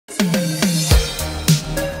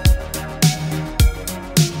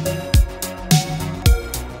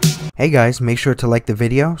Hey guys, make sure to like the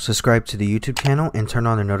video, subscribe to the YouTube channel, and turn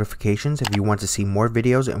on the notifications if you want to see more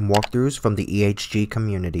videos and walkthroughs from the EHG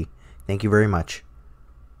community. Thank you very much.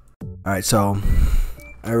 Alright, so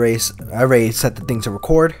I already set the thing to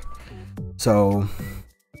record. So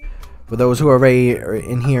for those who are already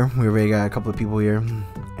in here, we already got a couple of people here.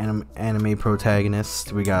 Anime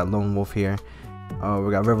protagonists. We got Lone Wolf here.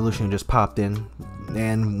 We got Revolution who just popped in.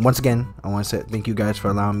 And once again, I want to say thank you guys for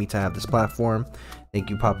allowing me to have this platform. Thank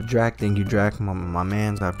you, Papa Drac. Thank you, Drac, my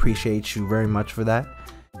mans. I appreciate you very much for that.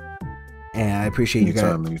 And I appreciate you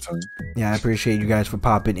guys. Yeah, I appreciate you guys for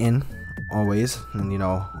popping in always. And, you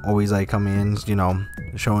know, always like coming in, you know,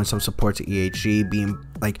 showing some support to EHG, being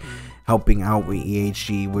like helping out with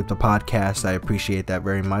EHG with the podcast. I appreciate that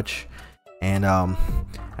very much. And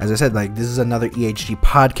as I said, like, this is another EHG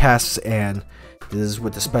podcast, and this is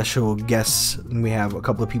with the special guests. We have a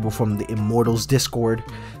couple of people from the Immortals Discord.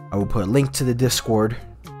 I will put a link to the Discord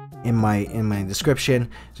in my description,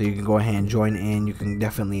 so you can go ahead and join in. You can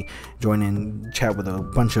definitely join in, chat with a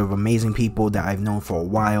bunch of amazing people that I've known for a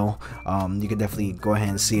while. You can definitely go ahead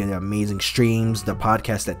and see the amazing streams, the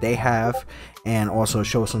podcast that they have, and also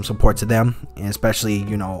show some support to them. And especially,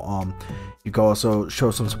 you know, you can also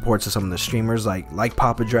show some support to some of the streamers like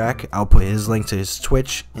Papa Drac. I'll put his link to his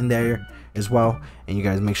Twitch in there as well, and you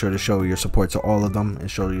guys make sure to show your support to all of them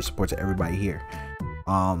and show your support to everybody here.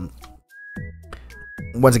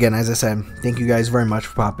 Once again, as I said, thank you guys very much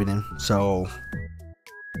for popping in. So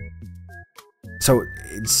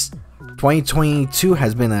it's 2022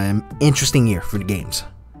 has been an interesting year for the games.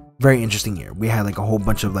 Very interesting year. We had like a whole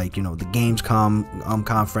bunch of, like, you know, the Gamescom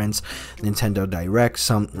conference, Nintendo Direct,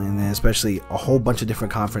 and then especially a whole bunch of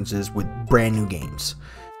different conferences with brand new games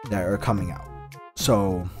that are coming out.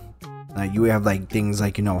 So you have like things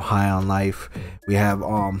like, you know, High on Life. We have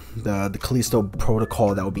the Callisto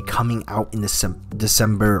Protocol that will be coming out in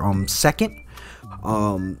December 2nd.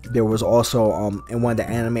 There was also in one of the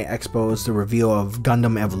anime expos the reveal of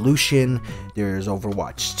Gundam Evolution. There's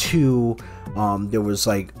Overwatch 2. There was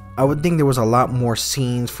like, I would think there was a lot more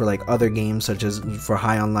scenes for like other games, such as for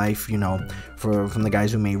High on Life, you know, from the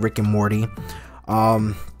guys who made Rick and Morty.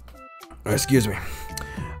 Excuse me.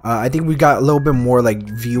 I think we got a little bit more like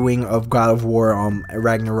viewing of God of War,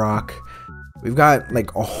 Ragnarok. We've got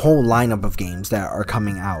like a whole lineup of games that are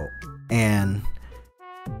coming out, and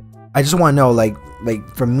I just want to know, like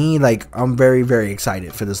for me, like, I'm very, very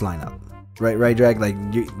excited for this lineup. Right, Drag? Like,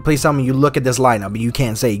 please tell me you look at this lineup and you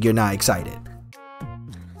can't say you're not excited.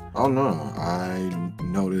 Oh no, I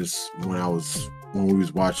noticed when we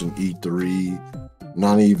was watching E3,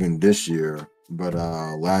 not even this year, but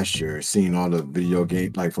last year, seeing all the video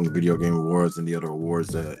game, like from the Video Game Awards and the other awards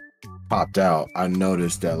that popped out, I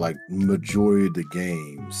noticed that like majority of the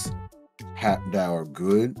games that are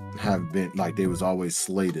good have been like, they was always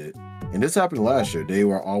slated. And this happened last year. They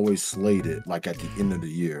were always slated like at the end of the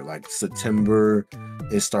year, like September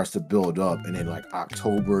it starts to build up, and then like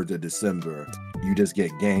October to December you just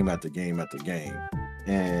get game after game after game.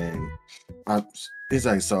 And it's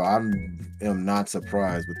like, so I am not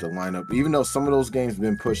surprised with the lineup, even though some of those games have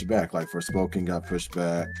been pushed back. Like Forspoken got pushed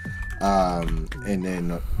back, and then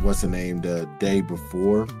what's the name, the day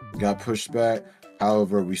before got pushed back.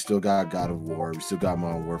 However, we still got God of War, we still got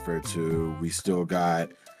Modern Warfare 2, we still got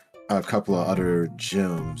a couple of other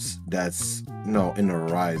gems that's, you know, in the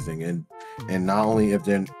horizon. And not only if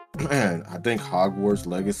then I think Hogwarts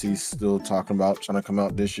Legacy is still talking about trying to come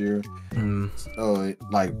out this year. So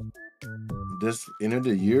like this end of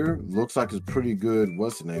the year looks like it's pretty good.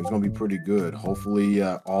 What's the name? It's gonna be pretty good. Hopefully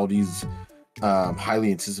all these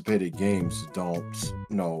highly anticipated games don't,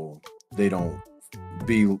 you know, they don't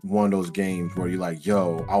be one of those games where you're like,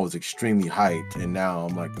 yo, I was extremely hyped and now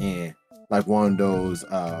I'm like, like one of those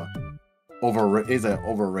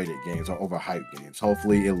overrated games or overhyped games.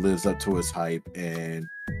 Hopefully it lives up to its hype and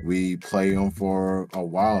we play them for a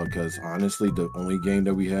while, because honestly the only game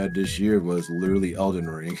that we had this year was literally Elden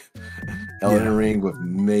Ring. Elden Ring with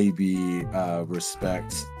maybe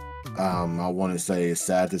respect, I want to say, it's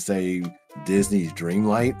sad to say, Disney's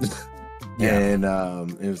Dreamlight. And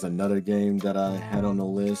it was another game that I had on the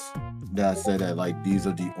list that said that like these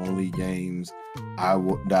are the only games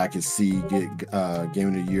that I could see get Game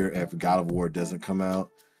of the Year if God of War doesn't come out,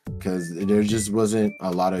 because there just wasn't a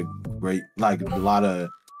lot of great, like a lot of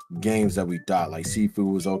games that we thought. Like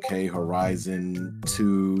Sifu was okay, Horizon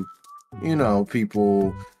 2, you know,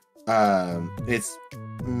 people it's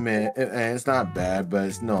not bad, but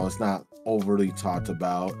it's not overly talked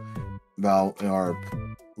about or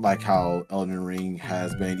like how Elden Ring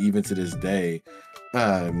has been, even to this day,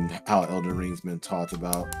 how Elden Ring's been talked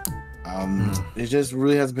about. It just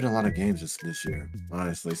really has been a lot of games this year,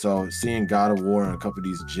 honestly. So seeing God of War and a couple of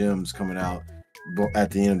these gems coming out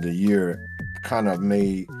at the end of the year kind of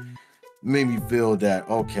made me feel that,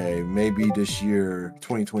 okay, maybe this year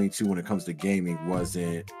 2022 when it comes to gaming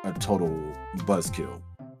wasn't a total buzzkill,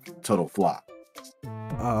 total flop.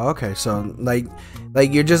 Oh, okay. So like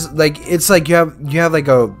you're just like, it's like you have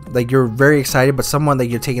like you're very excited, but someone that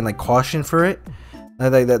you're taking like caution for it.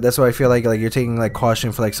 Like that's what I feel like you're taking like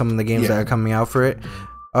caution for like some of the games that are coming out for it.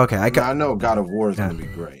 Okay, I know God of War is gonna be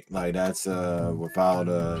great. Like that's without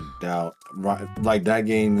a doubt. Right, like that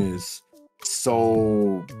game is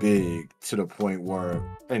so big to the point where,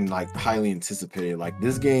 and like highly anticipated. Like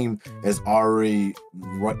this game is already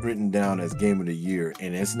written down as game of the year,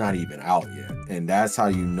 and it's not even out yet. And that's how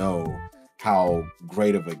you know how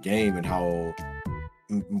great of a game and how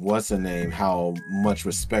how much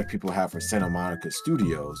respect people have for Santa Monica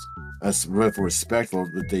Studios. That's with respect for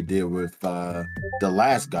what they did with the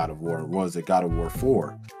last God of War. Was it God of War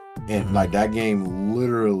 4? And like that game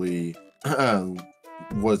literally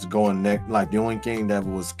was going next. Like the only game that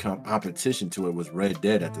was competition to it was Red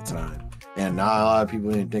Dead at the time, and not a lot of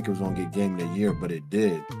people didn't think it was going to get Game of the Year, but it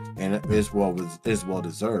did, and it's well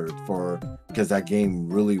deserved because that game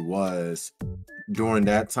really was. During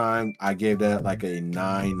that time, I gave that like a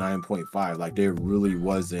 9.5. Like there really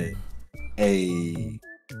wasn't a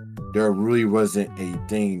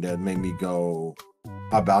thing that made me go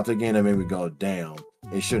about the game that made me go, damn,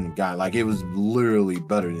 it shouldn't have got. Like it was literally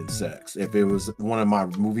better than Sex. If it was one of my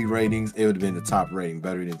movie ratings, it would have been the top rating,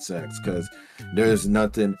 better than Sex, because there's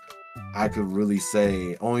nothing I could really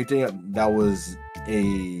say. Only thing that was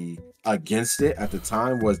against it at the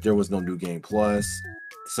time was there was no New Game Plus.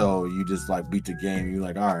 So you just like beat the game. You're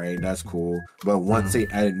like, all right, that's cool. But once they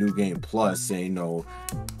added New Game Plus, saying made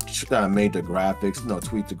the graphics,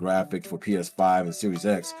 tweaked the graphics for PS5 and Series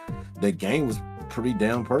X, the game was pretty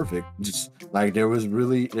damn perfect. Just like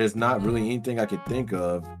there's not really anything I could think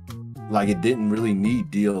of. Like it didn't really need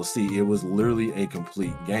DLC. It was literally a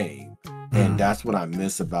complete game. And that's what I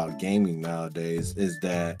miss about gaming nowadays, is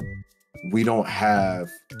that we don't have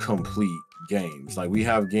complete games. Like we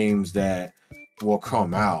have games that will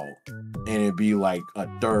come out and it'd be like a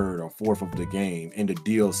third or fourth of the game, and the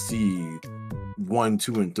DLC 1,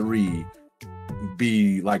 2, and 3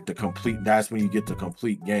 be like the complete. That's when you get the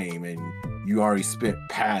complete game, and you already spent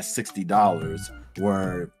past $60.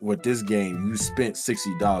 Where with this game, you spent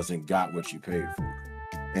 $60 and got what you paid for.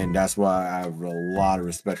 And that's why I have a lot of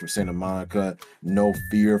respect for Santa Monica. No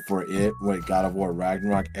fear for it. With God of War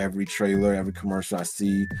Ragnarok, every trailer, every commercial I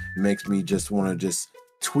see makes me just want to just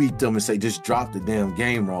tweet them and say, just drop the damn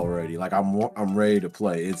game already. Like I'm ready to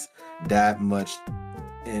play. It's that much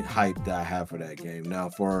hype that I have for that game. Now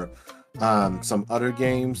for some other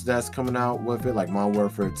games that's coming out with it, like Modern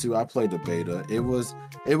Warfare 2, I played the beta. It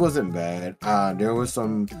wasn't bad. There was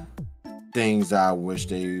some things I wish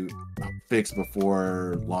they fixed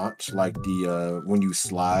before launch, like the when you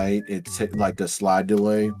slide, like the slide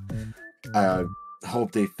delay. I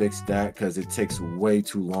hope they fix that, because it takes way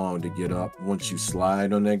too long to get up once you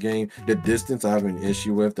slide on that game. The distance I have an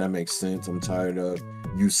issue with. That makes sense. I'm tired of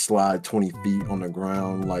you slide 20 feet on the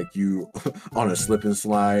ground like you on a slip and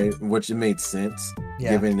slide, which it made sense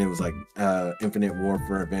given it was like Infinite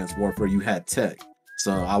Warfare, Advanced Warfare. You had tech.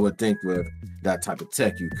 So I would think with that type of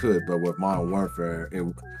tech you could, but with Modern Warfare,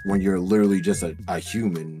 when you're literally just a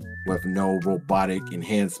human with no robotic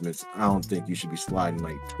enhancements, I don't think you should be sliding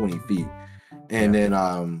like 20 feet. And then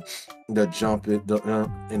the jump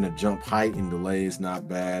height and delay is not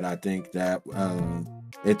bad. I think that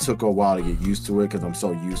it took a while to get used to it because I'm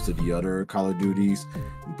so used to the other Call of Duties,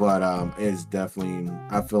 but it's definitely,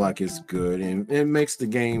 I feel like it's good, and it makes the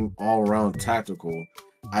game all around tactical.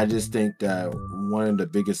 I just think that one of the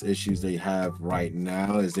biggest issues they have right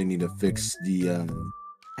now is they need to fix the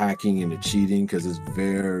hacking and the cheating, because it's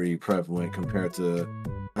very prevalent compared to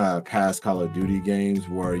past Call of Duty games,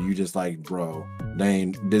 where you just like, bro,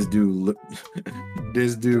 this dude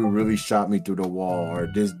really shot me through the wall, or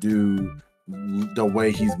this dude, the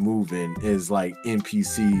way he's moving is like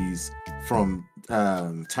NPCs from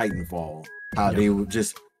Titanfall. How they would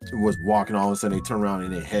just was walking, all of a sudden they turn around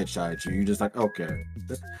and they headshot you. You're just like, okay.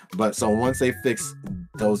 But so once they fix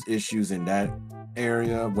those issues in that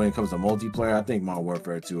area when it comes to multiplayer, I think Modern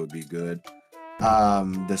Warfare 2 would be good.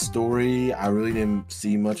 The story, I really didn't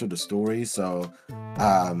see much of the story, so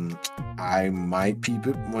I might peep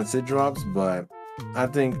it once it drops, but I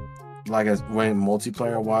think like when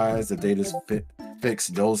multiplayer wise, if they just fix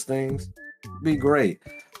those things, be great.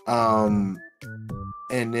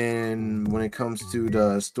 And then when it comes to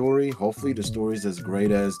the story, hopefully the story is as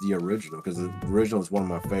great as the original, because the original is one of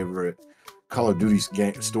my favorite Call of Duty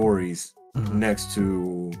stories. Next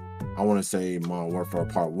to, I want to say, Modern Warfare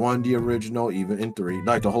Part 1, the original, even in 3.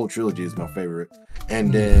 Like, the whole trilogy is my favorite.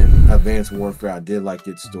 And then Advanced Warfare, I did like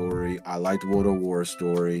its story. I liked World of War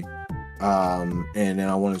story. And then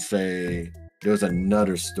I want to say there was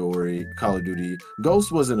another story, Call of Duty.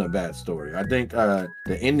 Ghost wasn't a bad story. I think the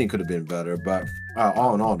ending could have been better, but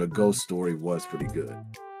all in all, the Ghost story was pretty good.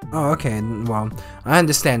 Oh, okay. Well, I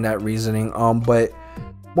understand that reasoning. But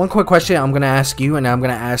one quick question I'm gonna ask you, and I'm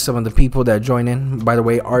gonna ask some of the people that join in. By the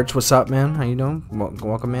way, Arch, what's up, man? How you doing?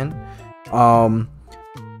 Welcome in.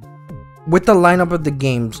 With the lineup of the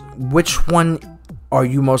games, which one are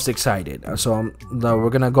you most excited? So we're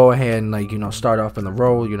gonna go ahead and, like, start off in the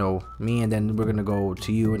row, me, and then we're gonna go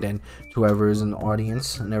to you, and then to whoever is in the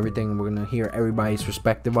audience and everything. We're gonna hear everybody's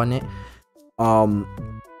perspective on it.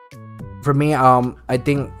 For me, I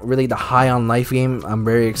think really the High on Life game I'm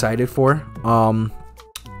very excited for.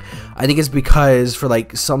 I think it's because for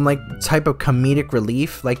like some type of comedic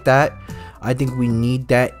relief like that, I think we need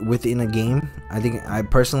that within a game. I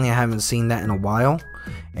personally haven't seen that in a while.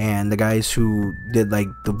 And the guys who did like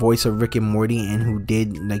the voice of Rick and Morty, and who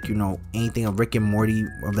did anything of Rick and Morty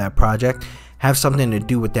of that project, have something to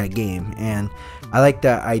do with that game. And I like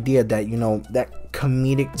the idea that that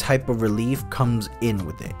comedic type of relief comes in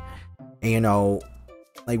with it. And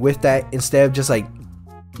like with that, instead of just like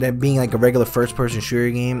that being like a regular first person shooter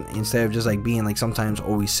game, instead of just like being like sometimes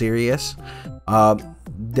always serious,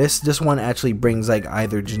 this one actually brings like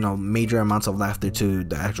either major amounts of laughter to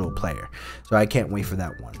the actual player. So I can't wait for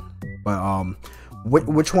that one. But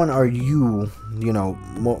which one are you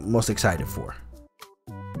most excited for?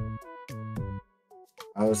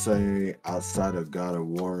 I would say outside of God of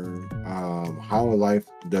War, How Life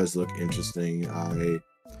does look interesting.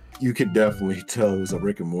 You could definitely tell it was a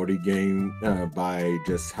Rick and Morty game by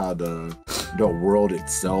just how the world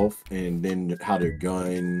itself, and then how their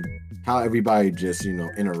gun, how everybody just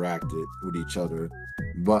interacted with each other.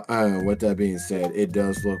 But with that being said, it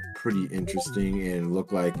does look pretty interesting and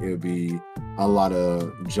look like it would be a lot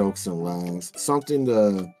of jokes and laughs, something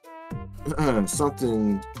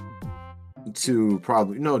to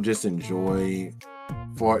probably just enjoy.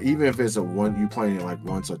 For even if it's you playing it like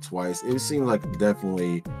once or twice, it seems like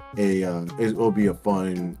definitely it will be a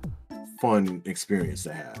fun experience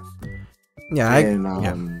to have. Yeah,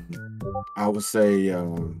 I would say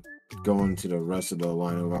going to the rest of the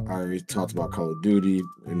lineup, I already talked about Call of Duty,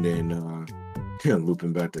 and then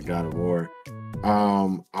looping back to God of War.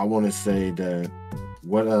 I want to say that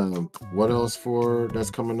what else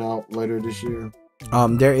that's coming out later this year?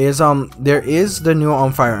 There is the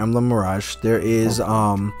new Fire Emblem Mirage. There is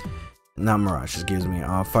not Mirage, excuse me,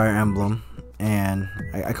 Fire Emblem, and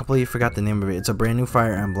I completely forgot the name of it. It's a brand new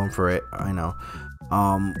Fire Emblem for it, I know.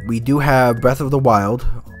 We do have Breath of the Wild,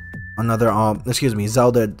 another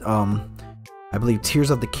Zelda, I believe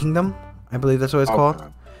Tears of the Kingdom, I believe that's what it's called.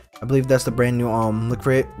 I believe that's the brand new look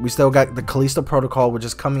for it. We still got the Callisto Protocol, which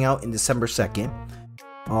is coming out in December 2nd.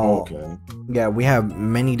 Okay. Yeah, we have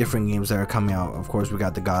many different games that are coming out. Of course, we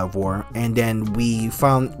got the God of War, and then we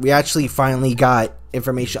actually finally got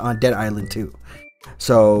information on Dead Island 2.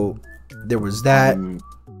 So there was that.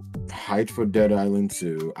 Hyped for Dead Island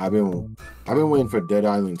 2. I've been waiting for Dead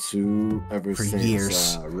Island 2 ever since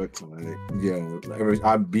years. Riptide. Yeah,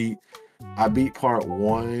 I beat part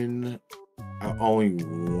 1 only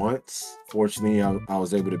once. Fortunately, I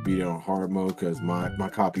was able to beat it on hard mode because my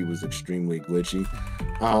copy was extremely glitchy.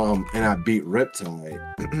 And I beat Riptide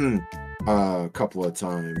a couple of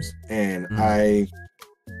times, and I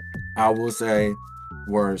will say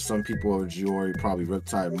where some people enjoy probably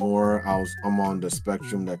Riptide more, I'm on the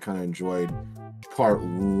spectrum that kind of enjoyed part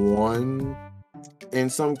 1 in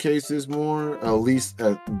some cases more, at least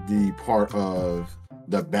at the part of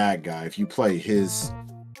the bad guy. If you play his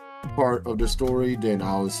part of the story, then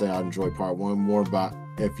I would say I enjoy part 1 more. But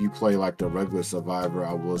if you play like the regular survivor,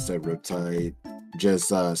 I will say Riptide,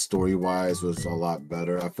 just story wise, was a lot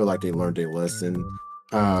better. I feel like they learned their lesson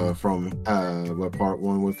from what part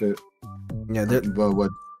 1 with it. Yeah, but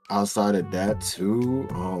what outside of that too,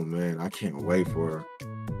 oh man, I can't wait for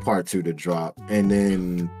part 2 to drop. And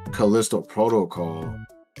then Callisto Protocol.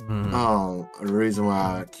 The reason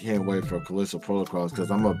why I can't wait for Callisto Protocol is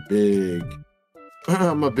because I'm a big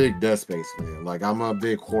Dead Space fan. Like, I'm a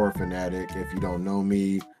big horror fanatic. If you don't know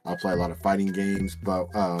me, I play a lot of fighting games, but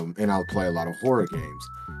and I'll play a lot of horror games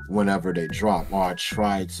whenever they drop. Or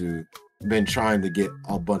been trying to get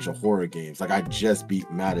a bunch of horror games. Like, I just beat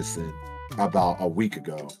Madison about a week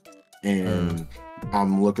ago, and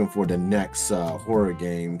I'm looking for the next horror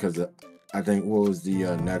game, because I think what was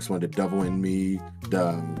the next one? The Devil in Me,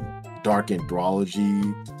 the Dark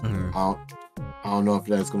Anthology. I don't know if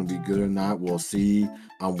that's going to be good or not. We'll see.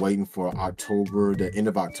 I'm waiting for October, the end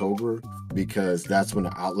of October, because that's when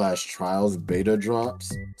the Outlast Trials beta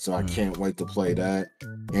drops. So I can't wait to play that.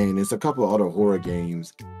 And it's a couple of other horror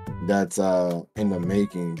games that's in the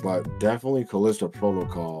making, but definitely Callisto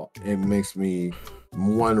Protocol. It makes me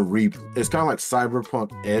want to it's kind of like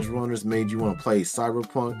Cyberpunk Edge Runners made you want to play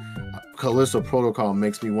Cyberpunk. Callisto Protocol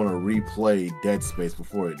makes me want to replay Dead Space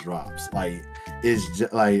before it drops. Like, it's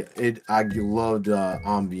just like it. I love the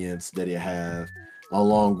ambience that it has,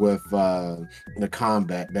 along with the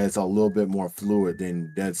combat that's a little bit more fluid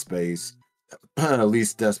than Dead Space, at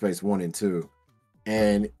least Dead Space 1 and 2.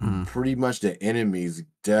 And pretty much the enemies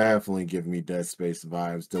definitely give me Dead Space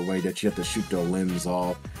vibes. The way that you have to shoot their limbs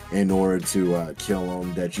off in order to kill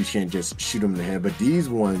them, that you can't just shoot them in the head. But these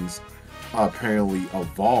ones apparently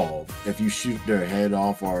evolve. If you shoot their head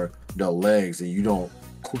off or their legs and you don't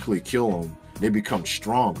quickly kill them, they become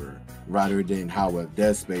stronger, rather than how at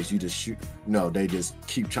Dead Space you just shoot. No, they just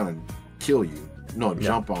keep trying to kill you. No,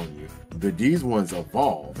 jump on you. But these ones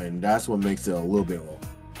evolve, and that's what makes it a little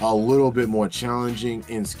bit more challenging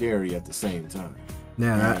and scary at the same time.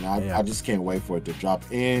 I just can't wait for it to drop.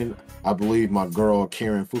 And I believe my girl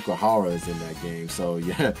Karen Fukuhara is in that game. So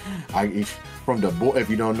yeah, from the boy. If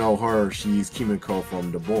you don't know her, she's Kimiko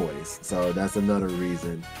from The Boys. So that's another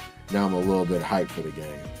reason. Now I'm a little bit hyped for the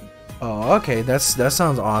game. Oh, okay. That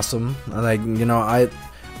sounds awesome. Like, you know,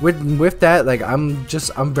 with that, like, I'm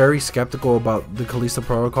very skeptical about the Callisto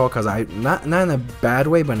Protocol, because not in a bad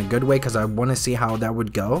way, but in a good way, because I want to see how that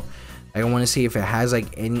would go. I want to see if it has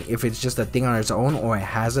if it's just a thing on its own, or it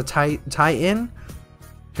has a tie-in,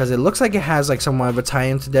 because it looks like it has like somewhat of a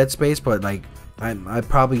tie-in to Dead Space, but like I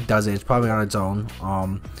probably doesn't. It's probably on its own.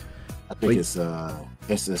 I think it's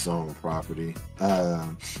its own property.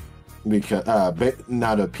 Because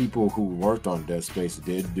now the people who worked on Dead Space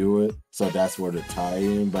did do it, so that's where the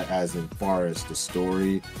tie-in. But as in far as the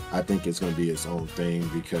story, I think it's going to be its own thing,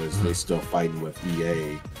 because they're still fighting with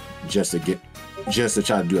EA just to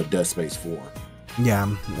try to do a Dead Space 4.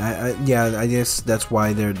 Yeah, I guess that's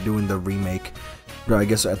why they're doing the remake. But I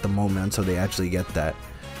guess at the moment, until they actually get that.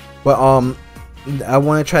 But I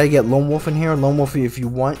want to try to get Lone Wolf in here. Lone Wolf, if you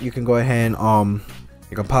want, you can go ahead and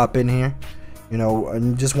you can pop in here. You know,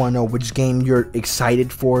 and just want to know which game you're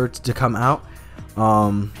excited for to come out.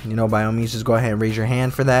 You know, by all means, just go ahead and raise your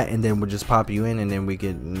hand for that, and then we'll just pop you in, and then we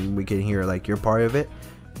can hear like your part of it.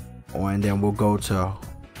 And then we'll go to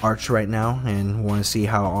Arch right now, and want to see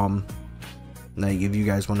how like if you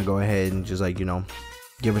guys want to go ahead and just like, you know,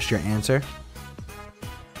 give us your answer.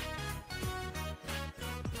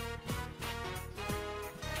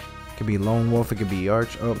 It could be Lone Wolf, it could be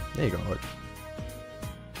Arch. Oh, there you go, Arch.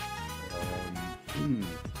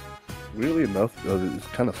 Weirdly enough, it's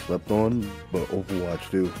kind of slept on, but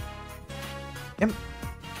Overwatch too. Yep.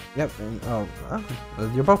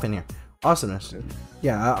 And, you're both in here. Awesomeness.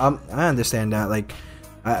 Yeah, I understand that. Like,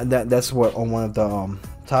 that's what on one of the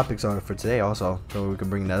topics on it for today also, so we can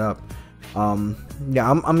bring that up.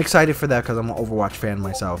 Yeah, I'm excited for that, because I'm an Overwatch fan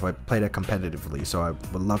myself. I play that competitively, so I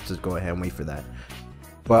would love to go ahead and wait for that.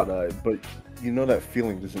 But you know that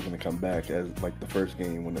feeling just isn't gonna come back as like the first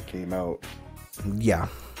game when it came out. Yeah,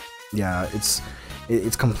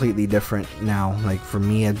 it's completely different now. Like for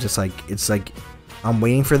me, it's like I'm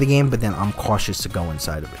waiting for the game, but then I'm cautious to go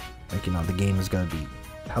inside of it. Like, you know, the game is gonna be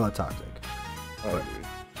hella toxic. Oh,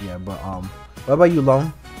 yeah, but what about you,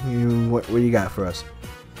 Lone? What do you got for us?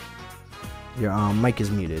 Your mic is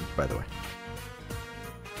muted, by the way.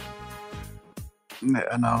 Yeah,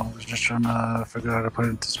 I know. I was just trying to figure out how to put it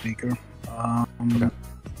into speaker. Okay.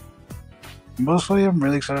 Mostly, I'm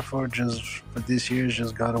really excited for this year's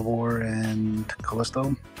just God of War and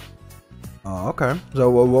Callisto. Oh, okay. So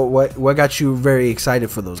what got you very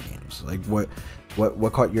excited for those games? Like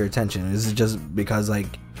what caught your attention? Is it just because, like,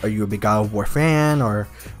 are you a big God of War fan, or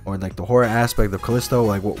like the horror aspect of Callisto?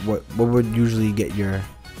 Like what would usually get your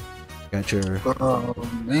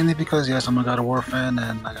mainly because, yes, I'm a God of War fan,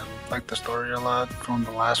 and I like the story a lot from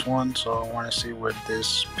the last one, so I want to see where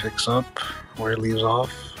this picks up, where it leaves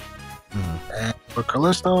off. And for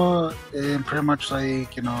Callisto, pretty much,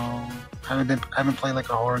 like, you know, I haven't played like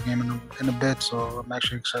a horror game in a bit, so I'm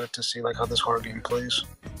actually excited to see like how this horror game plays.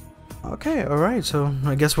 Okay, all right. So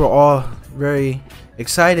I guess we're all very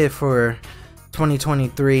excited for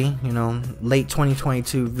 2023. You know, late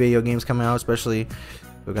 2022 video games coming out, especially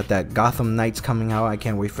we got that Gotham Knights coming out. I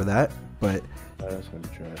can't wait for that. But that's gonna be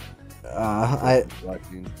trash.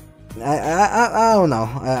 I don't know.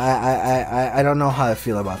 I don't know how I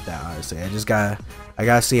feel about that, honestly. I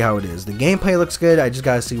gotta see how it is. The gameplay looks good. I just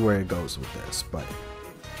gotta see where it goes with this. But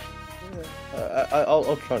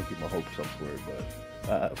I'll try to keep my hopes up for it.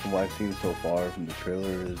 But from what I've seen so far from the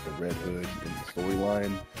trailers, the Red Hood, and the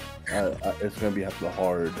storyline, it's gonna have to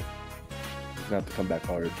hard. It's gonna have to come back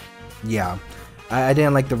hard. yeah, I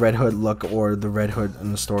didn't like the Red Hood look or the Red Hood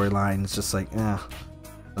in the storyline. It's just like,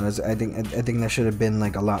 I think there should have been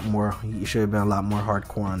like a lot more. You should have been a lot more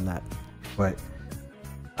hardcore on that. But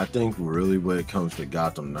I think really when it comes to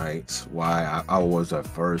Gotham Knights, why I was at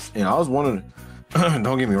first, and I was one of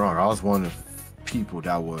don't get me wrong, I was one of the people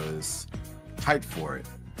that was hyped for it.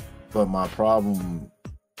 But my problem,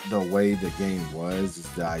 the way the game was, is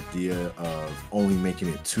the idea of only making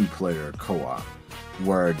it 2-player co-op,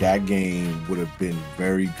 where that game would have been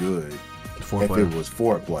very good if it was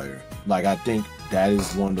 4-player. Like, I think that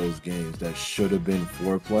is one of those games that should have been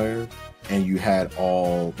 4-player, and you had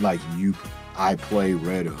all, like, I play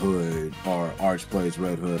Red Hood, or Arch plays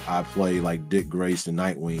Red Hood, I play like Dick Grayson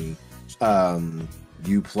Nightwing,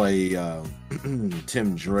 you play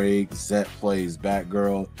Tim Drake, Zet plays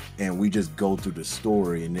Batgirl, and we just go through the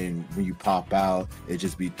story, and then when you pop out, it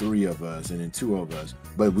just be 3 of us and then 2 of us,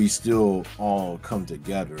 but we still all come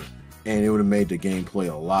together, and it would have made the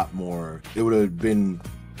gameplay a lot more. It would have been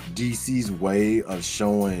DC's way of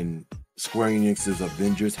showing Square Enix's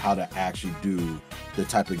Avengers how to actually do the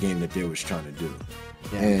type of game that they was trying to do.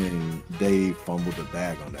 Yeah. And they fumbled the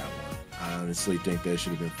bag on that one. I honestly think they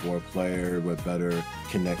should have been 4-player with better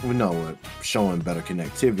showing better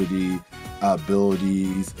connectivity,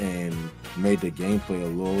 abilities, and made the gameplay a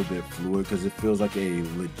little bit fluid, because it feels like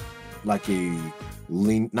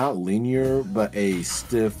not linear, but a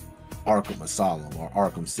stiff Arkham Asylum or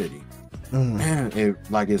Arkham City.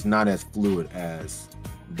 It's not as fluid as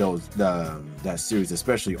that series,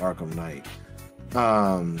 especially Arkham Knight.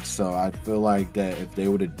 So I feel like that if they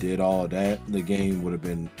would have did all of that, the game would have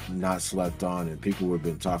been not slept on and people would have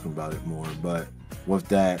been talking about it more. But with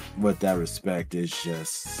that respect, it's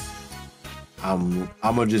just I'm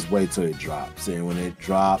gonna just wait till it drops, and when it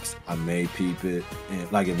drops, I may peep it,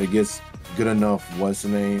 and like if it gets good enough, what's the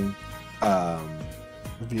name?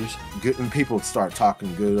 Reviews. Good, and people start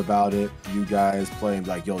talking good about it. You guys playing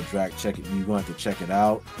like, yo, Drac, check it. You going to have to check it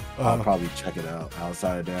out. I'll probably check it out.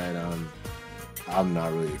 Outside of that, I'm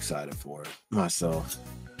not really excited for it myself.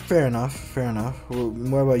 Fair enough.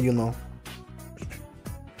 What about you, Lo?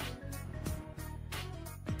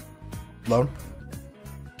 Lone?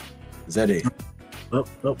 Is that it? Oh,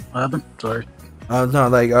 what happened? Sorry. No,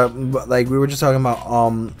 like we were just talking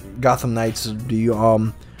about Gotham Knights. Do you are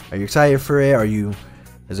you excited for it?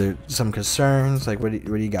 Is there some concerns? Like, what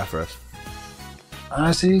do you got for us?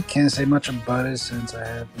 Honestly, can't say much about it since I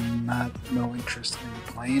have no interest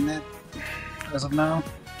in playing it as of now.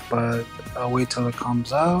 But I'll wait till it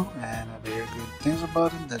comes out, and if I hear good things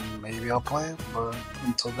about it, then maybe I'll play it. But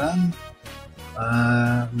until then,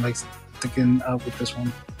 I'm like sticking out with this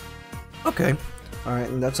one. Okay, all right,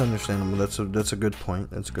 and that's understandable. That's a good point.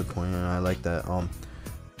 That's a good point, and I like that.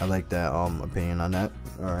 Opinion on that.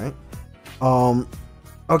 All right.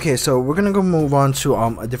 Okay, so we're gonna go move on to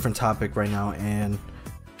a different topic right now, and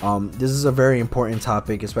this is a very important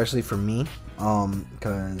topic, especially for me,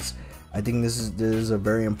 because I think this is a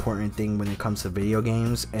very important thing when it comes to video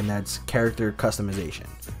games, and that's character customization.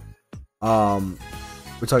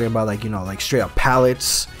 We're talking about like straight up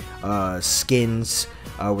palettes, skins.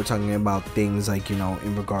 We're talking about things like,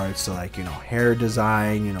 in regards to hair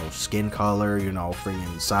design, skin color,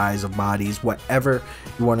 freaking size of bodies, whatever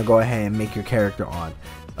you want to go ahead and make your character on,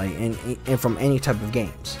 like, and from any type of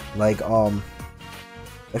games. Like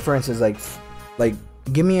for instance, like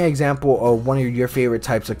give me an example of one of your favorite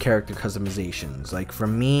types of character customizations. Like for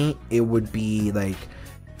me, it would be like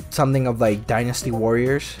something of like Dynasty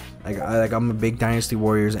Warriors. I'm a big Dynasty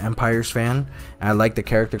Warriors Empires fan, and I like the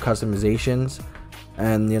character customizations.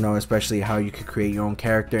 And especially how you could create your own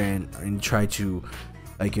character and try to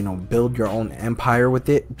build your own empire with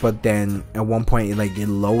it, but then at one point it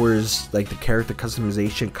lowers the character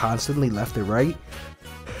customization constantly left and right,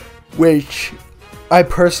 which I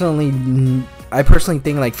personally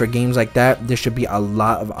think for games like that there should be a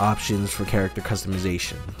lot of options for character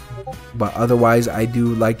customization. But otherwise, I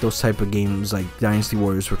do like those type of games like Dynasty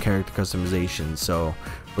Warriors for character customization. So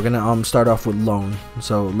we're gonna start off with Lone.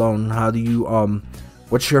 So Lone, how do you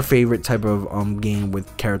what's your favorite type of game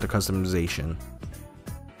with character customization?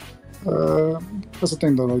 That's the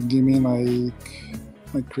thing though. Like, do you mean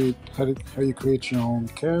like create how you create your own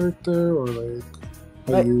character, or like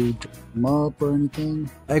How you dress them up or anything?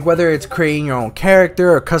 Like whether it's creating your own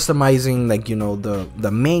character or customizing, like, you know,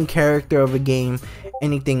 the main character of a game,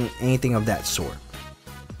 anything of that sort.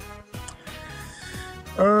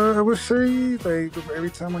 I would say like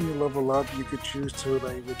every time when you level up, you could choose to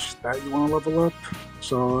like which stat you want to level up.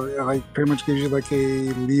 So it, like pretty much gives you like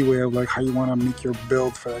a leeway of like how you want to make your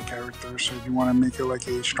build for that character. So if you want to make it like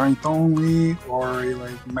a strength only or a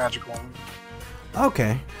like magic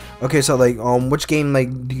only. Okay, so like which game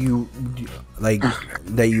like do you like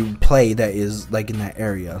that you play that is like in that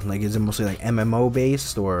area? Like is it mostly like MMO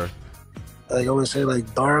based or? Like I would say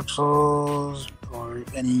like Dark Souls or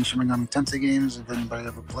any Shin Megami Tensei games if anybody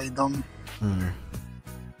ever played them.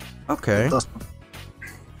 Okay.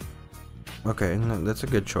 Okay, no, that's a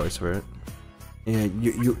good choice for it. Yeah,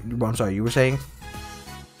 I'm sorry, you were saying?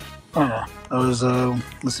 I was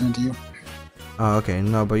listening to you. Oh, okay,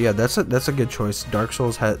 no, but yeah, that's a good choice. Dark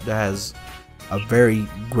Souls has a very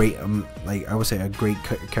great, like I would say, a great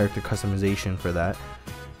character customization for that.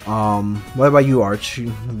 What about you, Arch?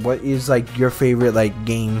 What is like your favorite like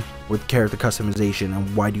game with character customization,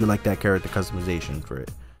 and why do you like that character customization for it?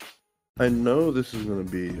 I know this is gonna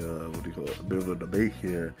be what do you call it, a bit of a debate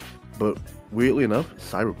here, but weirdly enough,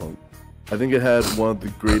 Cyberpunk. I think it had one of the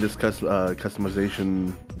greatest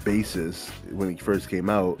customization bases when it first came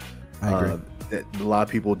out. I agree. That a lot of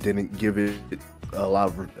people didn't give it a lot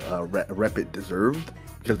of rep it deserved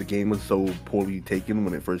because the game was so poorly taken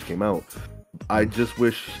when it first came out. I just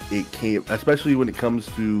wish it came, especially when it comes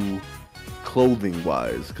to clothing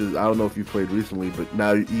wise, because I don't know if you played recently, but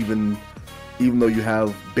now even though you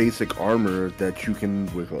have basic armor that you can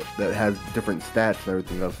that has different stats and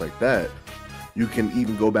everything else like that, you can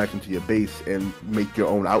even go back into your base and make your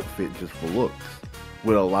own outfit just for looks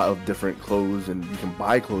with a lot of different clothes, and you can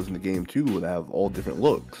buy clothes in the game too that have all different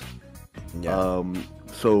looks. Yeah.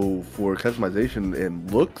 So for customization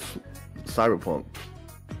and looks, Cyberpunk.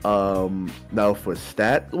 Now for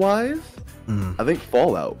stat wise, I think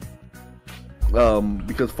Fallout.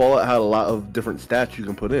 Because Fallout had a lot of different stats you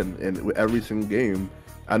can put in, and with every single game,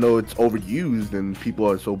 I know it's overused and people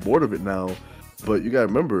are so bored of it now, but you gotta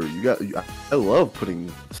remember, I love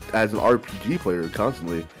putting, as an RPG player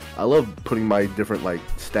constantly, I love putting my different like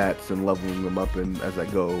stats and leveling them up and as I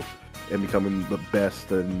go, and becoming the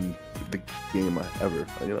best in the game ever,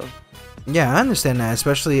 you know? Yeah, I understand that,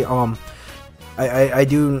 especially I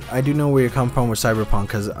do know where you come from with Cyberpunk,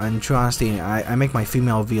 because in true honesty, I make my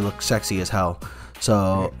female V look sexy as hell.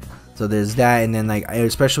 So there's that, and then like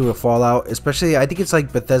especially with Fallout, especially I think it's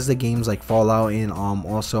like Bethesda games like Fallout and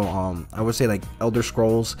also I would say like Elder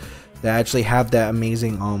Scrolls that actually have that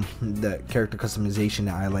amazing that character customization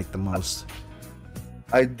that I like the most.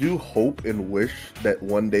 I do hope and wish that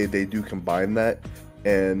one day they do combine that,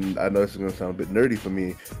 and I know this is gonna sound a bit nerdy for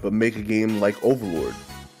me, but make a game like Overlord.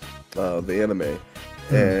 The anime,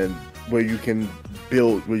 and where you can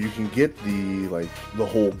build, where you can get the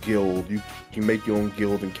whole guild. You can make your own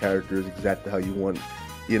guild and characters exactly how you want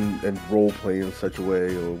and role play in such a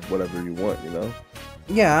way or whatever you want, you know?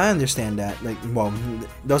 Yeah, I understand that. Like, well,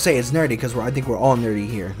 they'll say it's nerdy because I think we're all nerdy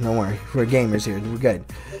here. Don't worry, we're gamers here. We're good.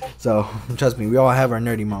 So trust me, we all have our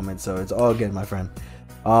nerdy moments, so it's all good, my friend.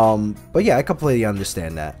 But yeah, I completely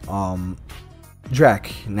understand that.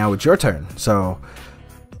 Drac, now it's your turn. So,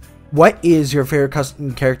 what is your favorite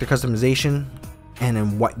character customization, and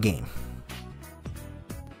in what game?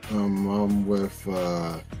 I'm with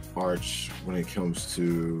Arch when it comes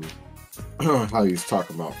to how he's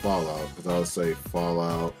talking about Fallout, because I would say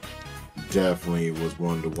Fallout definitely was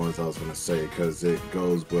one of the ones I was going to say, because it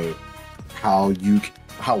goes with how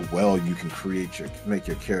well you can make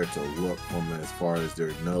your character look, from as far as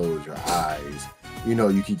their nose, your eyes. You know,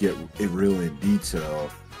 you can get it real in detail.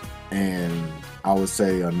 And I would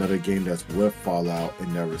say another game that's with Fallout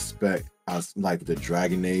in that respect, like the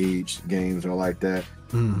Dragon Age games or like that,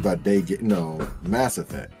 but they get Mass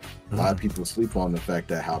Effect. A lot of people sleep on the fact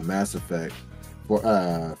that how Mass Effect for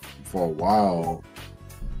a while,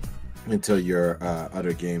 until your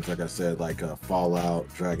other games, like I said, like Fallout,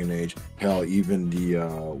 Dragon Age, hell, even the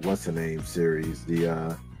what's the name series,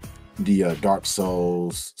 the Dark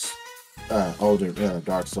Souls.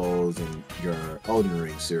 Dark Souls and your Elden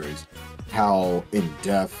Ring series, how in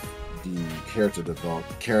depth the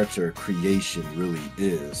character creation really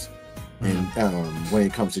is, and when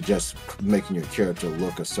it comes to just making your character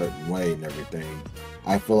look a certain way and everything,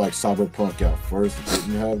 I feel like Cyberpunk at first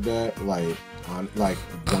didn't have that. Like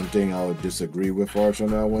one thing I would disagree with Arch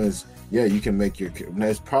on that one is, yeah, you can make your, and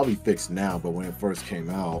it's probably fixed now, but when it first came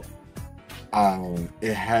out,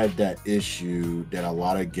 it had that issue that a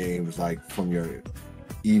lot of games, like from your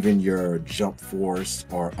even your Jump Force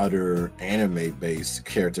or other anime-based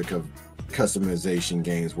character customization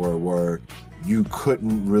games where you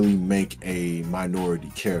couldn't really make a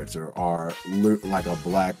minority character or like a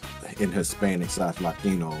Black and Hispanic /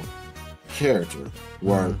 Latino character,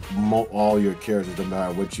 where all your characters, no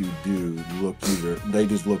matter what you do, they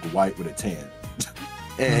just look white with a tan.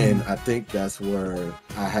 And I think that's where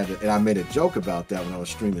and I made a joke about that when I was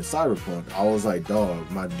streaming Cyberpunk. I was like, dog,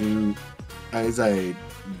 my dude, it's like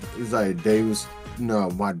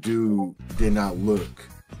my dude did not look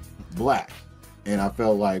Black. And I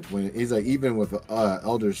felt like when he's like, even with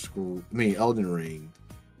Elden Ring,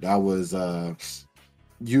 that was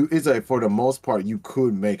it's like for the most part you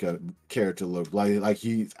could make a character look like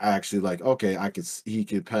he's actually like, okay, he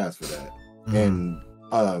could pass for that. And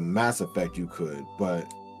Mass Effect you could, but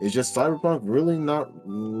it's just Cyberpunk really not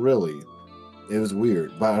really. It was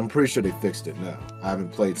weird, but I'm pretty sure they fixed it now. I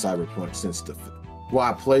haven't played Cyberpunk since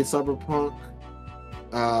I played Cyberpunk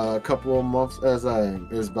a couple of months, it was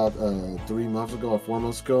about 3 months ago or 4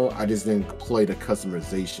 months ago. I just didn't play the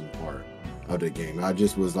customization part of the game. I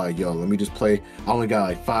just was like, yo, let me just play. I only got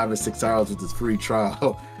like 5 or 6 hours with this free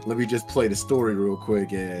trial. Let me just play the story real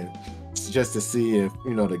quick and just to see if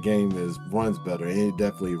the game runs better. And it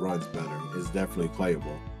definitely runs better. It's definitely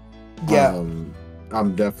playable. Yeah.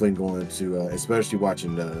 I'm definitely going to, especially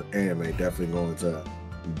watching the anime, definitely going to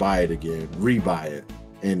buy it again, rebuy it,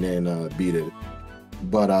 and then beat it.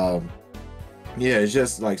 But yeah, it's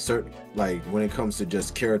just like certain, like when it comes to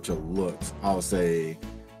just character looks, I'll say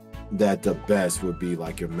that the best would be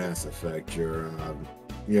like your Mass Effect, your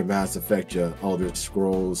Elder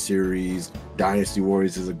Scrolls series. Dynasty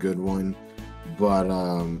Warriors is a good one, but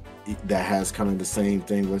that has kind of the same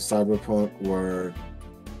thing with Cyberpunk, where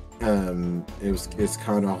it's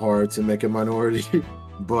kind of hard to make a minority,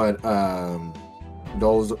 but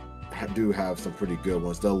those do have some pretty good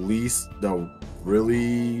ones. The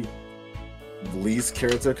really least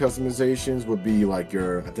character customizations would be like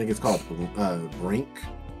I think it's called Brink,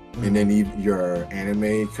 and then your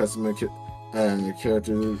anime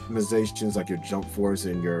characterizations like your Jump Force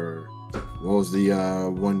and your, what was the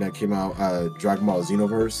one that came out, Dragon Ball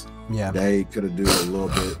Xenoverse. Yeah, they could have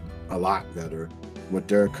done a lot better with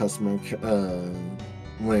their customer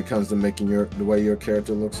when it comes to making the way your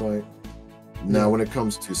character looks like. Now, when it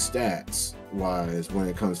comes to stats wise, when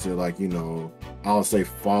it comes to like, I'll say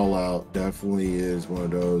Fallout definitely is one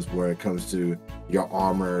of those where it comes to your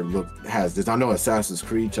armor has this. I know Assassin's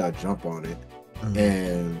Creed tried to jump on it,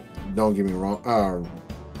 and don't get me wrong,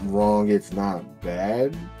 it's not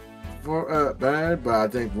bad but I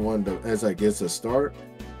think it's a start.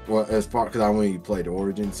 Well, as far because I only played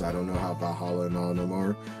Origins, so I don't know how Valhalla and all of them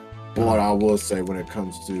are. But I will say when it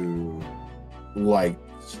comes to like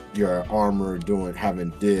your armor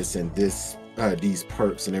having this and this these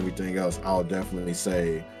perks and everything else, I'll definitely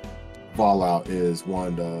say Fallout is one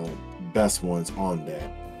of the best ones on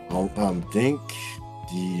that. I think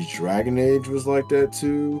the Dragon Age was like that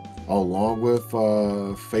too, along with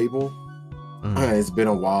Fable. It's been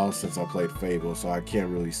a while since I played Fable, so I can't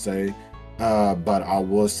really say. But I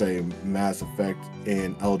will say Mass Effect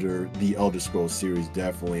and the Elder Scrolls series,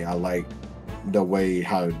 definitely. I like the way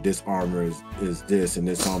how this armor is this and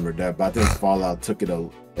this armor that. But I think Fallout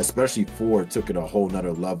especially 4 took it a whole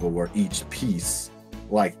nother level, where each piece,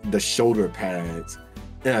 like the shoulder pads,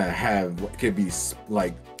 could be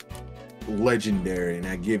like legendary, and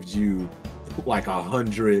that gives you like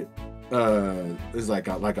 100. It's like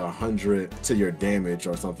 100 to your damage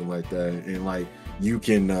or something like that, and like you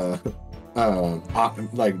can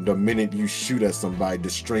like the minute you shoot at somebody, the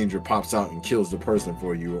stranger pops out and kills the person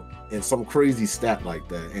for you, and some crazy stat like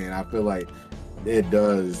that. And I feel like it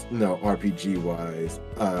does, RPG wise,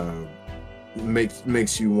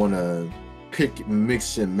 makes you want to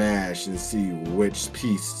mix and mash and see which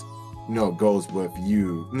piece goes with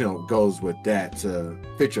goes with that to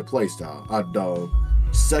fit your playstyle. The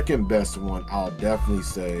second best one I'll definitely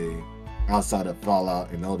say, outside of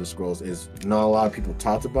Fallout and Elder Scrolls, is not a lot of people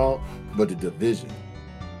talked about, but The Division.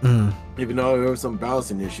 Even though there were some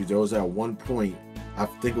balancing issues, there was at one point, I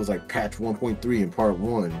think it was like patch 1.3 in part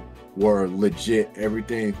 1, where legit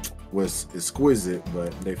everything was exquisite,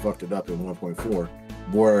 but they fucked it up in 1.4,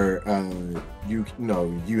 where you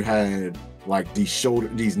had like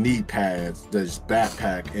these knee pads, this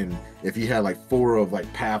backpack, and if you had like 4 of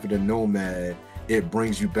like Path of the Nomad, it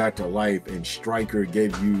brings you back to life, and Striker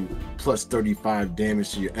gave you plus 35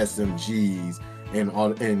 damage to your SMGs,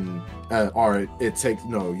 or it takes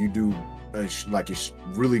you do like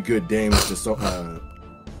really good damage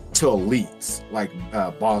to elites like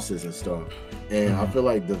bosses and stuff. And I feel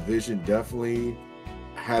like Division definitely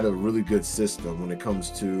had a really good system when it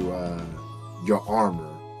comes to your armor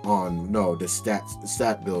on the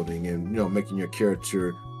stat building, and making your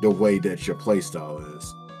character the way that your playstyle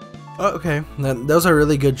is. Okay, those are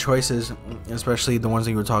really good choices, especially the ones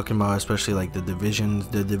that you were talking about, especially like the Division.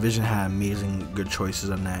 The Division had amazing good choices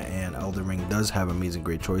on that, and Elden Ring does have amazing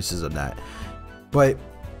great choices on that. But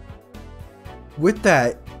with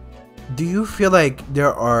that, do you feel like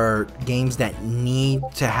there are games that need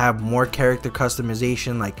to have more character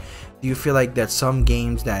customization? Like, do you feel like that some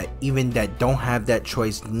games that that don't have that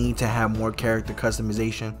choice need to have more character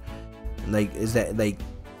customization? Like, is that like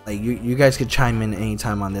you guys could chime in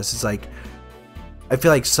anytime on this. It's like, I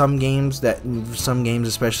feel like some games,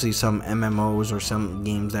 especially some MMOs or some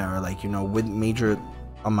games that are like, with major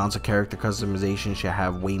amounts of character customization, should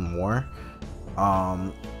have way more.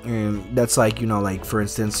 And that's like, like for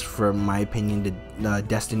instance, for my opinion, the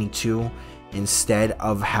Destiny 2, instead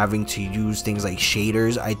of having to use things like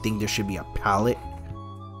shaders, I think there should be a palette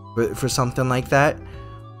for something like that.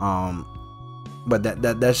 But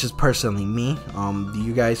that's just personally me. Do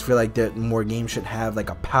you guys feel like that more games should have like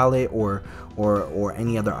a palette or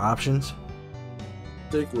any other options?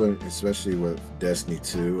 I think especially with Destiny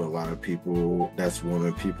 2, a lot of people, that's one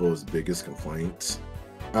of people's biggest complaints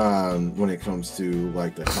when it comes to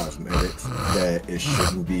like the cosmetics, that it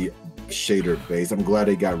shouldn't be shader based. I'm glad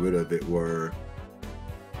they got rid of it where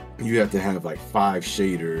you have to have like 5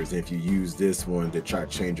 shaders, and if you use this one to try to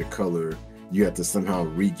change your color, you have to somehow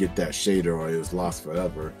re-get that shader or it was lost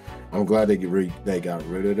forever. I'm glad they got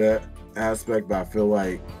rid of that aspect, but I feel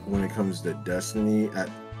like when it comes to Destiny, at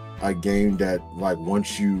a game that like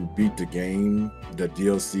once you beat the game, the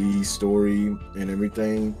DLC story and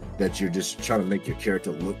everything, that you're just trying to make your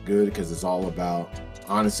character look good, because it's all about,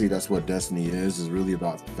 honestly, that's what Destiny is really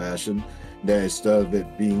about fashion. That instead of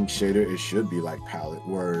it being shader, it should be like palette,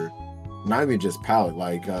 where not even just palette,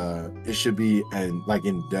 like it should be like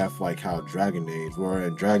in depth, like how Dragon Age, where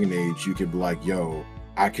in Dragon Age you could be like, yo,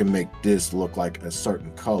 I can make this look like a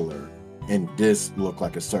certain color and this look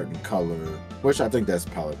like a certain color, which I think that's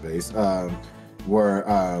palette based, where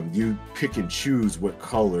you pick and choose what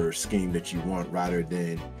color scheme that you want, rather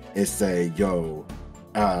than it say, yo,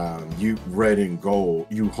 you red and gold,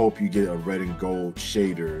 you hope you get a red and gold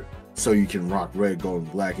shader so you can rock red, gold,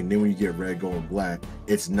 and black, and then when you get red, gold, and black,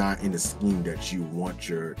 it's not in the scheme that you want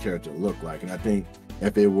your character to look like. And I think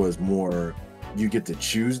if it was more, you get to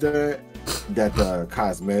choose that the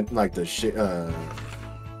cosmetic, like the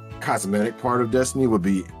cosmetic part of Destiny would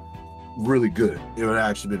be really good. It would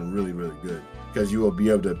actually been really, really good, because you will be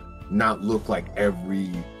able to not look like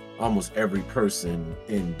almost every person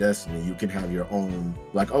in Destiny. You can have your own,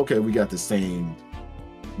 like, okay, we got the same,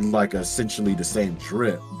 like essentially the same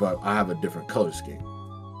drip, but I have a different color scheme.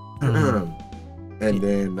 And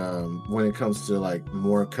then when it comes to like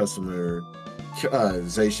more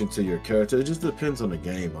customization to your character, it just depends on the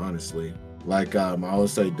game, honestly. Like I would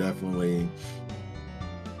say definitely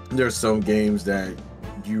there's some games that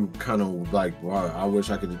you kind of like, wow, I wish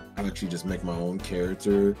I could actually just make my own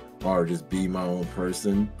character or just be my own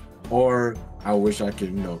person, or I wish I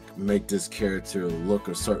could make this character look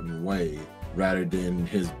a certain way rather than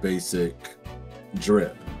his basic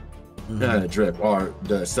drip. Drip, or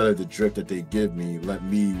instead of the drip that they give me, let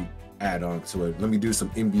me add on to it. Let me do some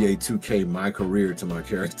NBA 2K my career to my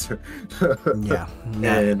character. yeah.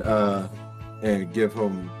 And give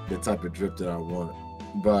him the type of drip that I want.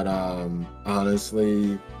 But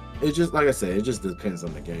honestly, it just, like I said, it just depends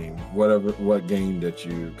on the game. What game that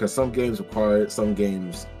you, because some games require it, some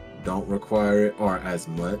games don't require it, or as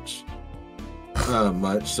much.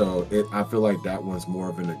 So I feel like that one's more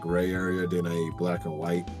of in a gray area than a black and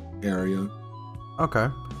white area. Okay,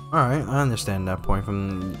 all right, I understand that point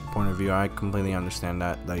from point of view. I completely understand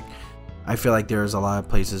that. Like, I feel like there's a lot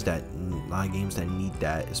of games that need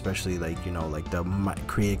that, especially like like the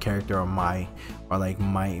create a character or my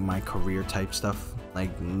career type stuff.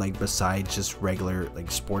 Like besides just regular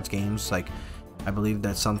like sports games, like I believe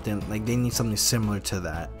that's something like they need something similar to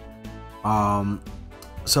that.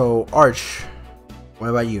 So Arch, what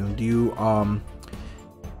about you? Do you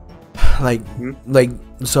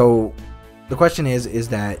so the question is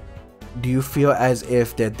that, do you feel as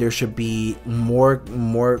if that there should be more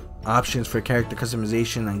options for character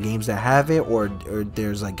customization on games that have it, or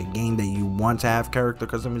there's like a game that you want to have character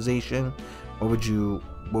customization? What would you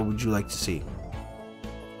like to see?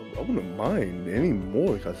 I wouldn't mind any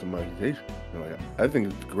more customization. I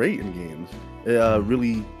think it's great in games. It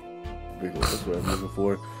really, that's what I'm looking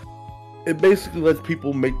for. It basically lets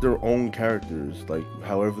people make their own characters, like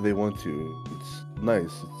however they want to. It's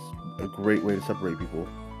nice. It's a great way to separate people.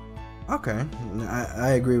 Okay, I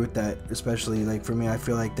agree with that. Especially like for me, I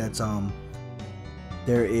feel like that's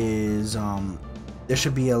there is there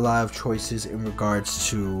should be a lot of choices in regards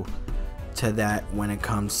to that when it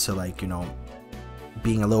comes to like, you know,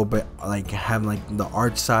 being a little bit like having like the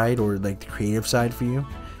art side or like the creative side for you.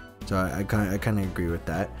 So I kind of agree with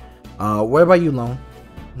that. What about you, Lone?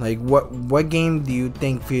 Like what game do you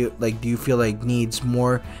think do you feel like needs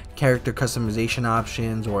more character customization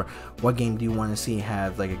options, or what game do you want to see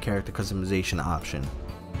have like a character customization option?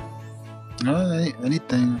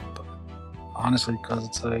 Anything, honestly, because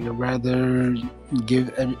it's like I'd rather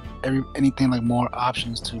give anything like more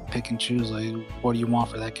options to pick and choose. Like, what do you want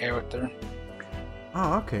for that character?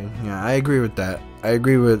 Oh, okay. Yeah, I agree with that. I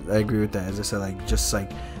agree with that. As I said, like just like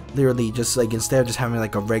literally just like instead of just having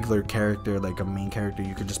like a regular character, like a main character,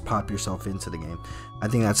 you could just pop yourself into the game. I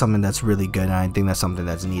think that's something that's really good, and I think that's something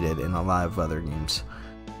that's needed in a lot of other games.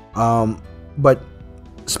 But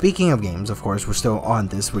speaking of games, of course, we're still on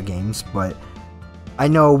this with games, but I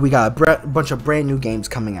know we got a bunch of brand new games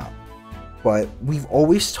coming out, but we've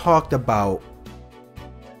always talked about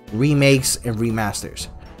remakes and remasters.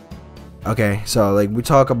 Okay, so like we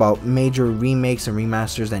talk about major remakes and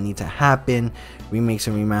remasters that need to happen, remakes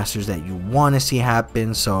and remasters that you want to see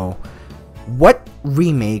happen. So what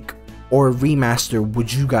remake or remaster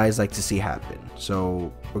would you guys like to see happen?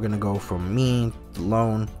 So we're gonna go from me,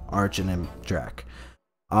 Lone, Arch, and then Drac.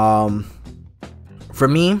 For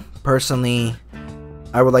me personally,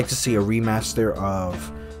 I would like to see a remaster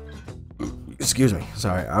of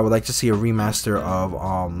I would like to see a remaster of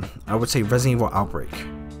I would say Resident Evil Outbreak.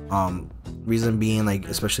 Reason being, like,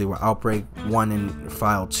 especially with Outbreak 1 and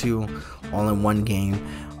File 2 all in one game,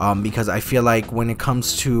 because I feel like when it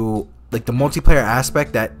comes to like the multiplayer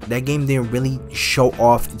aspect, that game didn't really show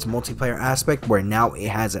off its multiplayer aspect, where now it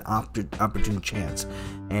has an opportune chance.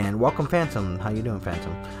 And welcome Phantom, how you doing,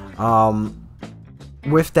 Phantom?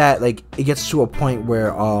 With that, like, it gets to a point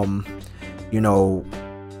where you know,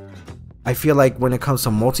 I feel like when it comes to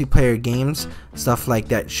multiplayer games, stuff like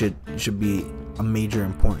that should be a major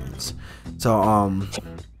importance. So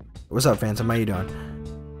what's up, Phantom? How you doing?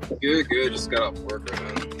 Good. Just got off work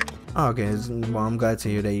right now. Oh, okay. Well, I'm glad to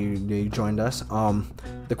hear that you joined us.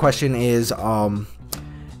 The question is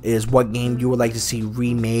what game you would like to see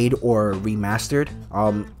remade or remastered?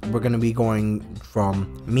 We're gonna be going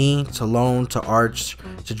from me to Lone to Arch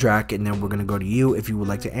to Drac, and then we're gonna go to you if you would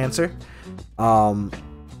like to answer. And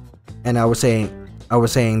I was saying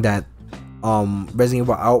that Resident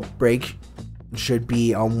Evil Outbreak should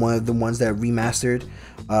be one of the ones that remastered,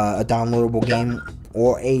 a downloadable game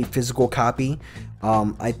or a physical copy.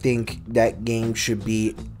 I think that game should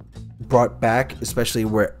be brought back, especially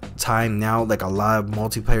where time now, like a lot of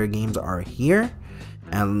multiplayer games are here,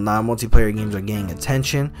 and a lot of multiplayer games are getting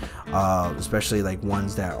attention, especially like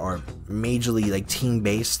ones that are majorly like team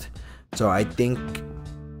based. So I think,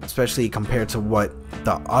 especially compared to what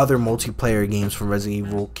the other multiplayer games from Resident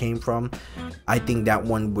Evil came from, I think that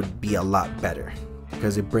one would be a lot better,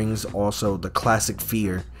 because it brings also the classic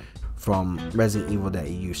fear from Resident Evil that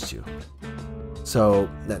it used to. So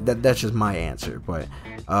that's just my answer. But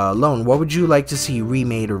Lone, what would you like to see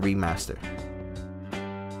remade or remaster?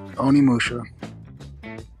 Onimusha.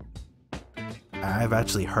 I've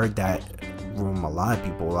actually heard that from a lot of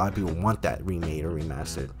people. A lot of people want that remade or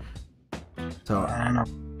remastered. So I don't know.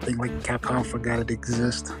 I think like Capcom forgot it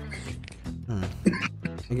exists.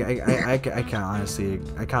 I can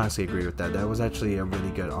honestly agree with that. That was actually a really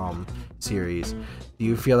good series. Do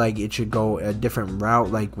you feel like it should go a different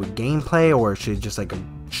route, like with gameplay, or should just like a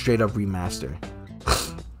straight up remaster?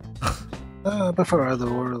 I prefer either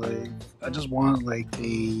or. Like, I just want like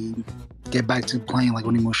a get back to playing like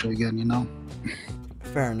Onimusha again, you know?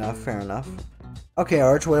 Fair enough. Okay,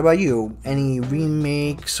 Arch, what about you? Any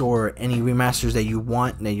remakes or any remasters that you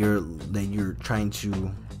want, that you're trying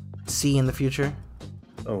to see in the future?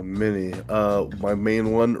 Oh, many. My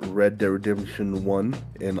main one, Red Dead Redemption 1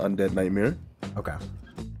 and Undead Nightmare. Okay.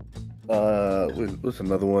 What's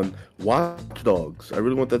another one? Watch Dogs. I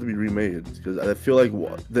really want that to be remade, because I feel like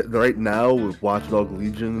right now with Watch Dogs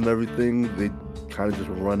Legion and everything, they kind of just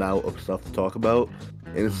run out of stuff to talk about,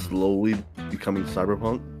 and it's slowly becoming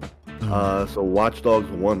cyberpunk. So Watch Dogs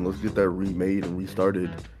 1, let's get that remade and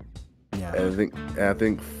restarted. Yeah. And I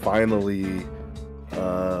think finally,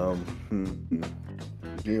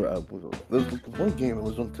 there's one game that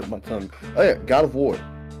was on the tip of my tongue. Oh yeah, God of War,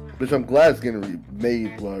 which I'm glad is getting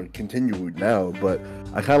remade or continued now. But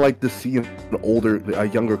I kind of like to see a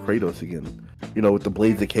younger Kratos again. You know, with the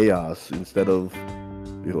Blades of Chaos instead of,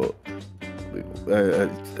 you know,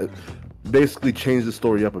 basically changed the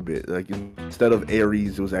story up a bit. Like instead of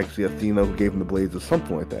Ares, it was actually Athena who gave him the blades or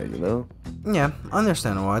something like that. You know? Yeah,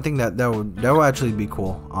 understandable. I think that would actually be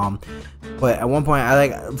cool. But at one point, I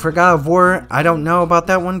like for God of War, I don't know about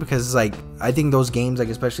that one because like I think those games, like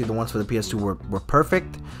especially the ones for the PS2, were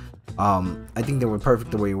perfect. I think they were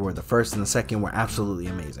perfect the way they were. The first and the second were absolutely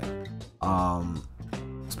amazing.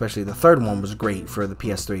 Especially the third one was great for the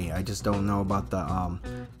PS3. I just don't know about the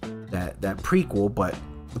that prequel, but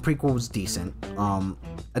the prequel was decent.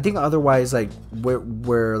 I think otherwise, like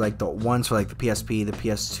we're like the ones for like the PSP, the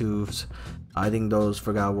PS2s. I think those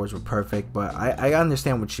for God of Wars were perfect, but I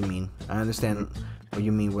understand what you mean. I understand what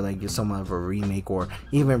you mean with like somewhat of a remake or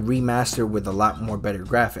even remaster with a lot more better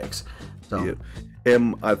graphics. So, yeah.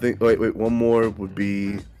 I think wait, one more would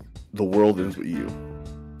be The World Ends With You.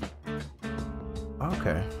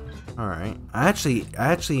 Okay, all right. I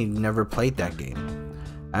actually never played that game.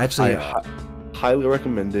 I highly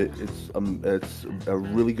recommend it. It's a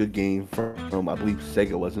really good game from I believe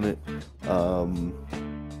Sega, wasn't it?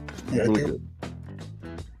 Yeah, really good.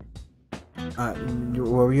 What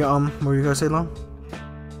were you gonna say, Lon?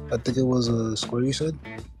 I think it was a Square. You said?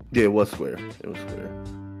 Yeah, it was Square. It was Square.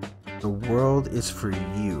 The World Is For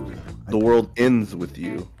You. The World Ends With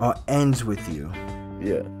You. Oh, Ends With You.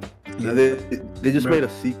 Yeah. They just made a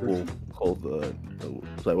sequel called sorry,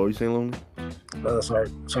 what were you saying, Lonely? Sorry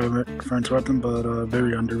for interrupting, but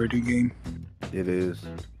very underrated game. It is.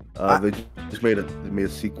 They just made a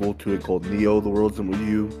sequel to it called Neo: The World Ends With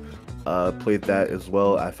You. Played that as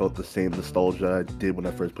well. I felt the same nostalgia I did when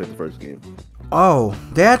I first played the first game. Oh,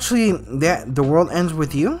 The World Ends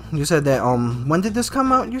With You? You said that, when did this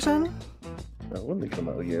come out, you said? When did they come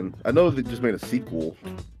out again? I know they just made a sequel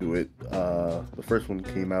to it. The first one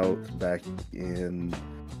came out back in...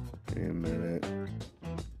 Wait a minute.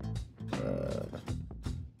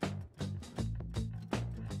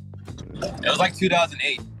 It was like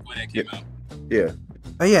 2008 when it came out. Yeah.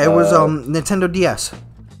 Oh yeah, it was Nintendo DS.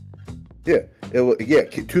 Yeah, it was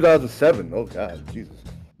 2007. Oh god, Jesus.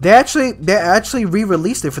 They actually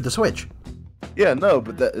re-released it for the Switch. Yeah, no,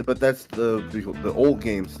 but that's the old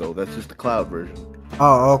games though. That's just the cloud version.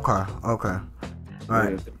 Oh, okay. All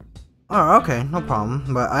right. Oh, okay, no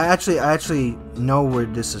problem. But I actually know where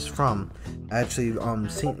this is from. I actually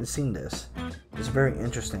seen this. It's very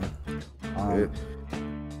interesting.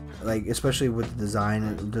 Like especially with the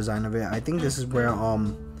design of it. I think this is where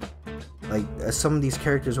like some of these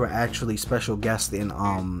characters were actually special guests in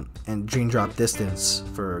Dream Drop Distance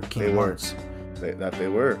for Kingdom Hearts. They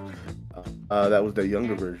were. That was their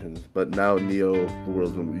younger versions, but now Neo: The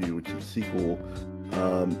World Ends With You, which is a sequel,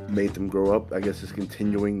 made them grow up. I guess it's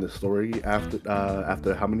continuing the story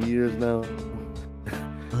after how many years now?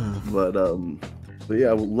 But yeah,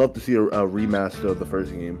 I would love to see a remaster of the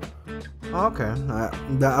first game. Okay,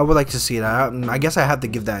 I would like to see it. I guess I have to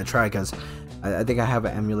give that a try because I think I have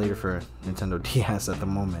an emulator for Nintendo DS at the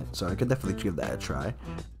moment, so I could definitely give that a try.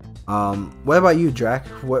 What about you, Drac?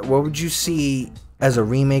 What would you see as a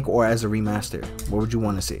remake or as a remaster? What would you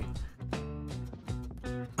want to see?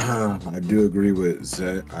 I do agree with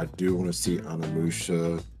Zet. I do want to see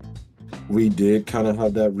Onimusha. We did kind of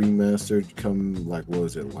have that remastered come, like, what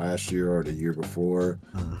was it, last year or the year before,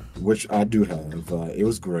 which I do have. It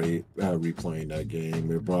was great replaying that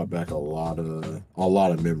game. It brought back a lot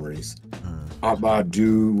of memories. I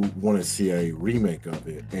do want to see a remake of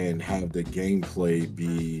it and have the gameplay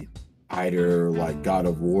be either like God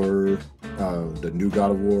of War, the new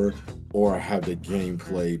God of War, or have the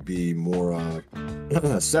gameplay be more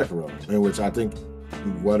Sekiro, in which I think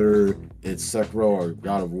whether it's Sekiro or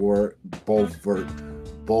God of War, both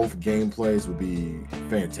gameplays would be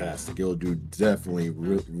fantastic. It'll do definitely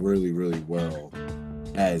really well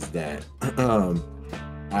as that.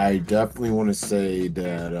 I definitely want to say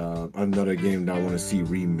that another game that I want to see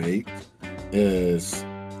remake is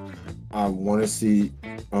I want to see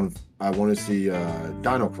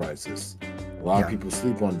Dino Crisis. A lot of people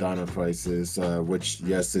sleep on Dino Crisis, which,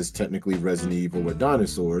 yes, is technically Resident Evil with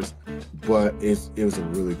dinosaurs, but it was a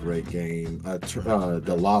really great game.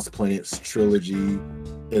 The Lost Planets trilogy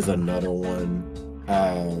is another one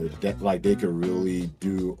that like they could really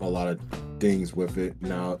do a lot of things with it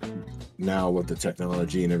now with the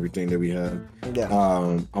technology and everything that we have.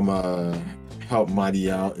 I'm gonna help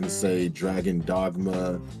Mighty out and say Dragon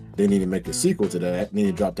Dogma. They need to make a sequel to that. They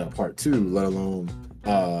need to drop that part 2, let alone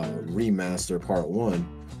remaster part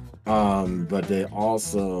 1. But they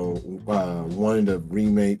also wanted the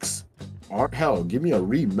remakes, or hell, give me a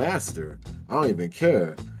remaster. I don't even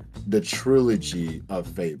care. The trilogy of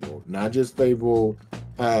Fable, not just Fable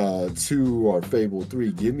 2 or Fable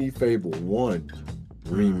 3. Give me Fable 1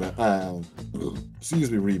 remaster.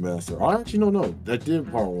 Oh, actually, no, that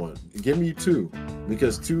did part 1. Give me 2,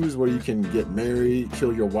 because 2 is where you can get married,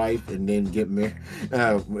 kill your wife, and then get married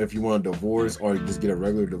if you want a divorce, or just get a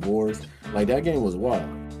regular divorce. Like, that game was wild.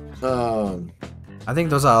 I think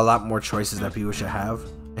those are a lot more choices that people should have.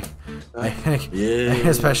 Yeah.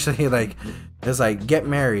 Especially like, it's like, get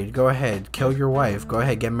married, go ahead, kill your wife, go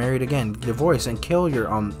ahead, get married again, divorce, and kill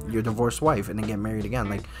your divorced wife, and then get married again.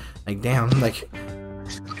 Like damn, like.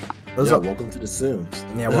 Those welcome to The Sims.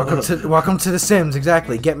 Yeah, welcome to The Sims.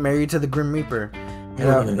 Exactly. Get married to the Grim Reaper.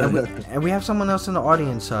 And we have someone else in the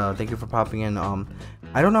audience. Thank you for popping in.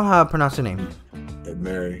 I don't know how to pronounce her name.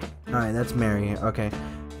 Mary. All right, that's Mary. Okay.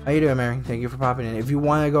 How you doing, Mary? Thank you for popping in. If you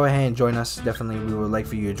want to go ahead and join us, definitely we would like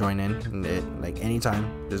for you to join in. Like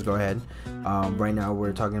anytime, just go ahead. Right now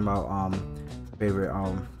we're talking about favorite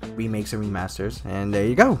remakes and remasters, and there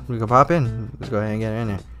you go. We can pop in. Let's go ahead and get in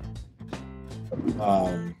there.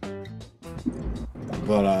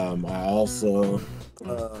 But I also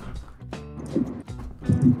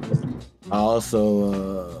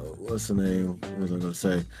what's the name? What was I gonna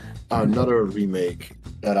say? Another remake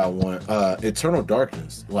that I want, Eternal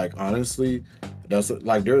Darkness. Like, honestly, that's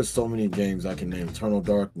like, there's so many games I can name. Eternal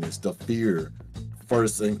Darkness, The Fear,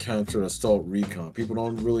 First Encounter, Assault Recon. People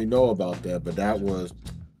don't really know about that, but that was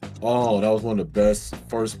one of the best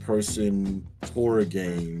first-person horror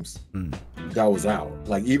games that was out.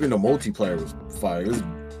 Like, even the multiplayer was fire. It was,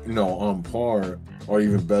 on par or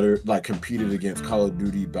even better. Like, competed against Call of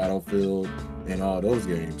Duty, Battlefield, and all those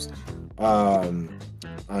games.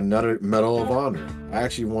 Another Medal of Honor. I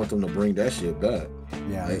actually want them to bring that shit back.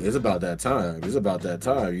 Yeah, like, it's about that time.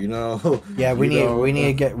 Yeah, we need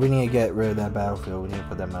to get rid of that Battlefield. We need to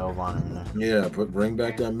put that Medal of Honor in there. Yeah, bring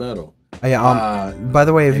back that medal. Oh, yeah. By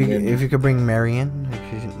the way, if you could bring Marion,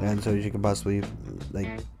 and so she could possibly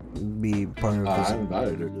like be part of this. I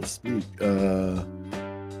invited her to speak.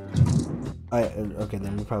 Okay,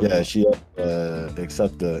 then we probably. Yeah, she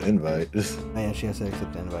accept the invite. Oh, yeah, she has to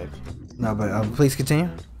accept the invite. No, but please continue.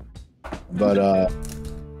 But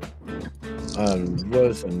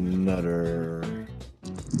what's another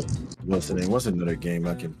game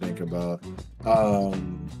I can think about?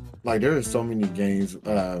 Like, there are so many games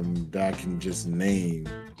that I can just name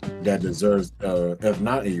that deserves, if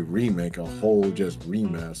not a remake, a whole just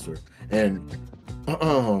remaster. And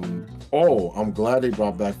I'm glad they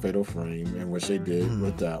brought back Fatal Frame, and which they did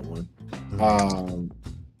with that one.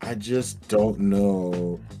 I just don't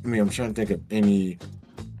know. I mean, I'm trying to think of any.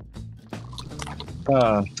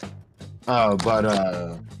 But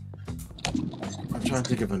I'm trying to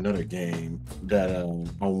think of another game that I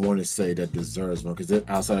want to say that deserves one, because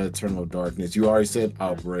outside of Eternal Darkness, you already said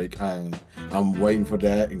Outbreak. I'm waiting for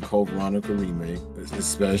that, and Code Veronica remake,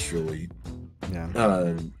 especially.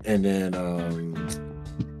 Yeah. And then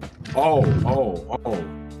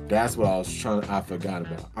that's what I forgot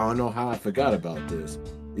about. I don't know how I forgot about this.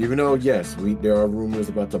 Even though, yes, there are rumors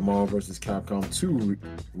about the Marvel vs. Capcom 2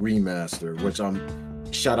 remaster, which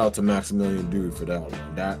shout out to Maximilian Dude for that one.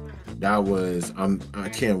 That was, I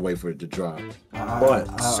can't wait for it to drop.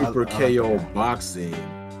 But Super KO Boxing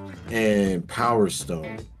and Power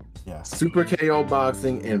Stone. Yeah. Super KO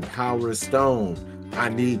Boxing and Power Stone. I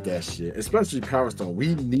need that shit, especially Power Stone.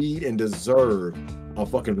 We need and deserve a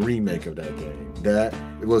fucking remake of that game. That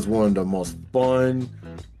it was one of the most fun.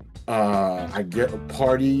 I get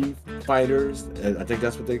party fighters. I think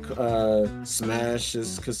that's what they Smash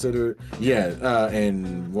is considered. Yeah,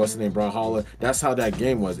 and what's the name, Brawlhalla. That's how that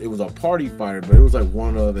game was. It was a party fighter, but it was like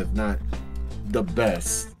one of, if not the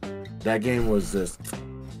best. That game was just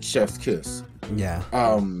chef's kiss. Yeah.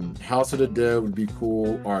 House of the Dead would be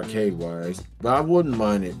cool arcade wise, but I wouldn't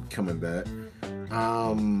mind it coming back.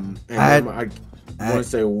 And I want to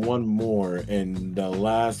say one more, and the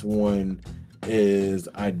last one is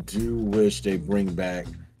I do wish they bring back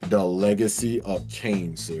the Legacy of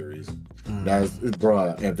Kain series. That's,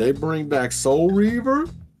 bruh, if they bring back Soul Reaver,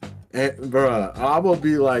 and bruh, I will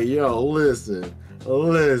be like, yo, listen,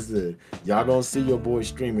 y'all gonna see your boy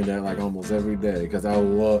streaming that like almost every day, because I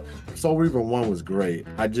love Soul Reaver 1 was great.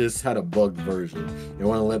 I just had a bugged version. It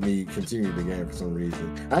wouldn't let me continue the game for some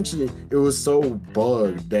reason. Actually, it was so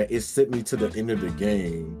bugged that it sent me to the end of the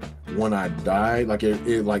game when I died. Like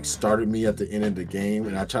it like started me at the end of the game,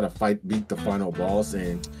 and I tried to beat the final boss,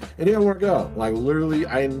 and it didn't work out. Like, literally,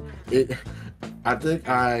 I think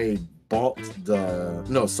I bought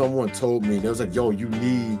someone told me, they was like, yo, you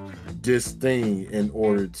need this thing in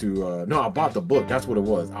order to I bought the book. That's what it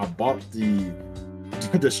was. I bought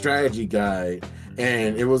the strategy guide,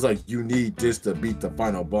 and it was like, you need this to beat the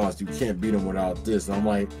final boss. You can't beat him without this. And I'm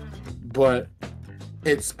like, but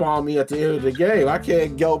it spawned me at the end of the game. I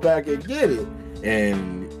can't go back and get it.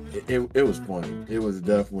 And it was funny. It was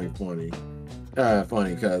definitely funny.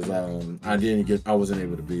 Funny because I wasn't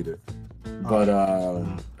able to beat it. But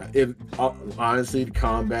honestly, the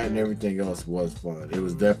combat and everything else was fun. It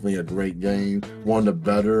was definitely a great game. One of the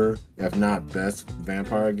better, if not best,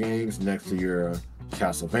 vampire games next to your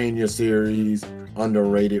Castlevania series,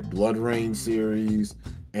 underrated Blood Rain series,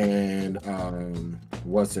 and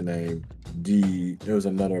what's the name? There was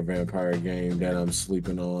another vampire game that I'm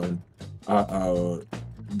sleeping on.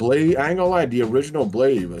 Blade. I ain't gonna lie, the original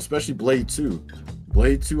Blade, especially Blade 2.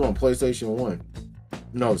 Blade 2 on PlayStation 1.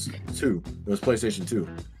 No, it's 2. It was PlayStation 2.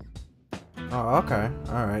 Oh, okay.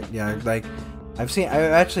 All right. Yeah, like I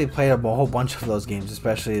actually played a whole bunch of those games,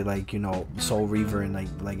 especially like, you know, Soul Reaver and like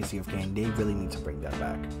Legacy of Kain. They really need to bring that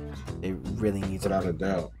back. They really need to without a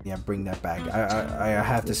doubt. Yeah, bring that back. I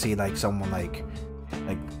have to see like someone like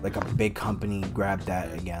a big company grab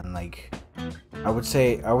that again. Like I would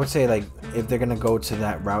say like if they're gonna go to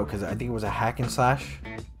that route, because I think it was a hack and slash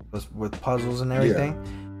with puzzles and everything.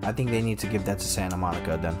 Yeah. I think they need to give that to Santa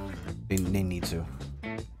Monica. Then they need to,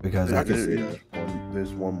 because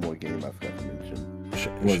there's one more game I forgot to mention.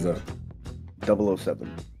 What's that?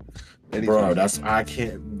 007. Bro, I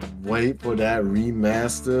can't wait for that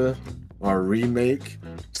remaster or remake.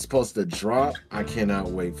 It's supposed to drop. I cannot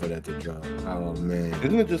wait for that to drop. Oh man,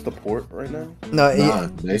 isn't it just a port right now? No,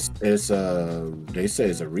 they say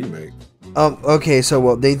it's a remake. Okay, so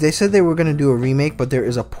well, they said they were gonna do a remake, but there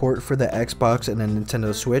is a port for the Xbox and the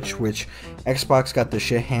Nintendo Switch, which Xbox got the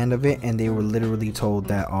shit hand of it, and they were literally told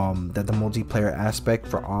that that the multiplayer aspect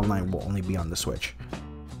for online will only be on the Switch.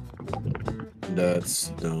 That's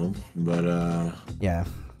dumb, but yeah,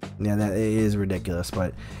 that it is ridiculous.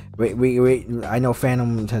 But wait, I know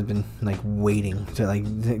Phantom has been like waiting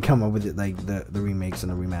to come up with it, like the remakes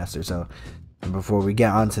and the remaster. So before we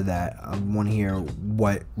get onto that, I want to hear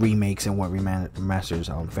what remakes and what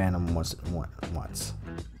remasters Phantom wants.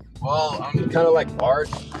 Well, I'm kind of like Bart,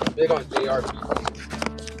 big on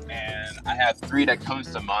JRPGs, and I have 3 that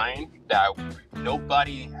comes to mind that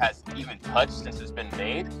nobody has even touched since it's been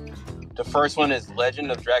made. The first one is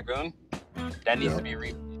Legend of Dragoon. That needs to be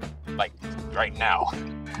right now.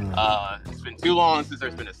 It's been too long since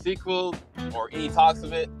there's been a sequel or any talks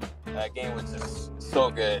of it. That game was just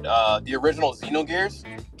so good. The original Xenogears.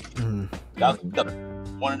 That was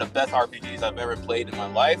one of the best RPGs I've ever played in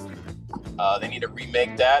my life. They need to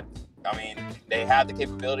remake that. I mean, they have the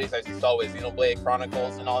capabilities, as you saw with Xenoblade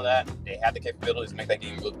Chronicles and all that. They have the capabilities to make that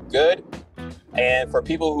game look good. And for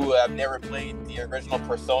people who have never played the original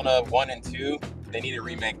Persona 1 and 2, they need to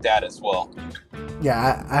remake that as well.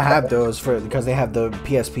 Yeah, I have those because they have the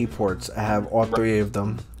PSP ports. I have all 3 of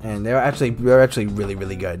them, and they're actually really,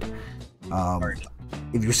 really good.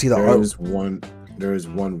 If you see there is one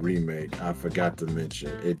remake I forgot to mention.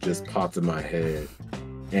 It just popped in my head,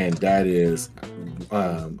 and that is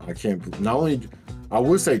I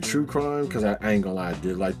would say True Crime, because I ain't gonna lie, I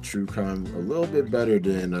did like True Crime a little bit better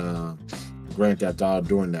than Grand Theft Auto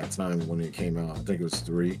during that time when it came out. I think it was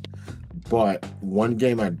 3. But one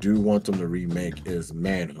game I do want them to remake is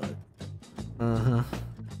Manhunt.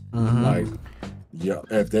 Like, yeah,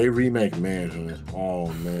 if they remake Manhunt, oh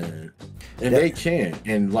man, and they can,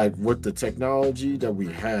 and like with the technology that we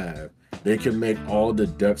have, they can make all the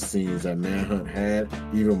death scenes that Manhunt had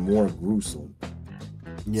even more gruesome.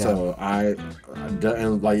 Yeah. So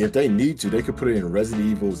and like if they need to, they could put it in Resident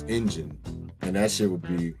Evil's engine, and that shit would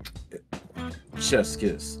be chef's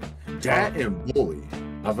kiss. That and Bully.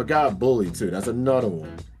 I forgot Bully too. That's another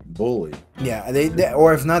one. Bully. Yeah, they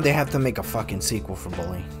or if not, they have to make a fucking sequel for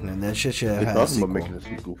Bully. And that shit should have had a sequel. Making a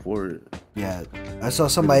sequel for it. Yeah, I saw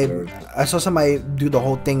somebody do the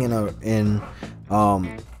whole thing in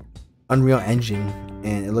Unreal Engine,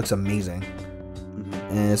 and it looks amazing.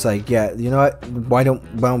 And it's like, yeah, you know what? Why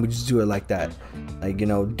don't we just do it like that? Like, you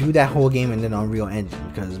know, do that whole game and then Unreal Engine,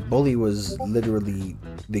 because Bully was literally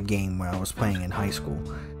the game where I was playing in high school.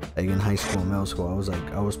 Like in high school and middle school,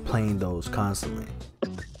 I was playing those constantly.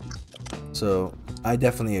 So I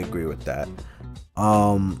definitely agree with that.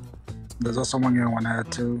 There's also one game I want to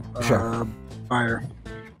add too. Sure. Fire.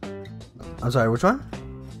 I'm sorry, which one?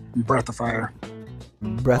 Breath of Fire.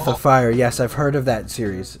 Breath of Fire. Yes, I've heard of that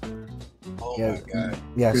series. Oh my god.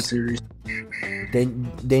 Yes. Good series. They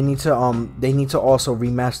need to also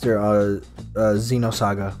remaster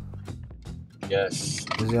Xenosaga. Yes.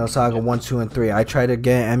 Xenosaga 1, 2, and 3. I tried to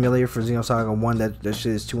get an emulator for Xenosaga 1. That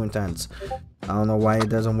shit is too intense. I don't know why it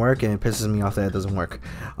doesn't work, and it pisses me off that it doesn't work.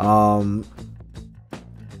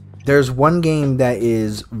 There's one game that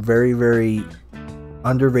is very, very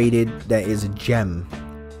underrated that is a gem.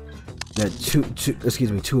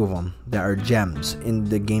 two of them that are gems in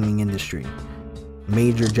the gaming industry,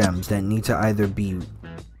 major gems that need to either be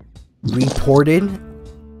reported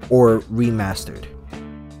or remastered.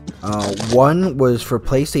 One was for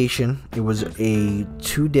PlayStation. It was a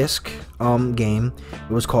 2-disc game.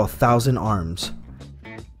 It was called Thousand Arms.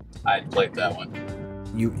 I played that one.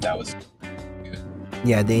 That was good.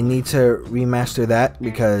 Yeah, they need to remaster that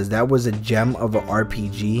because that was a gem of an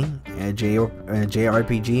RPG, a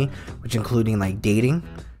JRPG, which including like dating,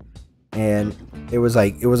 and it was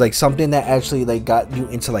like something that actually like got you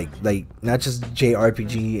into like not just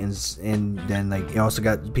JRPG and then like it also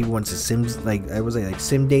got people into Sims, like I was like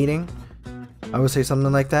sim dating. I would say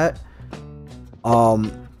something like that.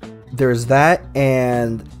 There's that,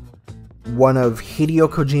 and one of Hideo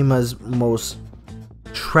Kojima's most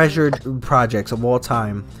treasured projects of all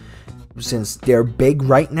time, since they're big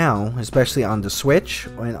right now, especially on the Switch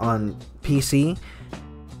and on PC.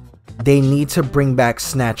 They need to bring back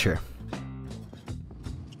Snatcher.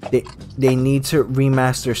 They need to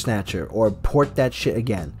remaster Snatcher or port that shit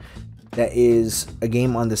again. That is a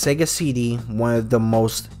game on the Sega CD, one of the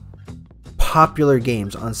most popular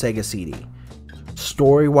games on Sega CD.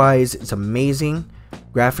 Story wise, it's amazing.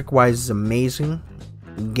 Graphic wise, it's amazing.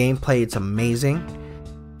 Gameplay, it's amazing.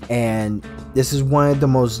 And this is one of the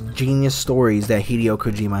most genius stories that Hideo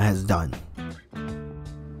Kojima has done.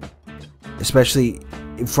 Especially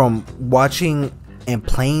from watching and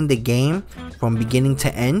playing the game from beginning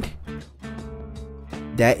to end.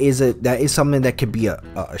 That is something that could be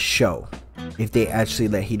a show if they actually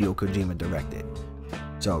let Hideo Kojima direct it.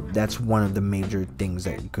 So that's one of the major things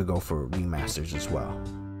that could go for remasters as well.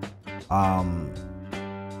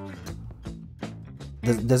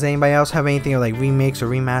 Does anybody else have anything like remakes or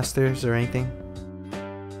remasters or anything?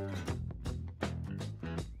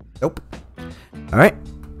 Nope. All right.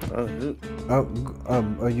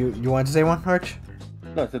 You wanted to say one, Arch?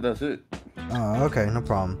 No, I said that's it. Oh, okay, no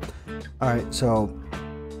problem. All right, so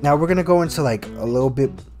now we're gonna go into like a little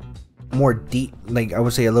bit more deep, like I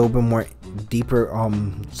would say a little bit more deeper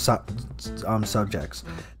subjects.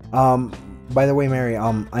 By the way, Mary,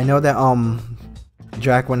 I know that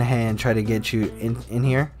Drac went ahead and tried to get you in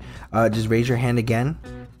here. Just raise your hand again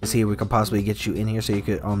to see if we could possibly get you in here so you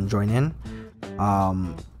could join in.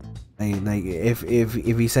 Like if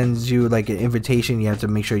he sends you like an invitation, you have to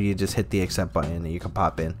make sure you just hit the accept button and you can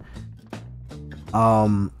pop in.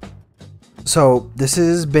 So this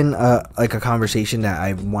has been like a conversation that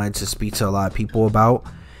I wanted to speak to a lot of people about,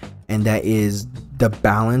 and that is the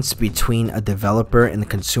balance between a developer and the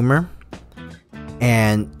consumer.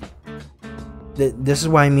 And this is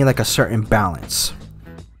what I mean, like a certain balance.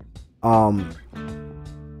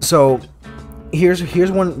 So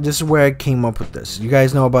here's one. This is where I came up with this. You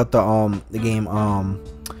guys know about the game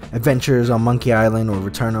Adventures on Monkey Island, or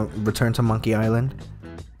Return to Monkey Island?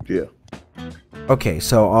 Yeah. Okay,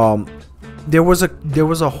 so there was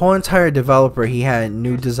a whole entire developer. He had a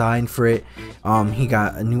new design for it. He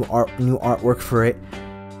got a new artwork for it,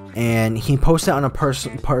 and he posted on a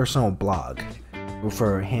personal blog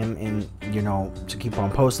for him, and to keep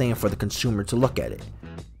on posting, and for the consumer to look at it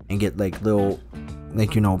and get like little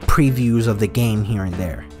previews of the game here and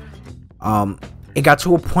there. It got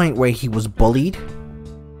to a point where he was bullied.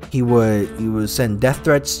 He would send death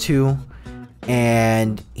threats to,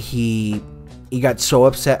 and he got so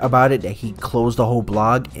upset about it that he closed the whole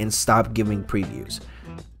blog and stopped giving previews.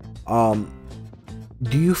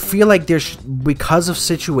 Do you feel like because of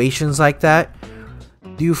situations like that,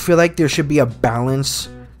 do you feel like there should be a balance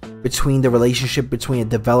between the relationship between a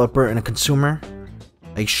developer and a consumer?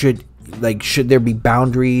 Like should there be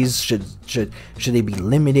boundaries? Should they be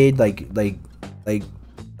limited? Like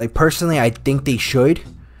personally, I think they should,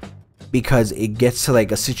 because it gets to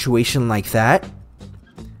like a situation like that.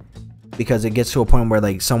 Because it gets to a point where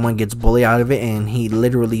like someone gets bullied out of it, and he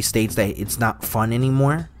literally states that it's not fun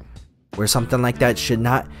anymore, where something like that should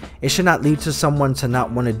not lead to someone to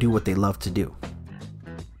not want to do what they love to do.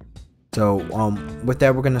 So with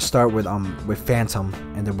that, we're gonna start with Phantom,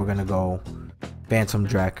 and then we're gonna go Phantom,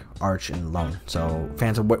 Drac, Arch, and Lone. So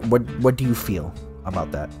Phantom, what do you feel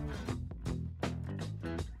about that?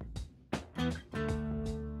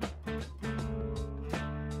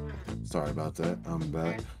 Sorry about that. I'm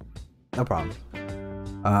back. No problem.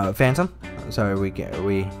 Phantom? Sorry,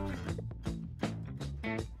 we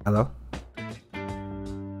hello?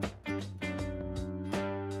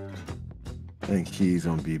 I think he's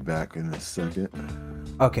gonna be back in a second.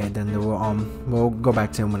 Okay, then we'll go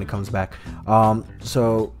back to him when he comes back.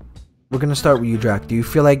 So we're gonna start with you, Drac. Do you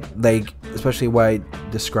feel like especially what I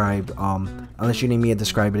described, unless you need me to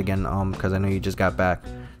describe it again, because I know you just got back.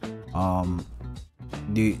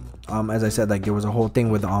 as I said, like there was a whole thing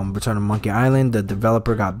with Return of Monkey Island. The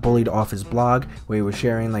developer got bullied off his blog where he was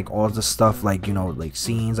sharing like all the stuff, like, you know, like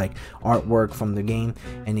scenes, like artwork from the game,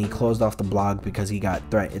 and he closed off the blog because he got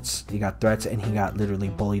threats, and he got literally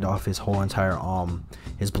bullied off his whole entire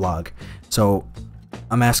his blog. So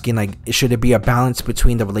I'm asking, like, should it be a balance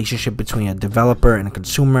between the relationship between a developer and a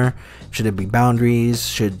consumer? Should it be boundaries?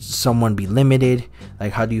 Should someone be limited?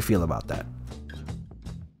 Like, how do you feel about that?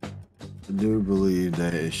 I do believe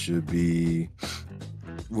that it should be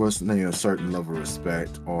a certain level of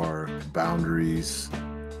respect or boundaries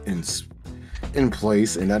in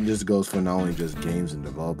place, and that just goes for not only just games and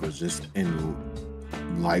developers, just in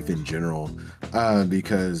life in general.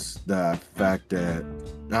 Because the fact that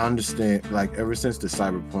I understand, like, ever since the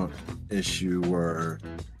Cyberpunk issue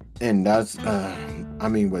and that's I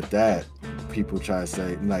mean, with that, people try to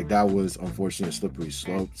say like that was unfortunately a slippery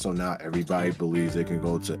slope, so now everybody believes they can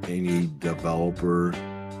go to any developer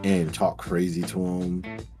and talk crazy to them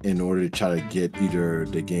in order to try to get either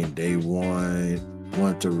the game they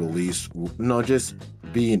want to release, just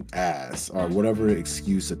be an ass or whatever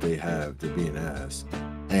excuse that they have to be an ass.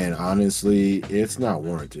 And honestly, it's not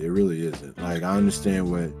warranted. It really isn't. Like, I understand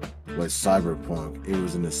what Cyberpunk, it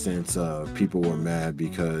was in the sense of people were mad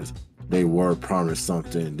because they were promised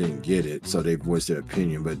something and didn't get it, so they voiced their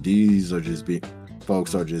opinion. But these are just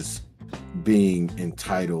folks are just being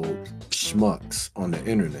entitled schmucks on the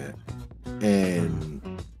internet,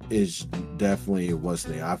 and it's definitely what's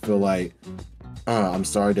there. I feel like I'm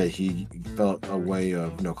sorry that he felt a way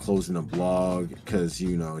of closing the blog because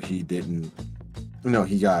he didn't.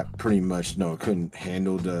 He got pretty much couldn't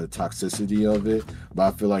handle the toxicity of it,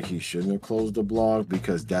 but I feel like he shouldn't have closed the blog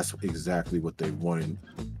because that's exactly what they wanted.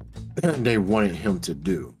 They wanted him to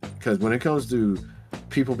do. Because when it comes to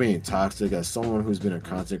people being toxic, as someone who's been a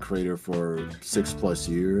content creator for 6+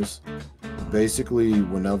 years, basically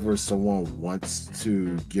whenever someone wants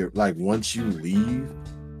to get, like, once you leave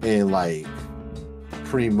and like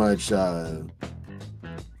pretty much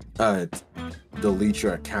delete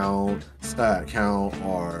your account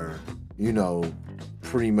or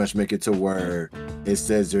pretty much make it to where it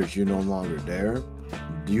says that you're no longer there,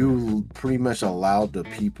 you pretty much allowed the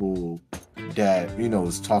people that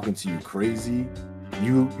is talking to you crazy,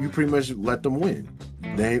 you pretty much let them win.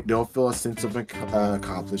 They'll feel a sense of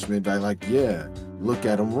accomplishment that, like, yeah, look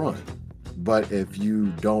at them run. But if you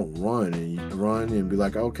don't run and be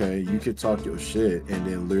like, okay, you could talk your shit and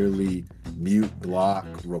then literally mute, block,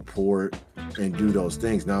 report, and do those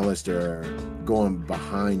things, not unless they're going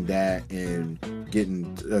behind that and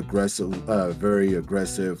getting aggressive, very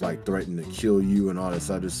aggressive, like threatening to kill you and all this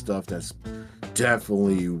other stuff, that's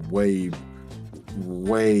definitely way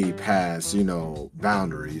past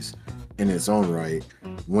boundaries in its own right.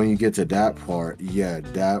 When you get to that part, yeah,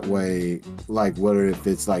 that way, like, whether if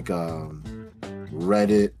it's like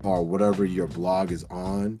Reddit or whatever your blog is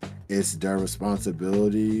on, it's their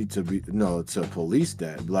responsibility to to police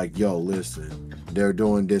that. Like, yo, listen, they're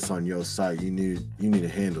doing this on your site, you need to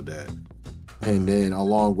handle that. And then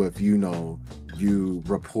along with you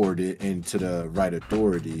report it into the right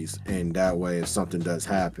authorities, and that way if something does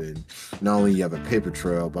happen, not only you have a paper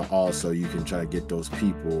trail, but also you can try to get those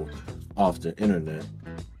people off the internet.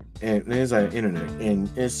 And it's like internet, and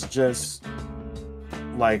it's just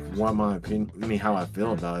like, what my opinion, how I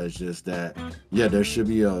feel about it is just that, yeah, there should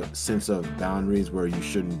be a sense of boundaries where you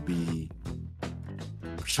shouldn't be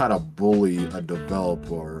try to bully a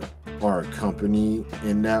developer or a company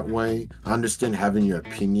in that way. I understand having your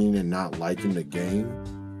opinion and not liking the game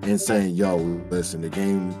and saying, yo, listen, the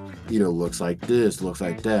game either looks like this, looks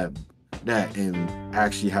like that, and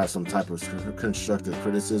actually have some type of constructive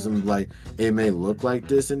criticism, like, it may look like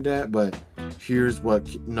this and that, but here's what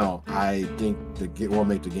I think will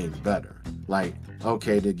make the game better. Like,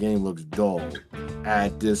 okay, the game looks dull,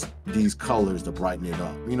 add these colors to brighten it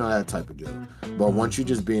up, that type of deal. But once you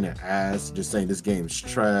just being an ass, just saying this game's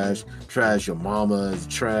trash, your mama is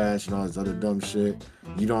trash, and all this other dumb shit,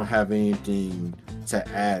 you don't have anything to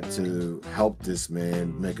add to help this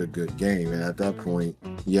man make a good game. And at that point,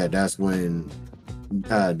 yeah, that's when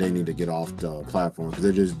they need to get off the platform, because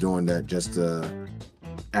they're just doing that just to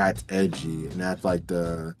act edgy and act like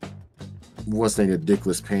the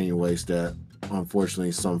ridiculous painting waste that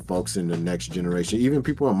unfortunately some folks in the next generation, even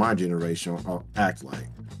people in my generation, act like.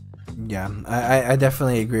 Yeah, I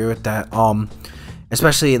definitely agree with that.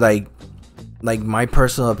 Especially like my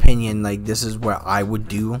personal opinion, like, this is what I would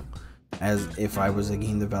do as if I was a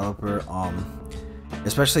game developer.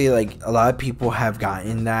 Especially, like, a lot of people have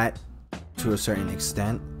gotten that to a certain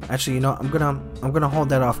extent. Actually, I'm gonna hold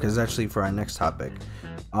that off because it's actually for our next topic.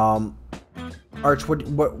 Arch,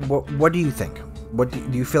 what do you think? what do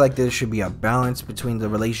you feel like there should be a balance between the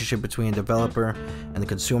relationship between developer and the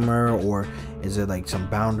consumer, or is it like some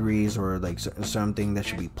boundaries or like something that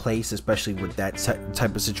should be placed, especially with that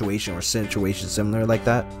type of situation or situation similar like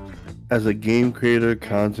that? As a game creator,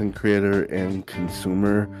 content creator, and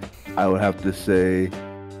consumer, I would have to say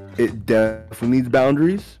it definitely needs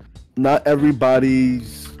boundaries. Not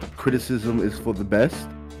everybody's criticism is for the best.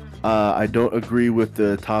 I don't agree with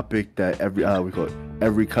the topic that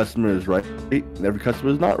every customer is right and every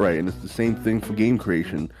customer is not right, and it's the same thing for game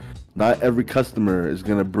creation. Not every customer is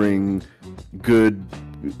gonna bring good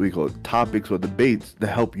topics or debates to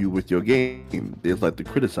help you with your game. They just like to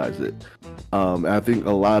criticize it. I think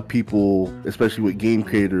a lot of people, especially with game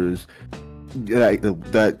creators,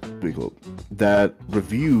 that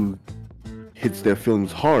review hits their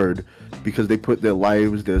feelings hard because they put their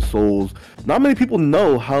lives, their souls. Not many people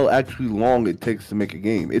know how actually long it takes to make a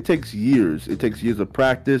game. It takes years. It takes years of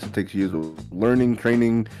practice. It takes years of learning,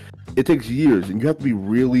 training. It takes years, and you have to be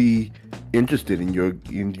really interested in your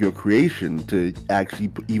creation to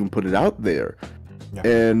actually even put it out there. Yeah.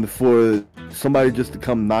 And for somebody just to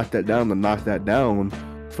come knock that down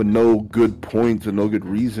for no good points or no good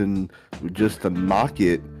reason, just to knock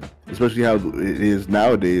it, especially how it is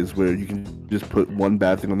nowadays, where you can just put one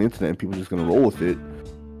bad thing on the internet and people are just gonna roll with it.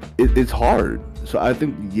 It's hard. So I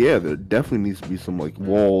think, yeah, there definitely needs to be some like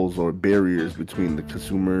walls or barriers between the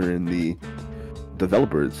consumer and the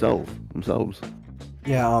developer themselves.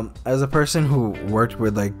 Yeah, as a person who worked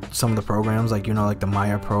with like some of the programs, like like the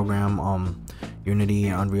Maya program, Unity,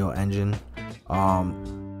 Unreal Engine,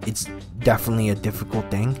 it's definitely a difficult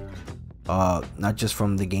thing. Not just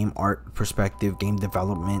from the game art perspective, game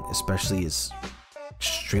development especially is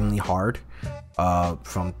extremely hard.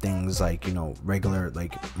 From things like regular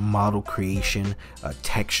like model creation,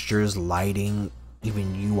 textures, lighting,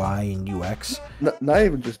 even UI and UX. Not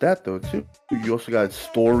even just that though too. You also got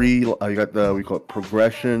story. You got we call it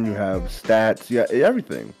progression. You have stats. Yeah,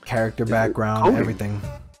 everything. Character background, everything.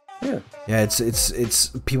 Yeah, it's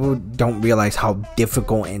people don't realize how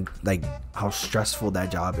difficult and like how stressful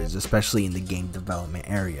that job is, especially in the game development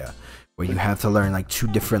area, where you have to learn like 2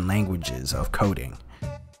 different languages of coding.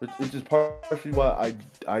 Which is partially why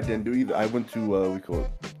I didn't do either. I went to we call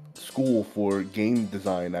it school for game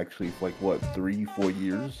design actually for like what 3-4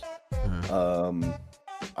 years.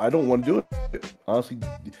 I don't want to do it honestly.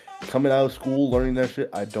 Coming out of school learning that shit,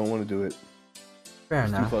 I don't want to do it. Fair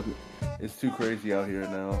enough. It's too crazy out here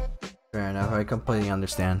now. Fair enough. I completely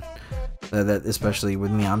understand that, especially with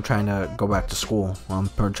me, I'm trying to go back to school. I'm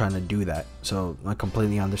trying to do that, so I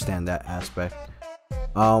completely understand that aspect.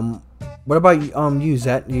 What about you,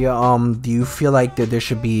 Zet? Do you feel like that there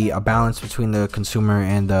should be a balance between the consumer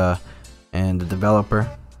and the developer,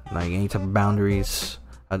 like any type of boundaries?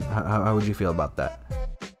 How would you feel about that?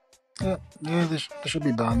 Yeah, there should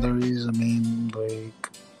be boundaries. I mean,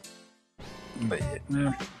 but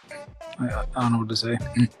yeah, I don't know what to say,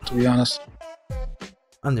 to be honest.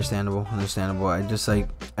 Understandable. I just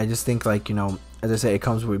think like as I say, it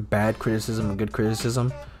comes with bad criticism and good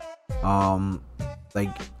criticism.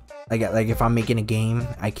 Like if I'm making a game,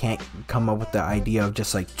 I can't come up with the idea of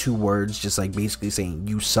just like 2 words, just like basically saying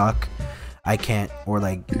you suck. I can't, or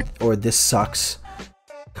this sucks.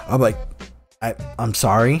 I'm like, I'm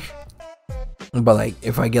sorry. But like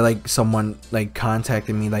if I get like someone like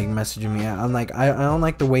contacting me, like messaging me, I'm like, I don't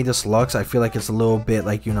like the way this looks. I feel like it's a little bit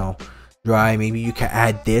like dry. Maybe you can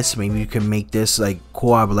add this, maybe you can make this like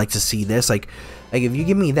cool. I would like to see this. Like if you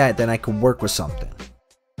give me that, then I could work with something.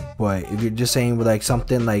 But if you're just saying with like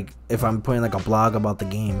something like if I'm putting like a blog about the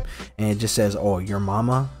game and it just says, oh, your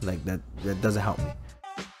mama, like that doesn't help me.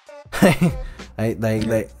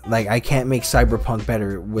 I can't make Cyberpunk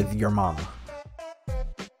better with your mama.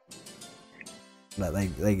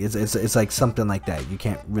 Like it's like something like that. You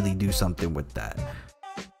can't really do something with that.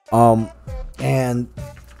 And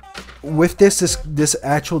with this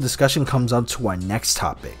actual discussion comes up to our next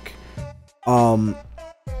topic.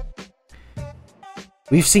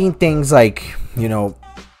 We've seen things like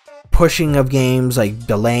pushing of games, like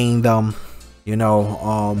delaying them,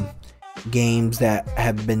 games that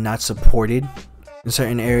have been not supported in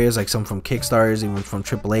certain areas, like some from Kickstarters, even from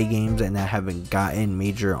AAA games, and that haven't gotten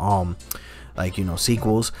major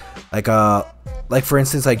sequels. Like for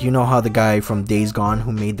instance, like how the guy from Days Gone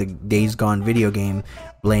who made the Days Gone video game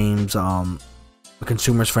blames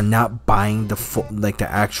consumers for not buying the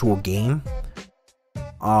actual game.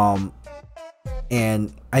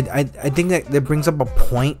 And I think that brings up a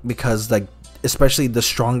point, because like especially the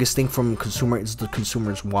strongest thing from consumer is the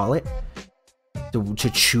consumer's wallet, to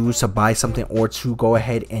choose to buy something or to go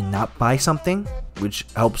ahead and not buy something, which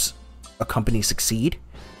helps a company succeed.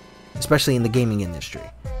 especially in the gaming industry.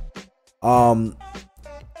 Do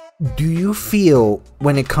you feel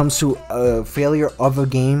when it comes to a failure of a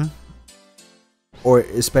game, or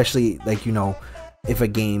especially like, you know, if a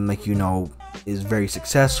game, like, you know, is very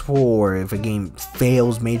successful, or if a game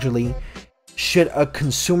fails majorly, should a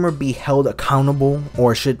consumer be held accountable,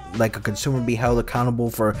 or should like a consumer be held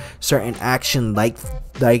accountable for certain action like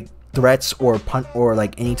threats or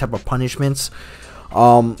like any type of punishments?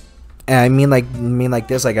 And I mean like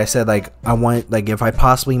this, like I said, like I want, like if I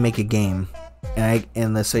possibly make a game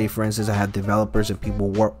and let's say for instance I have developers and people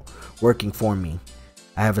working for me,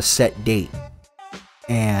 I have a set date,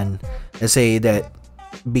 and let's say that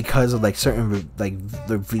because of like certain like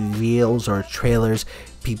the reveals or trailers,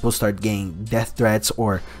 people start getting death threats,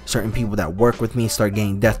 or certain people that work with me start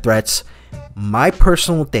getting death threats. My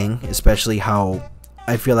personal thing, especially how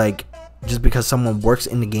I feel like just because someone works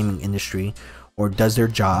in the gaming industry or does their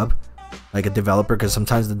job, like a developer, because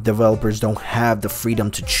sometimes the developers don't have the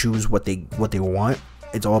freedom to choose what they want.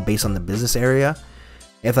 It's all based on the business area.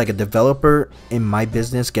 If like a developer in my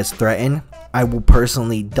business gets threatened, I will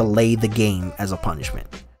personally delay the game as a punishment.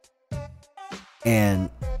 And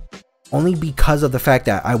only because of the fact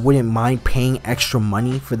that I wouldn't mind paying extra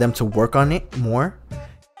money for them to work on it more.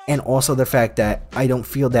 And also the fact that I don't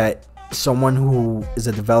feel that someone who is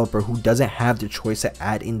a developer who doesn't have the choice to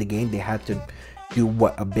add in the game, they have to do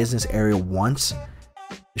what a business area wants,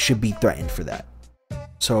 should be threatened for that.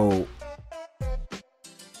 So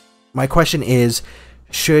my question is,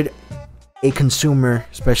 should a consumer,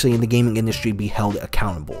 especially in the gaming industry, be held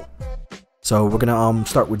accountable? So we're gonna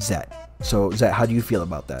start with Zet. So Zet, how do you feel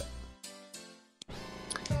about that?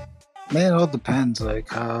 Man, it all depends, like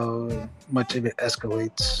how much if it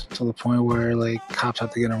escalates to the point where like cops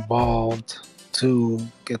have to get involved to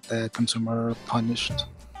get that consumer punished.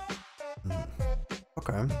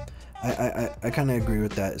 Okay, I kind of agree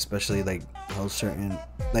with that, especially like how certain,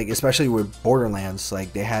 like especially with Borderlands,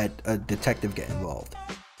 like they had a detective get involved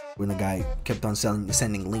when the guy kept on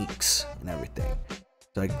sending leaks and everything.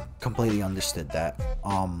 So I completely understood that.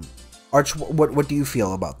 Arch, what do you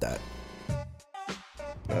feel about that?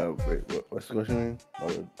 Wait, what's the question?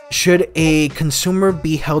 Should a consumer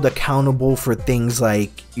be held accountable for things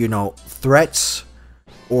like, you know, threats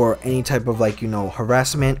or any type of like, you know,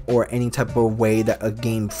 harassment or any type of way that a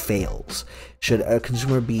game fails? Should a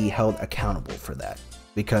consumer be held accountable for that?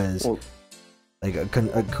 Because like a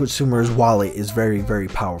consumer's wallet is very, very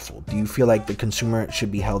powerful. Do you feel like the consumer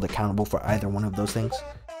should be held accountable for either one of those things?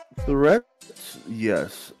 Threats,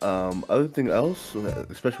 yes. Other thing else,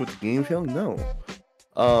 especially with the game failing, no.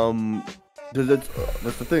 Because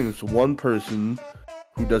that's the thing. It's one person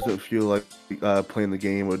who doesn't feel like playing the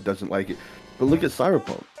game or doesn't like it. But look at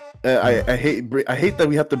Cyberpunk. I hate that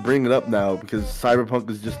we have to bring it up now, because Cyberpunk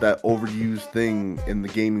is just that overused thing in the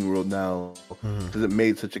gaming world now, because it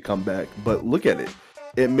made such a comeback. But look at it.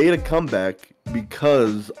 It made a comeback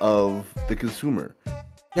because of the consumer.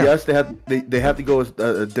 Yeah. Yes, they have to go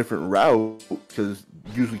a different route, because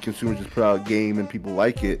usually consumers just put out a game and people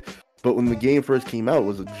like it. But when the game first came out, it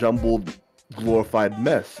was a jumbled, glorified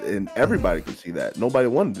mess, and everybody could see that. Nobody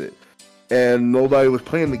wanted it. And nobody was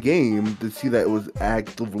playing the game to see that it was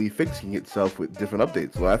actively fixing itself with different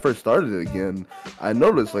updates. When I first started it again, I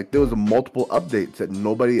noticed like there was multiple updates that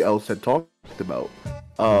nobody else had talked about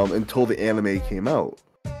until the anime came out.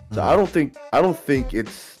 So I don't think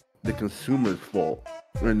it's the consumer's fault,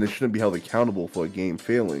 and they shouldn't be held accountable for a game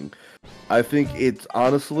failing. I think it's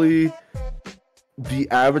honestly the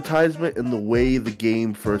advertisement and the way the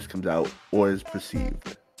game first comes out or is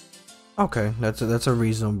perceived. Okay, that's a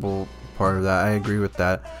reasonable part of that. I agree with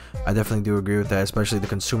that. I definitely do agree with that, especially the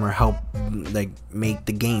consumer help like make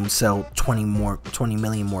the game sell 20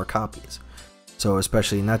 million more copies. So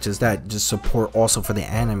especially not just that, just support also for the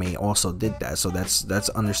anime also did that. So that's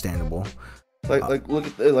understandable. Like look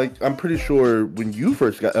at like I'm pretty sure when you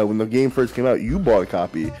first got when the game first came out, you bought a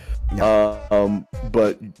copy. Yeah.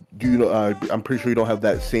 But you know, I'm pretty sure you don't have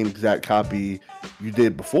that same exact copy you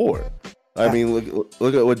did before. I mean,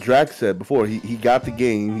 look at what Drax said before. He got the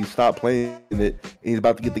game, he stopped playing it, and he's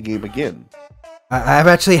about to get the game again. I've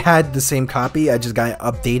actually had the same copy. I just got it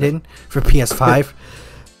updated for PS5,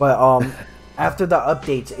 but after the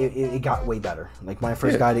updates, it got way better. Like when I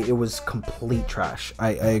first got it, it was complete trash.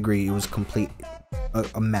 I agree. It was complete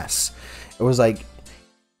a mess. It was like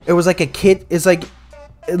a kid. It's like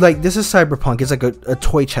this is Cyberpunk. It's like a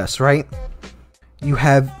toy chest, right? You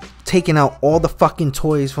have taken out all the fucking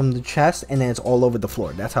toys from the chest, and then it's all over the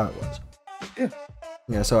floor. That's how it was.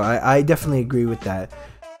 Yeah. So I definitely agree with that.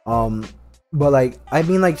 But like I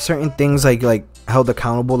mean, like certain things like held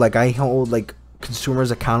accountable. Like I hold like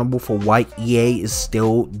consumers accountable for why EA is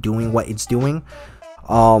still doing what it's doing.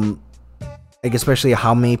 Like especially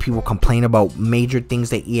how many people complain about major things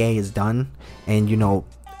that EA has done, and you know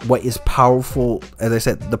what is powerful. As I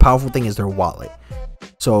said, the powerful thing is their wallet.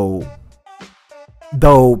 So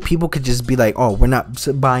though people could just be like, oh, we're not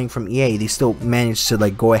buying from EA, they still manage to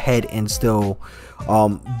like go ahead and still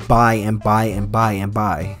buy and buy and buy and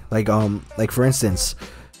buy. Like for instance,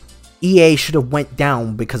 EA should have went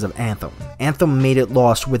down because of Anthem. Anthem made it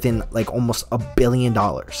lost within like almost $1 billion.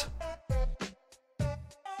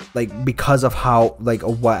 Like because of how like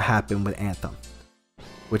what happened with Anthem.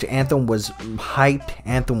 Which Anthem was hyped,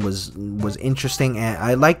 Anthem was interesting, and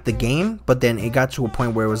I liked the game, but then it got to a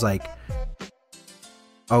point where it was like,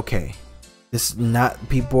 okay, this is not,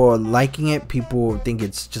 people are liking it, people think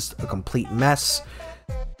it's just a complete mess,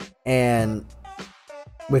 and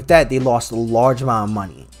with that they lost a large amount of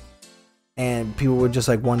money, and people were just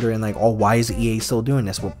like wondering like, oh, why is EA still doing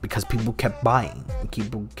this? Well, because people kept buying,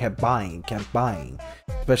 kept buying,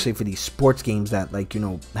 especially for these sports games that like, you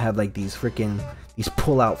know, have like these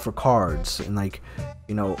pull out for cards and like,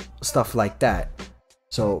 you know, stuff like that.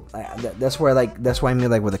 So that's why I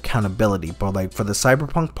mean like with accountability. But like for the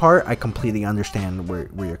Cyberpunk part, I completely understand where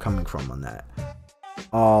you're coming from on that.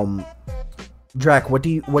 Drac, what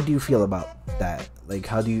do you feel about that? Like,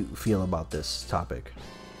 how do you feel about this topic?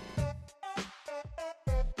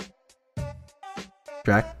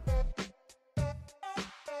 Drac?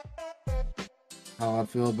 How I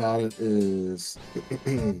feel about it is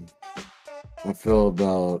I feel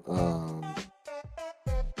about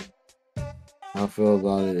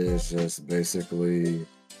it is just basically,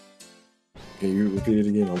 can you repeat it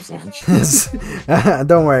again? I'm sorry.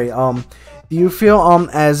 Don't worry. Do you feel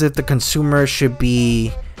as if the consumer should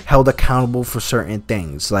be held accountable for certain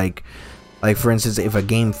things, like for instance, if a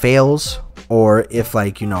game fails, or if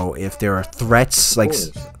like, you know, if there are threats, like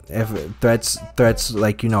if threats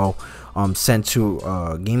like, you know, sent to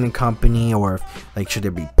a gaming company, or like should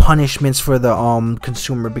there be punishments for the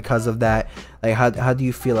consumer because of that? Like how do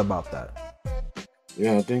you feel about that?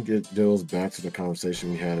 Yeah, I think it goes back to the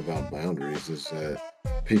conversation we had about boundaries, is that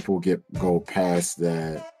people go past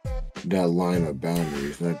that line of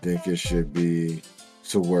boundaries, and I think it should be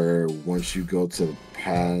to where once you go to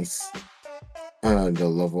past the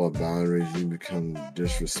level of boundaries, you become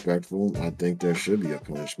disrespectful. I think there should be a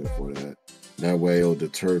punishment for that. That way it'll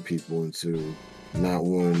deter people into not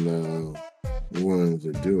wanting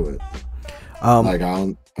to do it. I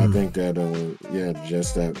think that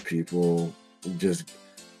just that people just,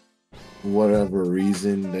 whatever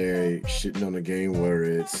reason they're shitting on the game, where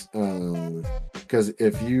it's because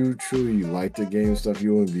if you truly like the game stuff,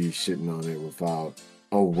 you wouldn't be shitting on it without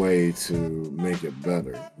a way to make it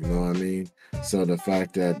better, you know what I mean? So the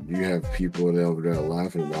fact that you have people over there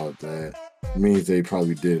laughing about that means they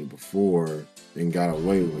probably did it before and got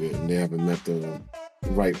away with it, and they haven't met the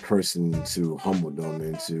right person to humble them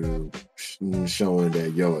into showing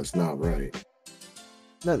that, yo, it's not right.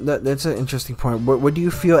 That's an interesting point. What do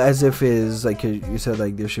you feel as if is, like you said,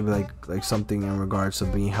 like there should be like something in regards to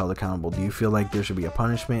being held accountable? Do you feel like there should be a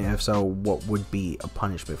punishment? If so, what would be a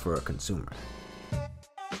punishment for a consumer?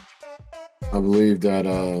 I believe that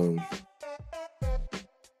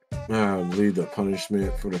the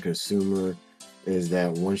punishment for the consumer is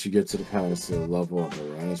that once you get to the past level of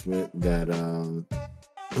harassment, that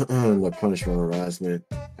the punishment harassment,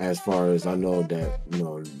 as far as I know, that, you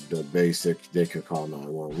know, the basic, they could call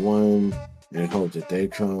 911 and hope that they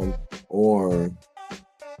come, or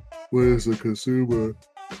where's the consumer,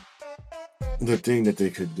 the thing that they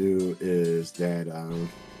could do is that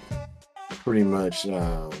pretty much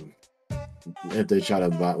if they try to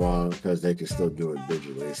buy, well, because they can still do it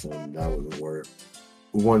digitally, so that wouldn't work.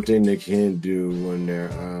 One thing they can do when they're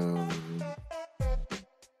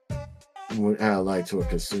like to a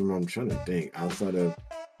consumer, I'm trying to think outside of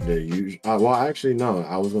the usual. Well, actually, no,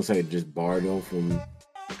 I was gonna say just bar them from,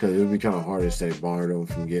 because it would be kind of hard to say bar them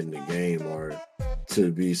from getting the game or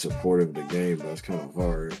to be supportive of the game, but it's kind of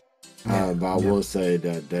hard. But I will say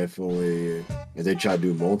that definitely, if they try to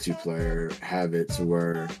do multiplayer, have it to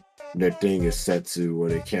where their thing is set to where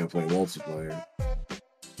they can't play multiplayer.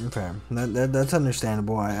 Okay, that's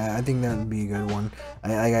understandable. I think that would be a good one.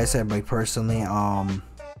 Like I said, like personally,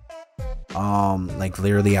 like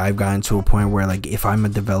literally, I've gotten to a point where like if I'm a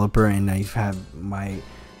developer and I have my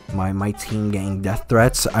team getting death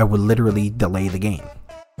threats, I would literally delay the game.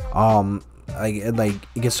 Like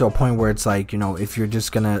it gets to a point where it's like, you know, if you're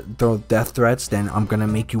just gonna throw death threats, then I'm gonna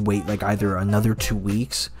make you wait like either another 2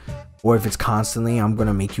 weeks or if it's constantly, I'm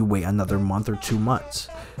gonna make you wait another month or 2 months.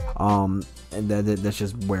 And that's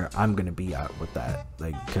just where I'm gonna be at with that.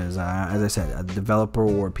 Like, because as I said, a developer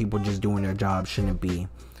or people just doing their job shouldn't be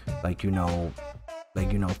like,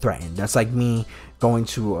 threatened. That's like me going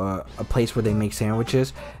to a place where they make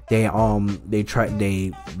sandwiches. They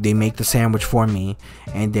make the sandwich for me,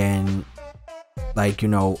 and then like,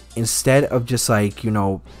 instead of just like,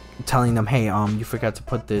 telling them, hey, you forgot to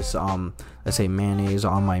put this let's say mayonnaise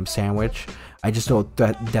on my sandwich, I just throw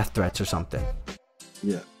death threats or something.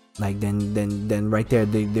 Yeah. Like then right there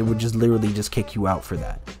they would just literally just kick you out for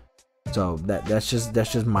that. So that's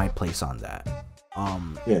just my place on that.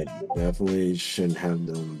 Yeah, you definitely shouldn't have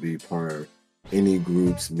them be part of any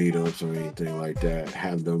groups, meetups, or anything like that.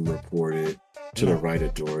 Have them report it to the right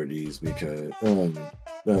authorities, because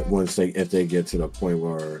that if they get to the point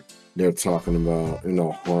where they're talking about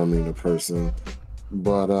harming the person,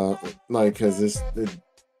 but like, because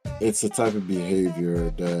it's a type of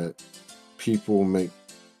behavior that people make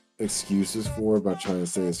excuses for by trying to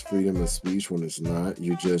say it's freedom of speech when it's not.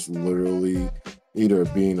 You're just literally either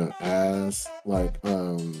being an ass, like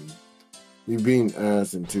you're being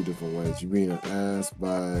ass in two different ways. You're being an ass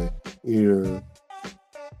by either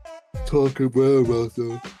talking bad about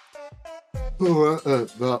stuff,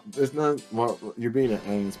 it's not. You're being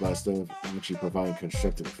an ass by stuff actually providing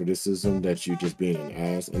constructive criticism, that you're just being an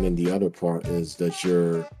ass, and then the other part is that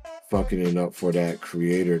you're fucking it up for that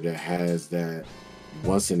creator that has that,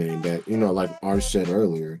 what's the name, that like Art said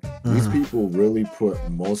earlier, these people really put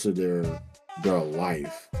most of their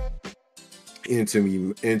life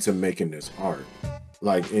into making this art.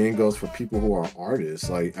 Like, and it goes for people who are artists,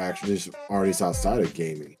 like actually just artists outside of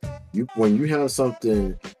gaming. When you have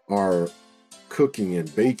something, or cooking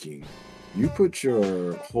and baking, you put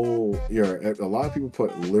a lot of people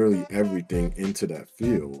put literally everything into that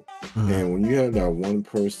field. And when you have that one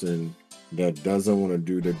person that doesn't want to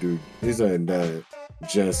do that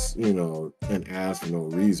just an ass for no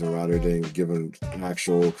reason, rather than giving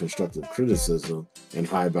actual constructive criticism and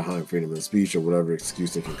hide behind freedom of speech or whatever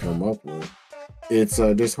excuse they can come up with, it's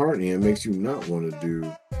disheartening. It makes you not want to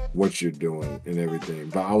do what you're doing and everything.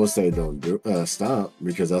 But I would say don't stop,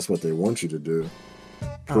 because that's what they want you to do.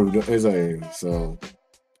 So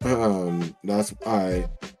that's I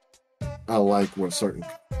like what certain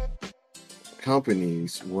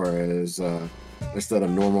companies, whereas instead of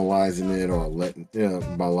normalizing it or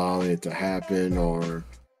by allowing it to happen, or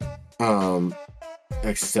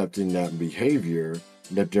accepting that behavior,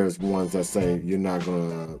 that there's ones that say you're not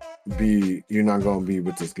gonna be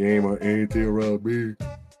with this game or anything around me.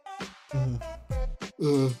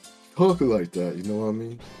 Talking like that, you know what I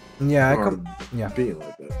mean? Yeah, being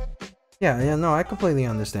like that. Yeah, no, I completely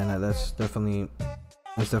understand that. That's definitely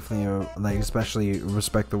a, like, especially a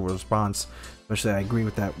respectable response. Especially, I agree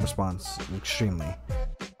with that response extremely.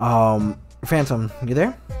 Phantom, you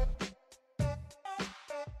there?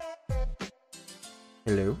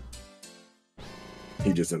 Hello.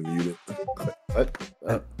 He just unmuted.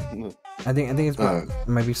 I think it's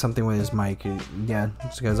might be something with his mic. Yeah,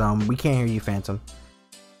 it's because we can't hear you, Phantom.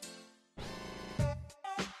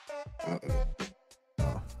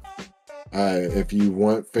 If you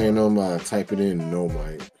want Phantom, type it in no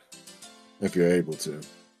mic, if you're able to.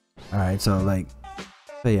 All right, so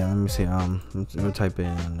yeah, let me see. We'll type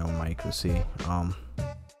in no mic. Let's see.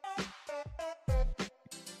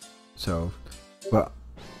 So, but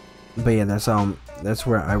yeah, that's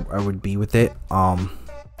where I would be with it. I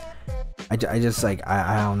just like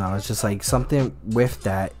I don't know. It's just like something with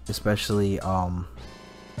that, especially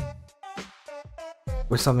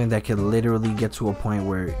with something that could literally get to a point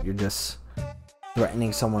where you're just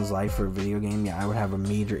threatening someone's life for a video game. Yeah, I would have a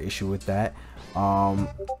major issue with that.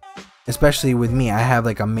 Especially with me, I have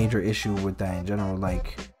like a major issue with that in general.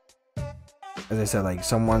 Like, as I said, like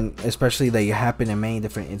someone, especially they happen in many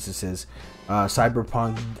different instances.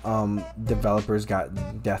 Cyberpunk developers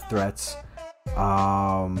got death threats.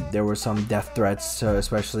 There were some death threats to,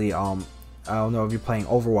 especially I don't know if you're playing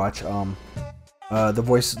Overwatch. The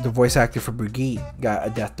voice actor for Brigitte got a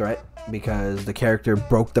death threat because the character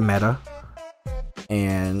broke the meta,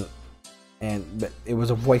 and it was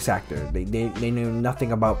a voice actor. They knew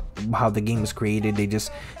nothing about how the game was created. They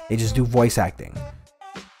just do voice acting,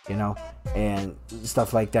 and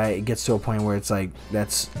stuff like that. It gets to a point where it's like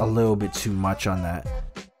that's a little bit too much on that.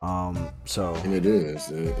 So, and it is.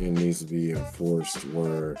 It needs to be enforced,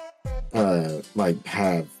 where like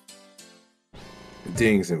have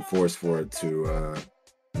things enforced for it to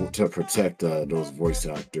protect those voice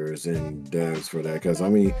actors and devs for that. Because I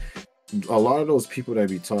mean, a lot of those people that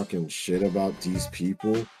be talking shit about these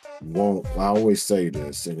people won't. I always say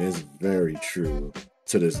this, and it's very true.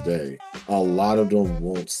 to this day. A lot of them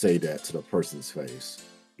won't say that to the person's face.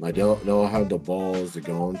 Like they'll have the balls to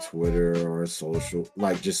go on Twitter or social,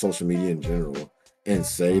 like just social media in general, and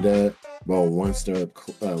say that. But once they're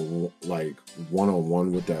like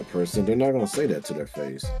one-on-one with that person, they're not gonna say that to their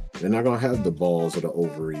face. They're not gonna have the balls or the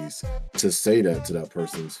ovaries to say that to that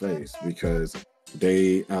person's face because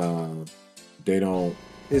they don't.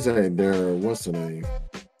 Is that they're what's the name?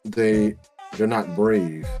 They're not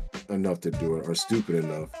brave enough to do it or stupid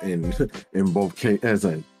enough in both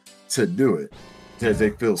cases to do it because they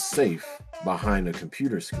feel safe behind a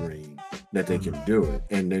computer screen that they can do it.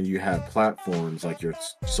 And then you have platforms like your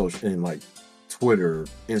social and like Twitter,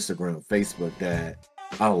 Instagram, Facebook that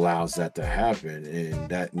allows that to happen, and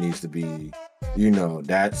that needs to be,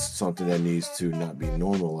 that's something that needs to not be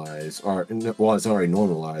normalized, or well, it's already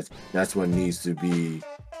normalized. That's what needs to be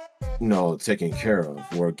taken care of.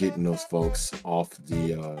 We're getting those folks off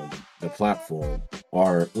the platform,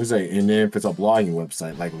 or and then if it's a blogging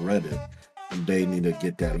website like Reddit, they need to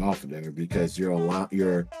get that off of there because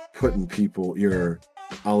you're putting people, you're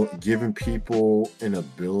giving people a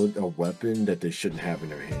weapon that they shouldn't have in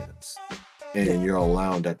their hands, and you're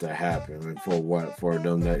allowing that to happen. And for what? For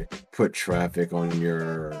them to put traffic on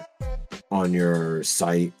your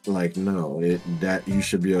site? Like, no, that you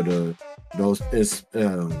should be able to. Those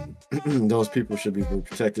people should be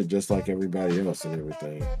protected just like everybody else and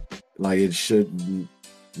everything. Like, it should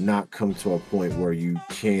not come to a point where you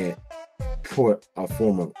can't put a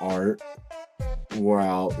form of art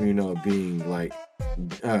while being like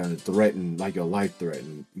threatened, like your life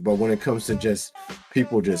threatened. But when it comes to just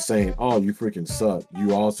people just saying, "Oh, you freaking suck,"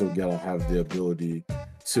 you also gotta have the ability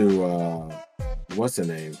to what's the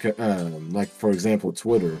name? Like, for example,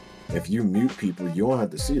 Twitter. If you mute people, you don't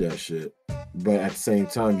have to see that shit. But at the same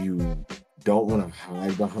time, you don't want to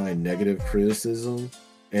hide behind negative criticism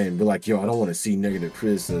and be like, "Yo, I don't want to see negative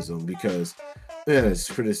criticism because it's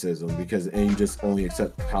criticism." And you just only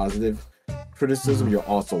accept positive criticism. You're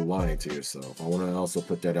also lying to yourself. I want to also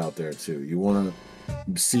put that out there too. You want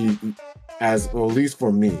to see, at least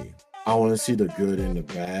for me, I want to see the good and the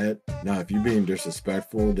bad. Now, if you're being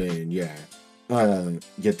disrespectful, then yeah,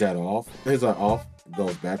 get that off. It's like off.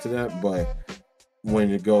 Goes back to that. But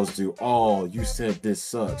when it goes to, "Oh, you said this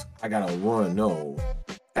sucks, I gotta run," no.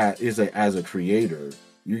 As a creator,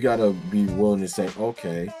 you gotta be willing to say,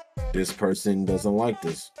 "Okay, this person doesn't like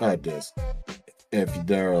this." If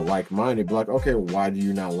they're like-minded, be like, "Okay, why do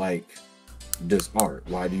you not like this art?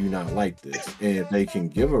 Why do you not like this?" And if they can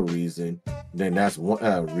give a reason, then that's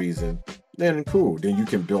one reason. Then cool. Then you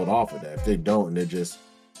can build off of that. If they don't, and they're just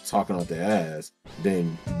talking out their ass,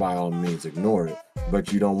 then by all means ignore it.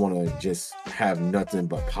 But you don't want to just have nothing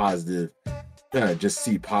but positive, just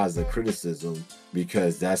see positive criticism,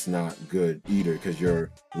 because that's not good either, because you're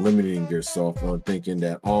limiting yourself on thinking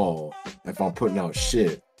that, "Oh, if I'm putting out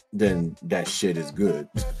shit, then that shit is good."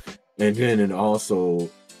 And then it also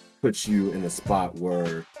puts you in a spot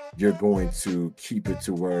where you're going to keep it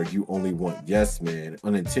to where you only want yes men,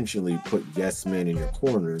 unintentionally put yes men in your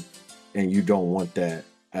corner, and you don't want that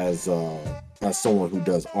as someone who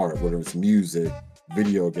does art, whether it's music,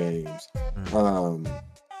 video games,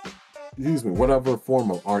 whatever form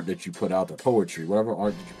of art that you put out there, poetry, whatever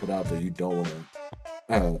art that you put out there, you don't want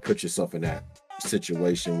to put yourself in that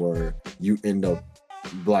situation where you end up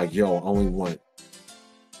like, "Yo, I only want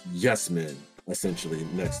yes men essentially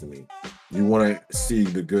next to me." You want to see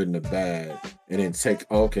the good and the bad, and then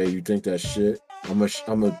okay, you think that shit, I'm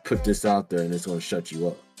gonna put this out there and it's gonna shut you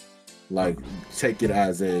up. Like, take it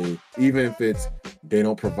as even if it's, they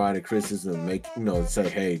don't provide a criticism, say,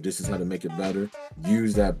 "Hey, this is how to make it better."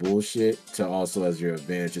 Use that bullshit to also as your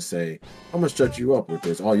advantage to say, "I'm gonna shut you up with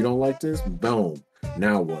this. Oh, you don't like this? Boom.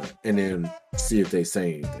 Now what?" And then see if they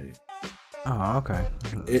say anything. Oh, okay.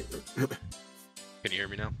 Can you hear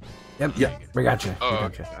me now? Yep. Yeah, we got you. Oh,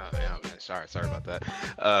 okay. Yeah, man. Sorry about that.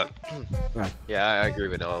 Yeah, I agree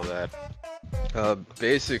with all of that.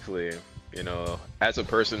 Basically, as a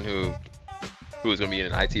person who's gonna be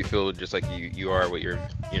in an IT field just like you are with your,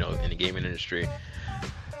 in the gaming industry,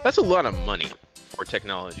 that's a lot of money for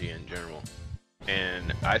technology in general.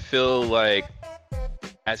 And I feel like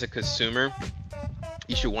as a consumer,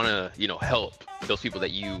 you should want to, help those people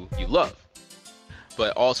that you love.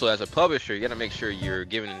 But also as a publisher, you gotta make sure you're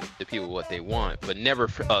giving the people what they want, but never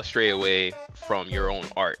stray away from your own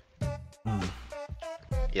art.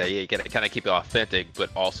 Yeah, you gotta kind of keep it authentic, but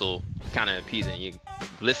also kind of appeasing. You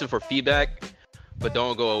listen for feedback, but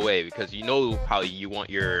don't go away, because you know how you want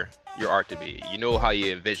your art to be. You know how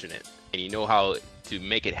you envision it, and you know how to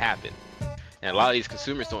make it happen. And a lot of these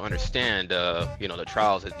consumers don't understand, the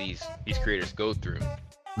trials that these creators go through.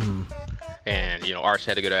 And Arch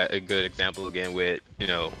had a good example again with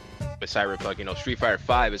with Cyberpunk. Street Fighter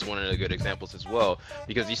 5 is one of the good examples as well,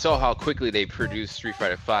 because you saw how quickly they produced Street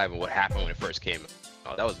Fighter 5 and what happened when it first came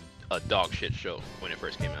out. That was a dog shit show when it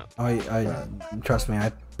first came out. I trust me,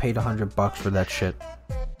 I paid $100 for that shit.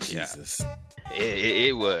 Jesus.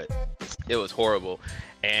 It was horrible,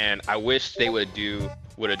 and I wish they would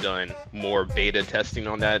have done more beta testing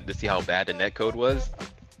on that to see how bad the netcode was,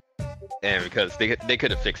 and because they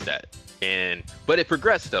could have fixed that. But it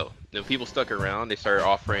progressed though. People stuck around. They started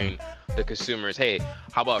offering the consumers, hey,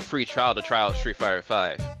 how about a free trial to try out Street Fighter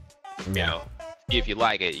 5? If you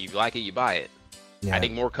like it, you buy it. Yeah. I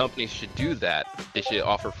think more companies should do that. They should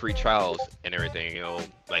offer free trials and everything.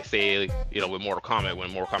 Like say, with Mortal Kombat,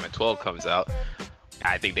 when Mortal Kombat 12 comes out,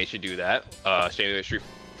 I think they should do that. Same with Street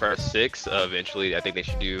Fighter 6. Eventually, I think they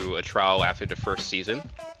should do a trial after the first season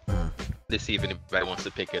to see if anybody wants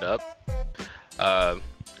to pick it up.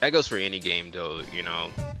 That goes for any game, though.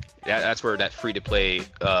 That's where that free-to-play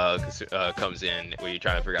comes in, where you're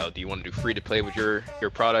trying to figure out, do you want to do free-to-play with your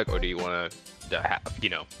product, or do you want to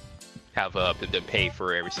have them pay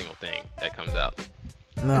for every single thing that comes out?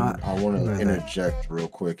 No, I want to interject real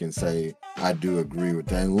quick and say I do agree with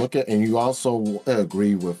that. And you also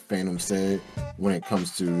agree with Phantom said when it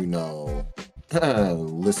comes to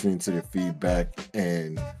listening to the feedback.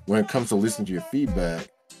 And when it comes to listening to your feedback,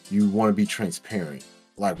 you want to be transparent.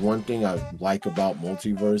 Like, one thing I like about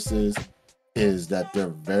Multiverses is that they're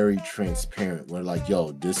very transparent. We're like,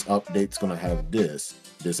 yo, this update's gonna have this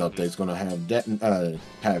update's gonna have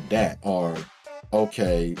that, or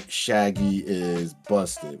okay, Shaggy is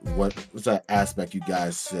busted. What's that aspect you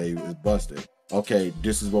guys say is busted? Okay,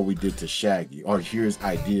 this is what we did to Shaggy, or here's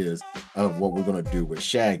ideas of what we're gonna do with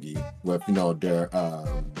Shaggy with their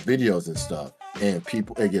videos and stuff. And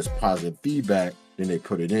it gets positive feedback, then they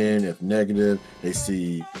put it in. If negative,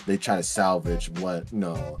 they try to salvage what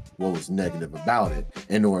was negative about it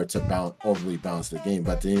in order to overly balance the game.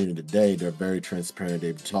 But at the end of the day, they're very transparent.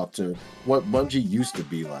 They've talked to what Bungie used to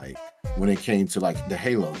be like when it came to like the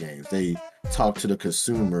Halo games. They talked to the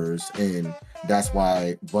consumers, and that's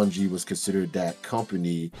why Bungie was considered that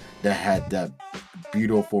company that had that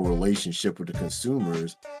beautiful relationship with the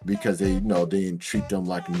consumers, because they didn't treat them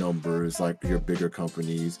like numbers like your bigger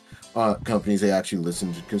companies. They actually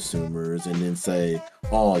listen to consumers and then say,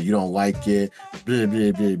 oh, you don't like it, blah,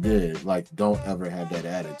 blah, blah, blah. Like, don't ever have that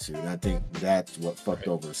attitude. And I think that's what fucked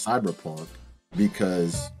over Cyberpunk,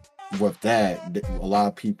 because with that, a lot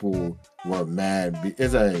of people were mad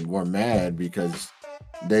because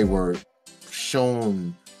they were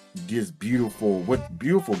shown this beautiful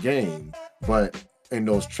game, but in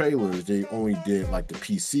those trailers they only did like the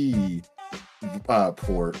PC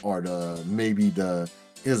port, or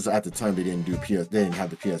because at the time they didn't have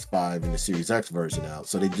the PS5 and the Series X version out,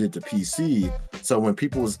 so they did the PC. So when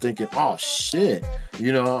people was thinking, oh shit,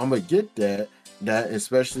 I'm gonna get that,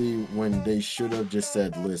 especially when they should have just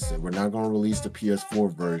said, listen, we're not going to release the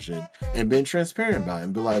PS4 version, and been transparent about it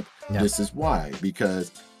and be like, this is why,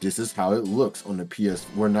 because this is how it looks on the PS.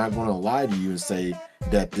 We're not going to lie to you and say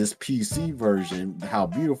that this PC version, how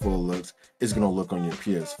beautiful it looks, is going to look on your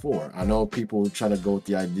PS4. I know people try to go with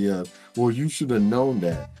the idea of, well, you should have known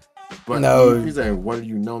that. But whether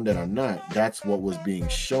you known that or not, that's what was being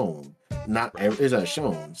shown. Not isn't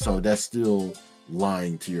shown. So that's still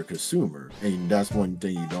lying to your consumer, and that's one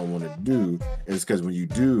thing you don't want to do, is because when you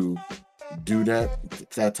do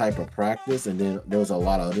that type of practice, and then there was a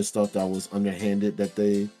lot of other stuff that was underhanded that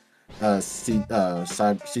they CD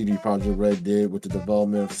Projekt Red did with the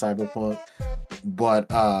development of Cyberpunk. But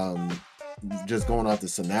just going off the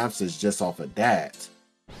synopsis, just off of that,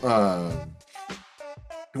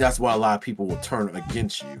 that's why a lot of people will turn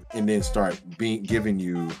against you and then start giving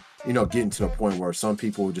you, getting to the point where some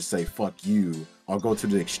people will just say fuck you, or go to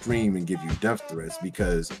the extreme and give you death threats,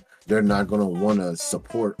 because they're not going to want to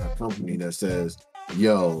support a company that says,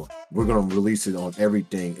 yo, we're going to release it on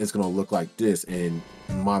everything, it's going to look like this, and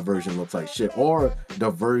my version looks like shit, or the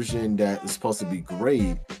version that is supposed to be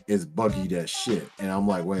great is buggy as shit. And I'm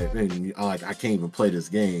like, wait, man, I can't even play this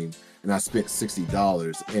game, and I spent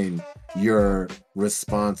 $60, and your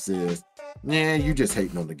response is, nah, you just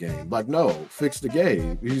hating on the game. Like, no, fix the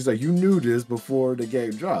game. He's like, you knew this before the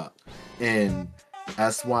game dropped. And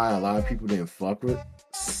that's why a lot of people didn't fuck with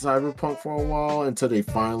Cyberpunk for a while, until they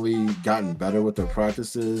finally gotten better with their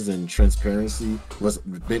practices, and transparency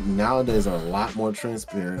nowadays are a lot more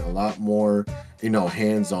transparent, a lot more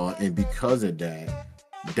hands-on. And because of that,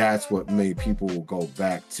 that's what made people go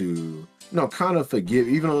back to, kind of forgive,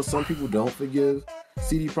 even though some people don't forgive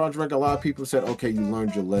CD Projekt. A lot of people said, okay, you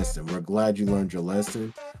learned your lesson. We're glad you learned your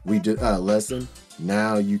lesson. We did lesson.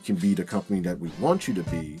 Now you can be the company that we want you to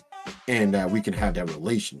be, and that we can have that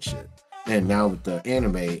relationship. And now with the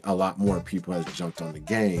anime, a lot more people has jumped on the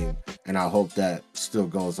game, and I hope that still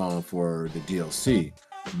goes on for the DLC.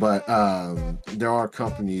 But there are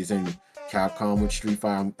companies, in Capcom with Street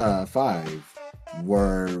Fighter 5,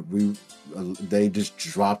 where they just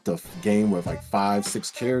dropped a game with like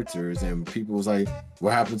 5-6 characters, and people was like,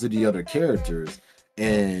 what happened to the other characters?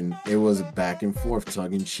 And it was back and forth,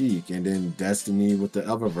 tongue-in-cheek. And then Destiny with the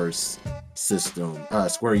Eververse system,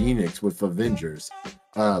 Square Enix with Avengers,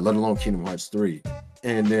 let alone Kingdom Hearts 3.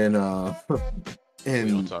 And then We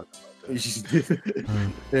don't talk about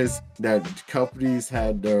that. is that companies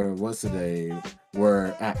had their, what's the name,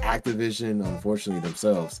 were Activision, unfortunately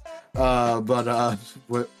themselves,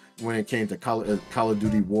 but when it came to Call of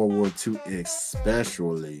Duty World War II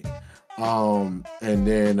especially, and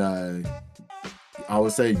then I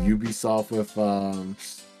would say Ubisoft with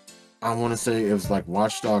I want to say it was like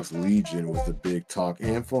Watch Dogs Legion was the big talk,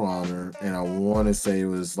 and For Honor, and I want to say it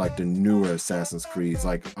was like the newer Assassin's Creeds,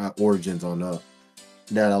 like Origins on up,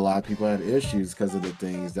 that a lot of people had issues because of the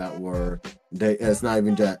things that were, it's not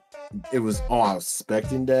even that it was, oh, I was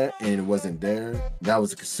expecting that and it wasn't there.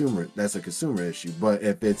 That's a consumer issue. But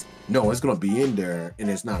if it's, no, it's going to be in there and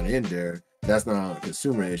it's not in there, that's not a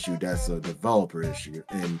consumer issue, that's a developer issue,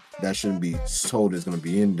 and that shouldn't be told it's going to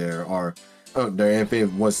be in there. Or if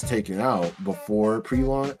it was taken out before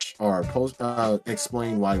pre-launch or post,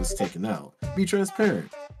 explain why it was taken out. Be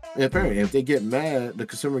transparent. If they get mad, the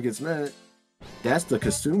consumer gets mad, that's the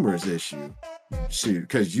consumer's issue. Shoot,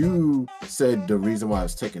 because you said the reason why it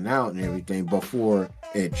was taken out and everything before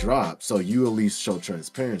it dropped, so you at least show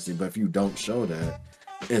transparency. But if you don't show that,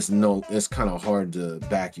 it's kind of hard to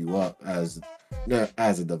back you up as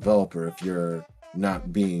a developer if you're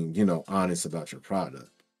not being, honest about your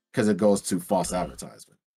product, because it goes to false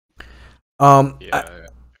advertisement.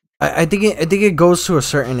 I think it goes to a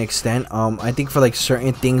certain extent. I think for like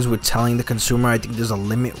certain things with telling the consumer, I think there's a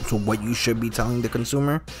limit to what you should be telling the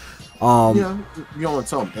consumer. Yeah, you don't want to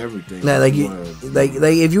tell them everything. Like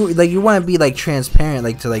if you want to be like transparent,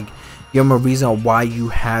 like to like give them a reason why you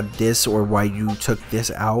have this or why you took this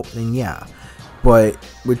out, then yeah. But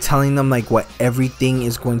with telling them like what everything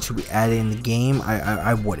is going to be added in the game,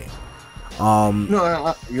 I wouldn't.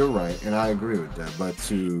 No, you're right, and I agree with that. But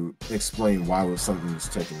to explain why something was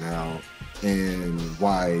taken out and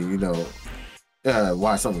why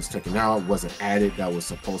why something was taken out, wasn't added, that was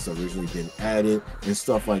supposed to originally been added, and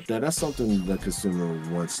stuff like that. That's something the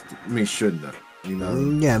consumer should know.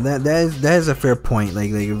 Yeah, that is a fair point. Like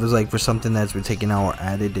if it was like for something that's been taken out or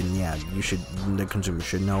added, then yeah, the consumer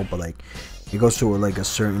should know. But like it goes to like a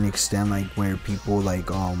certain extent, like where people like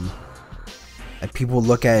people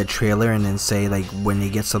look at a trailer and then say like when they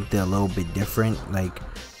get something a little bit different, like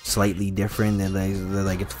slightly different, then they're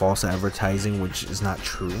like it's false advertising, which is not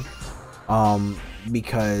true.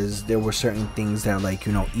 Because there were certain things that like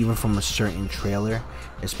even from a certain trailer,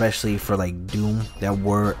 especially for like Doom, that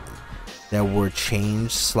were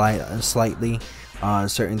changed slightly,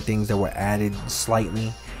 certain things that were added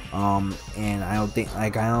slightly, and I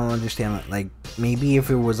don't understand, like maybe if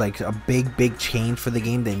it was like a big change for the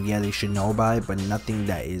game, then yeah, they should know about it, but nothing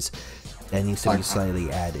that needs to be slightly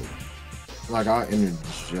added. Like, I'll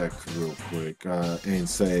interject real quick and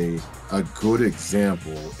say a good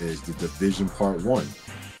example is the Division Part 1.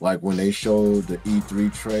 Like when they showed the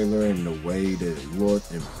E3 trailer and the way that it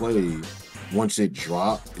looked and played, once it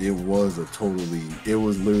dropped, it was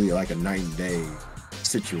literally like a night and day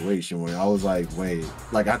situation where I was like, wait,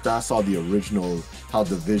 like after I saw the original, how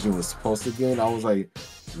Division was supposed to be, I was like,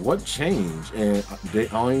 what changed? And I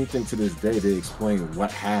don't even think to this day they explain what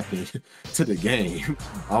happened to the game.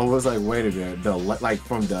 I was like, wait a minute, like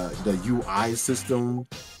from the UI system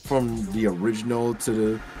from the original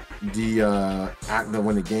to the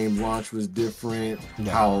when the game launched was different.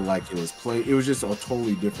 Yeah. How like it was played, it was just a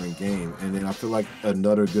totally different game. And then I feel like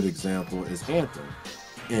another good example is Anthem.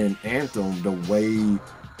 In Anthem, the way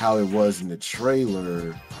how it was in the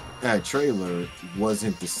trailer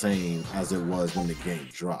wasn't the same as it was when the game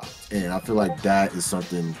dropped. And I feel like that is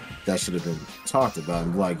something that should have been talked about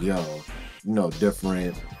and like,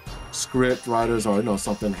 different script writers, or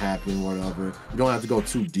something happened, whatever. You don't have to go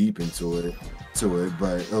too deep into it,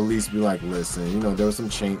 but at least be like, listen, there was some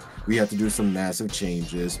change. We have to do some massive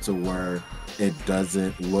changes to where it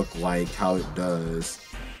doesn't look like how it does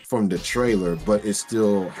from the trailer, but it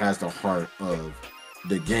still has the heart of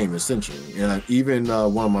the game essentially. And even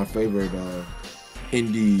one of my favorite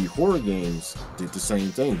indie horror games did the same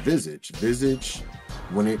thing. Visage,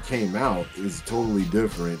 when it came out, is totally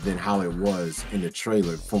different than how it was in the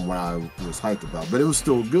trailer from what I was hyped about. But it was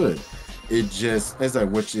still good. It just, as I,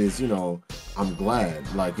 which is, you know, I'm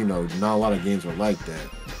glad. Like, you know, not a lot of games are like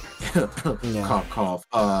that. Yeah. Cough.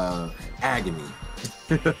 Agony.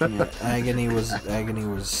 Yeah, Agony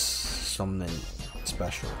was something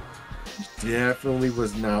special. Definitely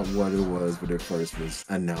was not what it was when it first was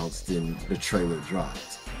announced and the trailer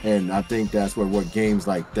dropped. And I think that's where what games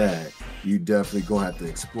like that, you definitely gonna have to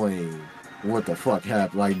explain what the fuck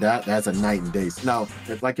happened. Like that's a night and day. Now,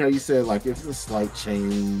 if, like how you said, like if it's a slight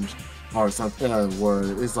change or something where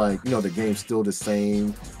it's like, you know, the game's still the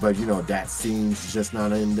same, but you know that scene's just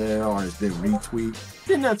not in there or it's been retweaked,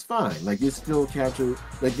 then that's fine. Like it's still captured.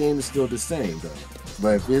 The game is still the same though.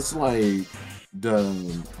 But if it's like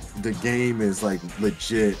the game is like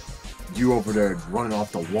legit, you over there running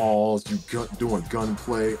off the walls, you doing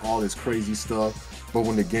gunplay, all this crazy stuff, but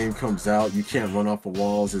when the game comes out, you can't run off the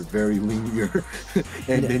walls. It's very linear,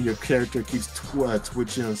 and then your character keeps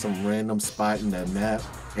twitching in some random spot in that map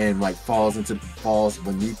and like falls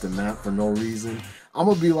beneath the map for no reason. I'm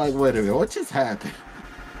gonna be like, wait a minute, what just happened?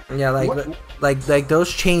 Yeah, like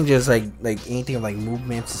those changes, like anything like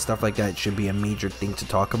movements and stuff like that should be a major thing to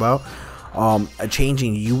talk about. A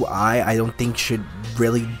changing UI, I don't think should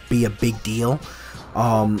really be a big deal.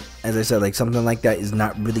 As I said, like something like that is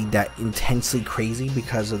not really that intensely crazy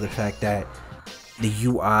because of the fact that the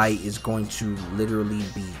UI is going to literally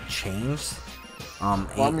be changed. Well,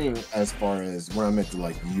 I mean, as far as when I meant to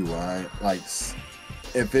like UI, like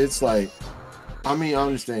if it's like, I mean, I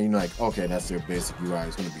understand, you know, like, okay, that's their basic UI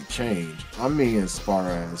is going to be changed. I mean, as far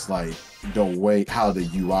as like the way how the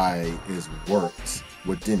UI is works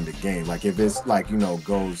within the game, like if it's like, you know,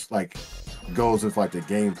 goes with like the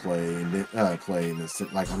gameplay and then play, and it's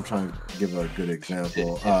like, I'm trying to give a good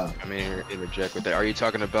example. I mean, interject with that. Are you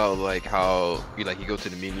talking about like how you go to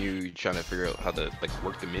the menu, you're trying to figure out how to like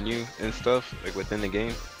work the menu and stuff like within the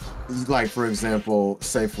game? Like for example,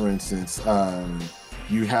 say for instance,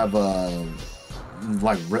 you have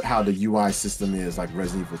like how the UI system is like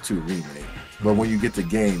Resident Evil 2 remake, but when you get the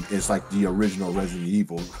game, it's like the original Resident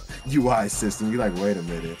Evil UI system. You're like, wait a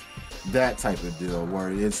minute, that type of deal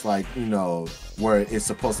where it's like, you know, where it's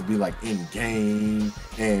supposed to be like in game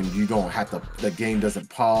and you don't have to, the game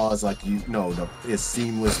doesn't pause, like, you know, it's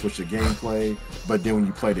seamless with your gameplay, but then when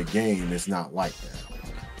you play the game, it's not like that.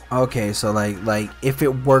 Okay, so like if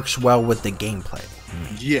it works well with the gameplay.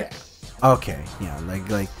 Yeah. Okay, yeah,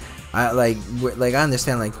 I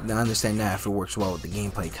understand that if it works well with the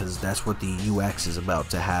gameplay, because that's what the UX is about,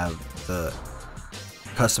 to have the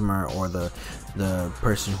customer or the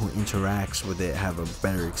person who interacts with it have a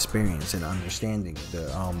better experience in understanding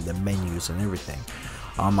the menus and everything.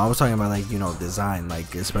 I was talking about, like, you know, design,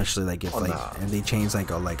 like especially like if and they change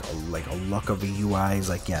like a look of a UI, is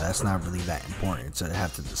like, yeah, that's not really that important to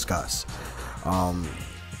have to discuss.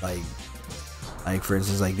 Like for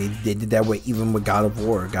instance, like they did that with even with God of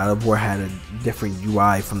War. God of War had a different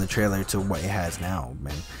UI from the trailer to what it has now,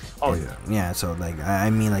 man. Oh yeah. So like I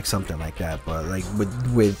mean like something like that, but like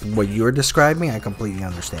with what you're describing, I completely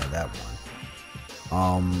understand that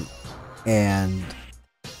one. And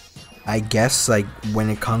I guess like when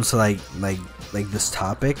it comes to like this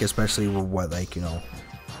topic, especially with what, like, you know,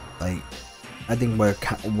 like I think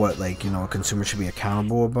what like, you know, a consumer should be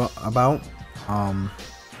accountable about.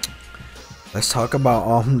 Let's talk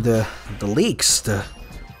about the leaks, the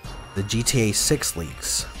GTA 6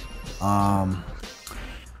 leaks.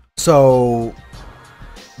 So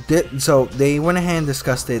they went ahead and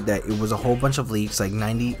discussed it, that it was a whole bunch of leaks, like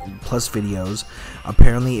 90 plus videos.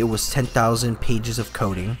 Apparently it was 10,000 pages of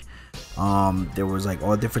coding. There was like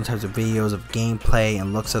all different types of videos of gameplay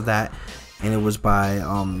and looks of that, and it was by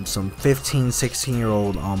some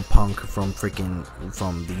 16-year-old punk from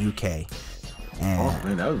the UK. And oh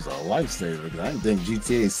man, that was a lifesaver, because I didn't think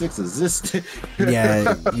GTA 6 existed.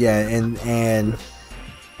 yeah,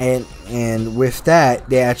 and with that,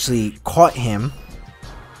 they actually caught him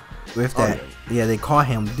with that. Yeah, they caught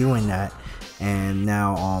him doing that, and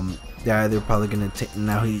now they're probably gonna take.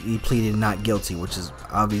 Now he pleaded not guilty, which is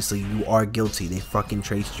obviously, you are guilty. They fucking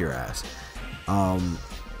traced your ass,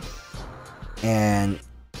 and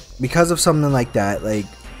because of something like that, like,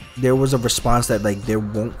 there was a response that like it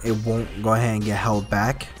won't go ahead and get held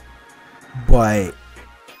back, but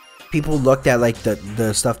people looked at like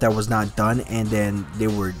the stuff that was not done, and then they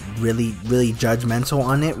were really judgmental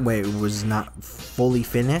on it where it was not fully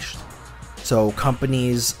finished. So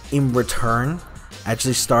companies in return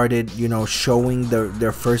actually started, you know, showing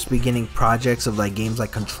their first beginning projects of like games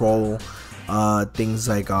like Control, things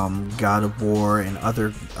like God of War and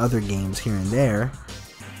other games here and there,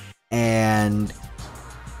 and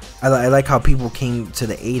I like how people came to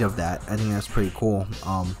the aid of that. I think that's pretty cool.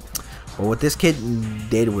 But what this kid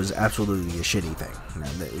did was absolutely a shitty thing.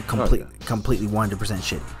 Completely 100%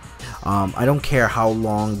 shitty. I don't care how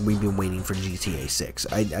long we've been waiting for GTA 6.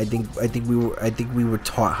 I think we were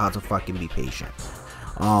taught how to fucking be patient.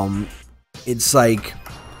 It's like,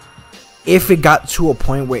 if it got to a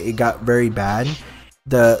point where it got very bad,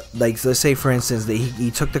 let's say for instance that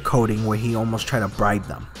he took the coding where he almost tried to bribe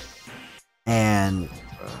them, and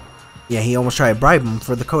yeah, he almost tried to bribe them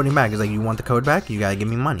for the coding back. He's like, you want the code back? You gotta give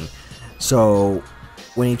me money. So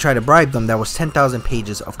when he tried to bribe them, that was 10,000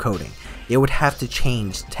 pages of coding. They would have to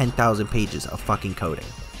change 10,000 pages of fucking coding,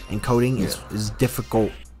 and coding is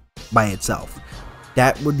difficult by itself.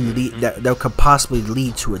 That would lead, that could possibly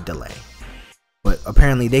lead to a delay. But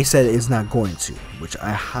apparently they said it's not going to, which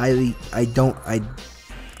I highly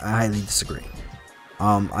disagree.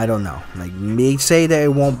 I don't know. Like, they say that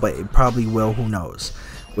it won't, but it probably will. Who knows?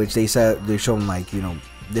 Which they said they're showing, like, you know,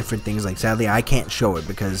 different things. Like, sadly, I can't show it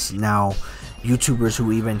because now YouTubers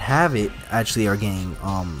who even have it actually are getting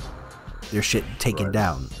their shit taken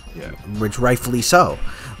down. Yeah, which rightfully so.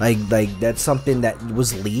 Like that's something that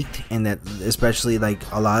was leaked, and that especially like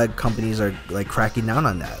a lot of companies are like cracking down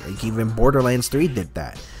on that. Like even Borderlands 3 did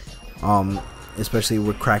that. Especially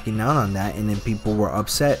with cracking down on that, and then people were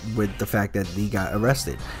upset with the fact that he got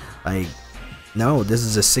arrested. Like, no, this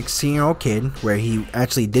is a 16-year-old kid where he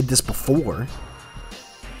actually did this before,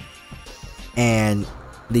 and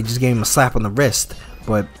they just gave him a slap on the wrist.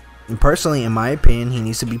 But personally, in my opinion, he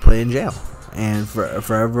needs to be put in jail, and for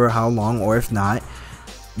forever, how long, or if not,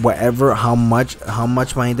 whatever, how much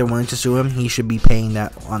money they're willing to sue him, he should be paying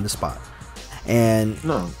that on the spot. And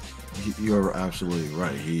no, you're absolutely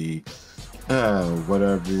right. He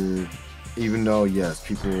whatever, even though yes,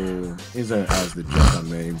 people isn't as the joke I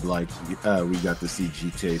made, like we got to see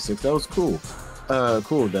GTA 6, that was cool.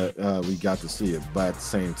 Cool that we got to see it, but at the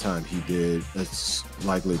same time he did, it's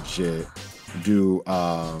like legit do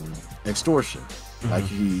extortion. Like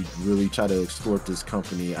he really tried to extort this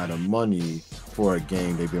company out of money for a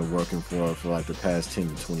game they've been working for like the past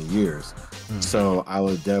 10 to 20 years. So I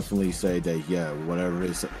would definitely say that, yeah, whatever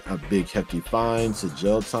is a big hefty fine to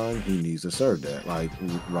jail time, he needs to serve that, like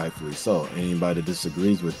rightfully so. Anybody that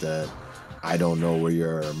disagrees with that, I don't know where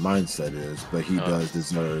your mindset is, but he does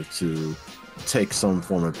deserve to take some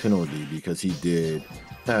form of penalty, because he did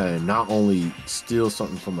not only steal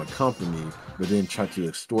something from a company, but then try to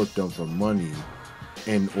extort them for money,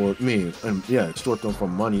 extort them for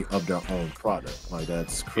money of their own product. Like,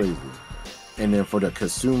 that's crazy. And then for the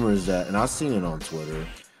consumers that, and I've seen it on Twitter,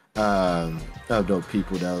 those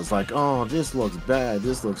people that was like, oh, this looks bad,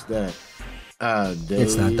 this looks that.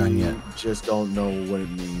 It's not done yet. Just don't know what it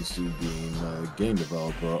means to being a game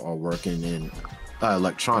developer or working in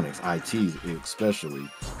electronics, IT especially,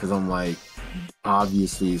 because I'm like,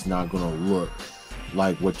 obviously it's not gonna look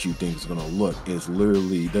like what you think is gonna look. It's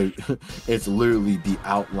literally the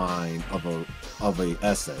outline of a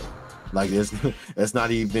essay. Like it's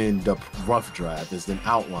not even the rough draft, it's an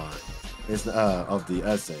outline. It's of the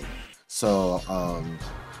essay. So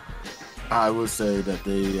I would say that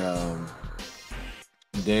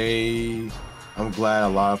I'm glad a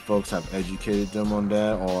lot of folks have educated them on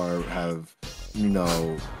that, or have, you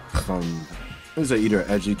know, either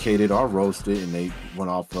educated or roasted, and they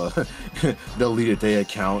went off deleted their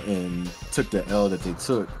account and took the L that they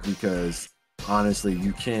took, because honestly,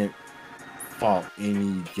 you can't fault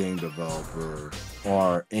any game developer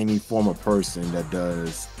or any form of person that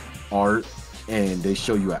does art and they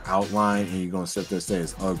show you an outline and you're gonna sit there and say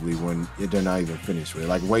it's ugly when they're not even finished with it.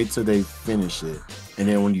 Like, wait till they finish it, and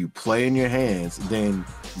then when you play in your hands, then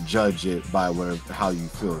judge it by how you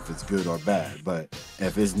feel, if it's good or bad. But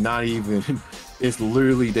if it's not even, it's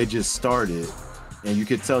literally they just started, and you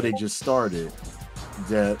could tell they just started,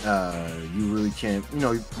 that you really can't,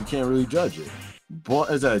 you can't really judge it. But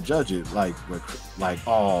as I judge it, like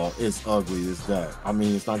oh, it's ugly, it's that. I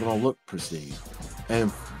mean, it's not gonna look pristine.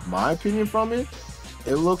 And my opinion from it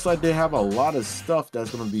looks like they have a lot of stuff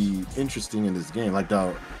that's gonna be interesting in this game. Like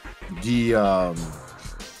the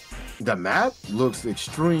map looks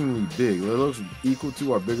extremely big. It looks equal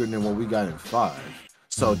to or bigger than what we got in 5.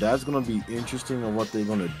 So that's gonna be interesting on what they're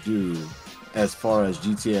gonna do as far as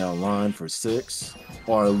GTA Online for 6,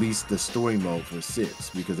 or at least the story mode for 6,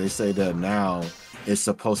 because they say that now it's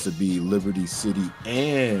supposed to be Liberty City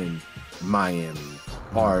and Miami,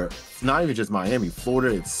 or not even just Miami,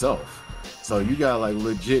 Florida itself. So you got like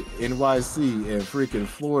legit NYC and freaking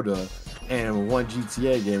Florida and one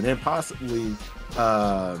GTA game, and then possibly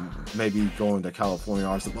maybe going to California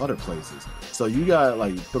or some other places. So you got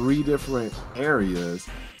like 3 different areas,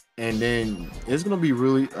 and then it's gonna be a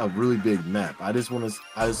really big map. I just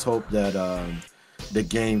hope that the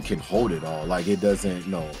game can hold it all. Like, it doesn't,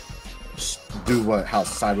 do how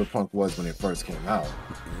Cyberpunk was when it first came out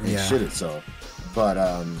and shit it so. But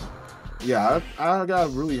yeah, I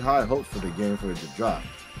got really high hopes for the game for it to drop.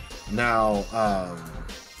 Now,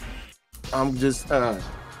 I'm just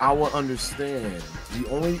I will understand. The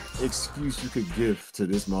only excuse you could give to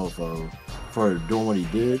this mofo for doing what he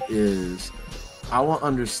did is, I will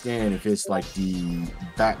understand if it's like the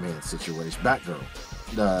Batman situation,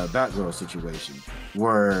 the Batgirl situation,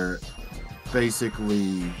 where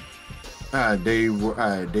basically they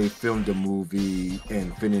filmed the movie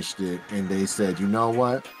and finished it, and they said, you know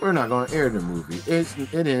what, we're not going to air the movie. It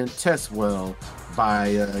didn't test well by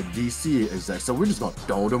DC exec, so we're just going to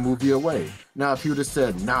throw the movie away. Now, if you would have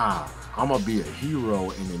said, nah, I'm going to be a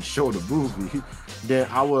hero and then show the movie, then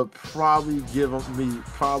I would probably be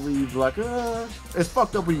like, it's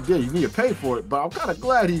fucked up what he did. You need to pay for it, but I'm kind of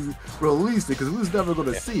glad he released it because we was never going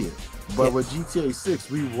to see it. But with GTA 6,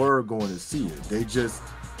 we were going to see it. They just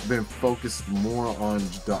been focused more on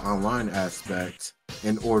the online aspect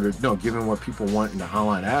given what people want in the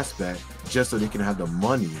online aspect, just so they can have the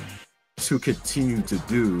money to continue to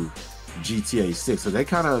do GTA 6. So they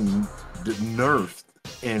kind of nerfed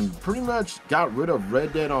and pretty much got rid of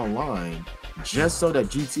Red Dead Online just so that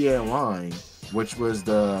GTA Online, which was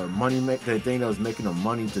the thing that was making the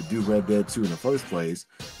money to do Red Dead 2 in the first place,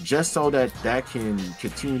 just so that can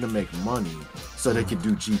continue to make money so they could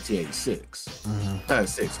do GTA 6.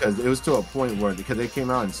 6, because it was to a point where, because they came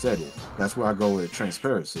out and said it, that's where I go with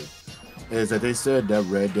transparency, is that they said that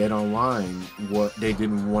Red Dead Online, they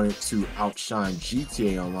didn't want it to outshine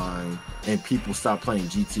GTA Online, and people stopped playing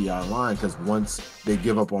GTA Online because once they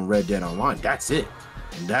give up on Red Dead Online, that's it.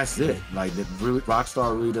 Like,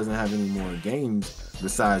 Rockstar really doesn't have any more games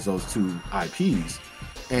besides those 2 IPs.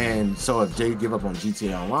 And so if they give up on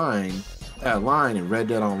GTA Online, and Red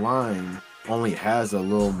Dead Online only has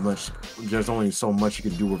there's only so much you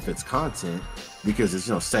can do with its content, because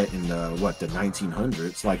it's set in the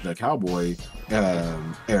 1900s, like the cowboy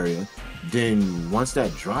area. Then once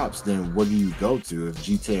that drops, then what do you go to if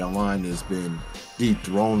GTA Online has been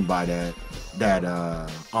dethroned by that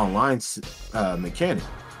online mechanic,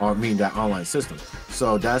 or that online system?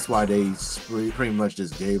 So that's why they pretty much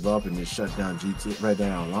just gave up and just shut down Red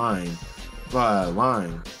Dead Online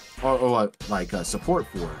or support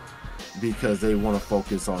for it, because they want to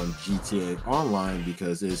focus on GTA Online,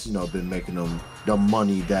 because it's been making them the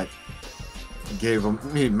money that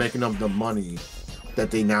the money that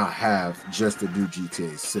they now have just to do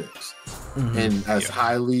GTA 6. And as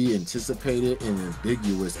highly anticipated and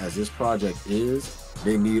ambiguous as this project is,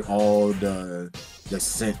 they need all the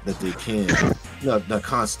cent that they can, the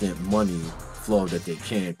constant money flow that they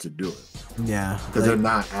can to do it. Yeah, because they're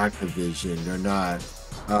not Activision, they're not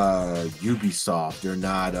Ubisoft, they're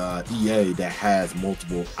not EA that has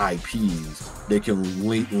multiple IPs they can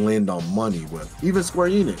lend on money with. Even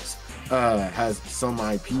Square Enix has some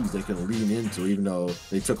IPs they can lean into, even though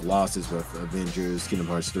they took losses with Avengers, Kingdom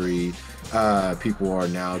Hearts 3. People are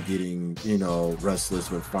now getting restless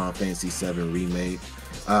with Final Fantasy 7 Remake,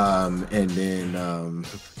 and then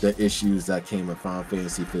the issues that came with Final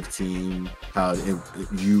Fantasy 15, how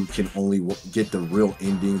you can only get the real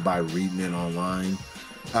ending by reading it online.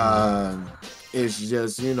 It's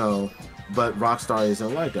just, but Rockstar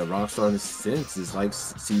isn't like that. Rockstar, in a sense, is like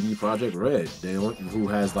CD Projekt Red, who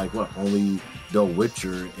has only The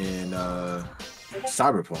Witcher and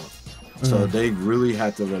Cyberpunk. So they really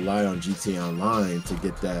had to rely on GTA Online to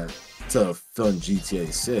get that to fund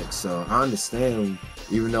GTA 6. So I understand,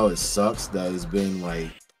 even though it sucks that it's been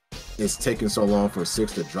it's taken so long for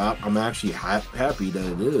 6 to drop, I'm actually happy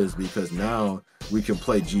that it is, because now we can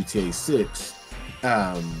play GTA 6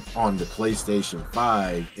 on the PlayStation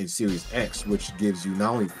 5 and Series X, which gives you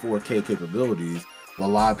not only 4K capabilities, but a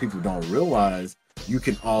lot of people don't realize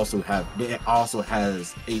it also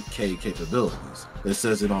has 8K capabilities. It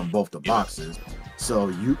says it on both the boxes.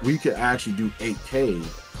 So we could actually do 8K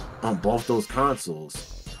on both those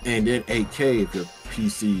consoles, and then 8K if your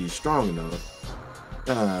PC is strong enough,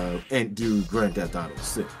 and do Grand Theft Auto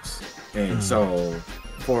 6. And so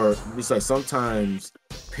it's like sometimes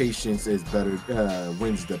patience is better,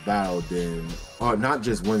 wins the battle or not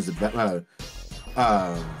just wins the battle.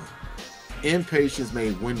 Impatience may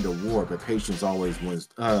win the war, but patience always wins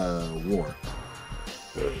war.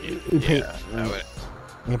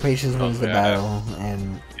 Patience wins the battle,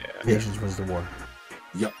 and patience wins the war.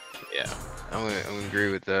 Yep. Yeah. I'm gonna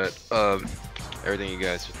agree with that. Everything you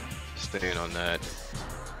guys saying on that.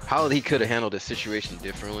 How he could have handled the situation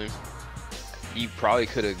differently. He probably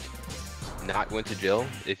could have not went to jail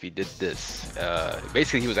if he did this.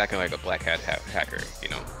 Basically, he was acting like a black hat hacker, you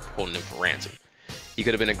know, holding them for ransom. He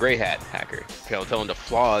could have been a gray hat hacker, you know, telling the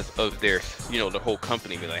flaws of their, you know, the whole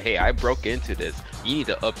company, be like, hey, I broke into this. You need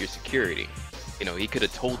to up your security. You know, he could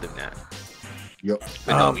have told them that. Yep.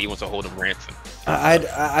 But no, he wants to hold them ransom.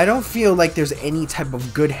 I don't feel like there's any type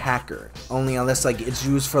of good hacker, only unless like it's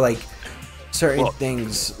used for like certain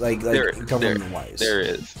things, like government wise. There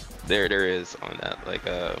is on that. Like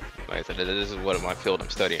I said, this is what my field I'm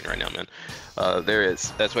studying right now, man. There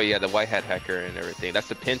is. That's why you have the white hat hacker and everything. That's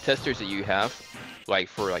the pen testers that you have, like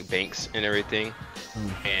for like banks and everything.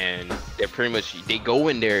 And they're pretty much, they go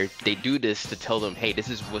in there, they do this to tell them, hey, this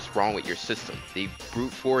is what's wrong with your system. They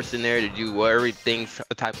brute force in there to do everything's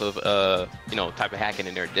a type of you know, type of hacking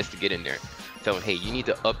in there just to get in there. Tell them, hey, you need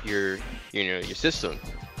to up your, you know, your system,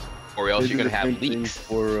 or else you're gonna have leaks.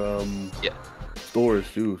 For stores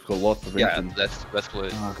too. It's called loss prevention. Yeah, that's what.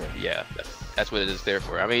 Okay. Yeah, that's what it is there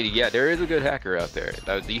for. I mean, yeah, there is a good hacker out there.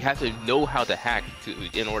 You have to know how to hack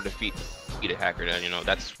in order to beat a hacker. Then, you know,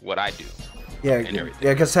 that's what I do. Yeah,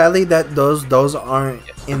 because sadly those aren't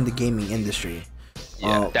in the gaming industry.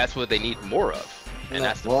 Yeah, that's what they need more of, and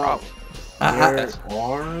that's the problem. There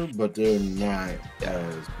are, but they're not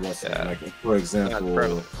as blessed. Like, for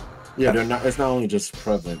example, they're not. It's not only just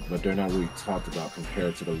prevalent, but they're not really talked about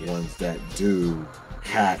compared to the ones that do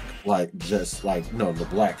hack, like just like the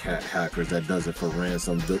black hat hackers that does it for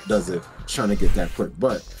ransom, that does it trying to get that quick.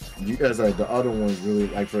 But you guys, like the other ones, really,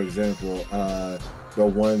 like for example, the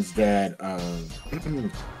ones that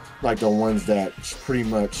like the ones that pretty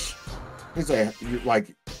much, it's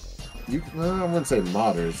like you, I wouldn't say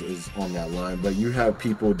modders is on that line, but you have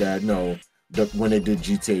people that know when they did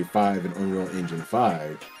GTA 5 and Unreal Engine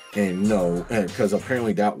 5, and because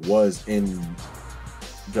apparently that was in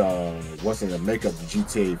the makeup of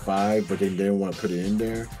GTA 5, but then they didn't want to put it in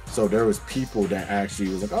there. So there was people that actually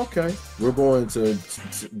was like, okay, we're going to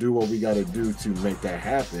do what we got to do to make that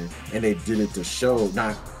happen, and they did it to show,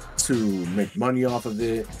 not to make money off of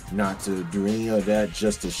it, not to do any of that,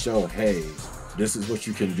 just to show, hey, this is what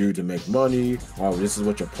you can do to make money, or this is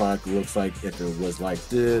what your product looks like if it was like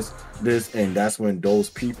this, and that's when those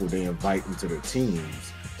people they invite into their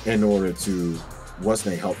teams in order to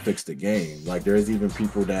help fix the game. Like there's even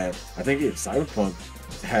people that I think Cyberpunk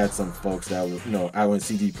had some folks that were, out when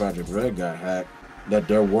CD Projekt Red got hacked, that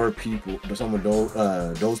there were people, some of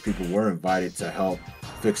those people were invited to help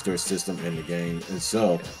fix their system in the game. And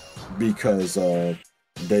so because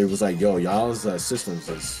they was like, yo, y'all's system's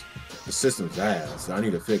ass, I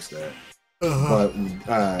need to fix that. But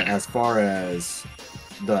as far as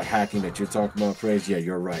the hacking that you're talking about, Craze, yeah,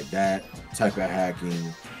 you're right. That type of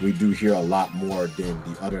hacking, we do hear a lot more than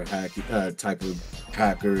the other type of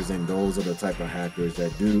hackers, and those are the type of hackers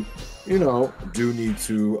that do need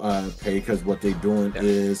to pay, because what they're doing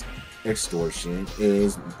is extortion,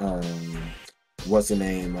 is what's the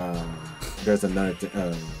name? There's another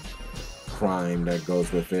crime that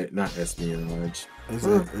goes with it, not espionage.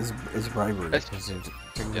 It's bribery.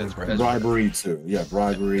 Bribery too. Yeah,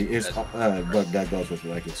 bribery is, but that goes with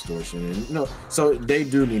like extortion, and so they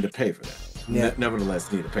do need to pay for that. Yeah. Nevertheless,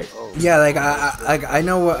 need to pay. Yeah, like I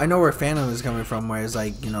know where Phantom is coming from, where it's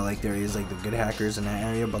like like there is like the good hackers in that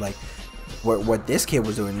area, but like what this kid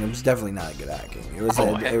was doing, it was definitely not good hacking. It was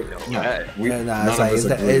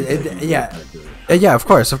yeah, of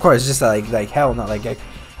course, just like hell no, like.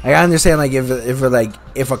 I understand, like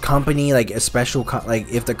if a company, like a special like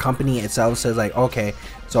if the company itself says like, okay,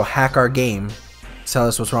 so hack our game, tell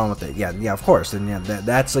us what's wrong with it. Yeah, of course, and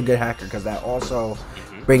that's a good hacker, because that also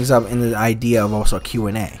brings up in the idea of also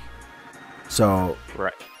Q&A. So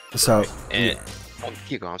and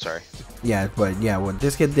keep going. I'm sorry. Yeah, but yeah, what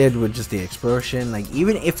this kid did with just the explosion, like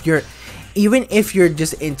even if you're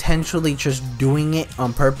just intentionally just doing it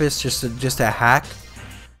on purpose, just to hack.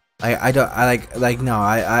 I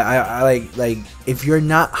if you're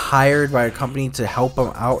not hired by a company to help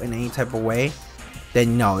them out in any type of way,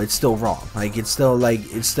 then no, it's still wrong. Like it's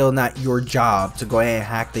still not your job to go ahead and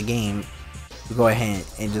hack the game, to go ahead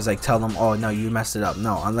and just like tell them, oh no, you messed it up.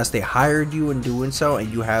 No, unless they hired you in doing so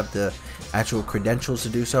and you have the actual credentials to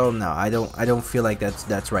do so. No, I don't feel like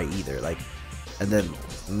that's right either. Like, and then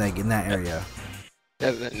like in that area.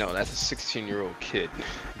 No, that's a 16-year-old kid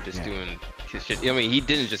just doing his shit. I mean, he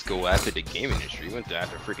didn't just go after the game industry. He went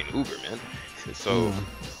after freaking Uber, man. So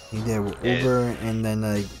he did with Uber, and then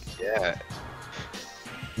like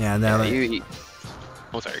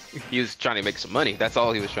I'm sorry. He was trying to make some money. That's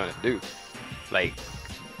all he was trying to do. Like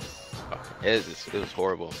it was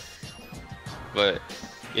horrible. But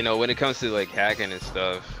you know, when it comes to like hacking and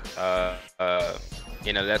stuff,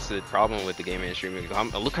 you know, that's the problem with the game industry.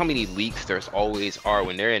 Look how many leaks there's always are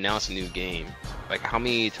when they announce a new game. Like, how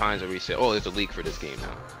many times have we said, "Oh, there's a leak for this game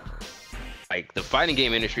now"? Like, the fighting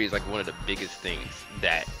game industry is like one of the biggest things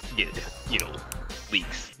that get, you know,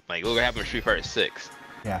 leaks. Like, look what happened with Street Fighter 6.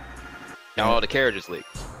 Yeah. Now all the characters leak.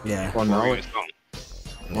 Yeah. Well, not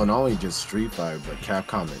only just Street Fighter, but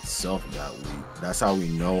Capcom itself got leaked. That's how we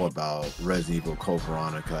know about Resident Evil Code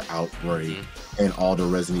Veronica, Outbreak, and all the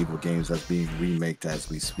Resident Evil games that's being remaked as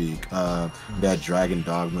we speak. That Dragon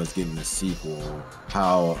Dogma is getting a sequel.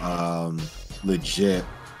 How legit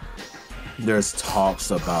there's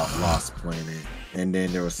talks about Lost Planet, and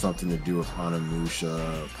then there was something to do with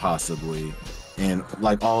Onimusha, possibly, and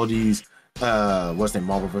like all these what's the name,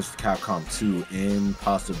 Marvel vs. Capcom 2 and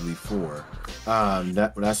possibly 4.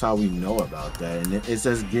 That's how we know about that, and it's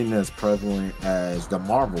just getting as prevalent as the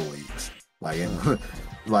Marvel leaks. Like,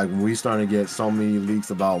 like we starting to get so many leaks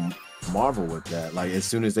about Marvel with that. Like, as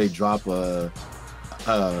soon as they drop a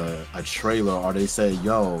trailer, or they say,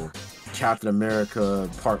 "Yo, Captain America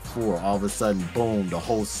Part 4," all of a sudden, boom, the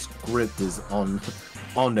whole script is on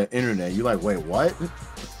the internet. You're like, wait, what?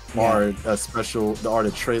 Yeah. Or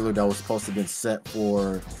the trailer that was supposed to have been set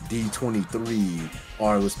for D23,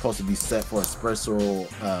 or it was supposed to be set for a special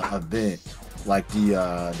event, like the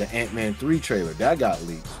Ant-Man 3 trailer that got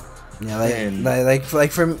leaked. Yeah, for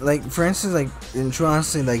instance, like, in true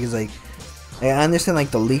honesty, like, it's like, I understand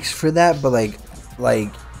like the leaks for that, but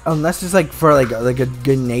like unless it's like for like a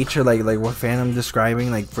good nature, like what Phantom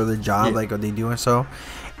describing, like for the job, like, are they doing so?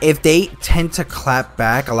 If they tend to clap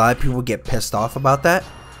back, a lot of people get pissed off about that.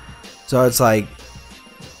 So it's like,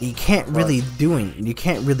 you can't really be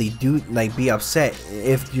upset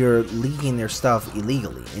if you're leaking their stuff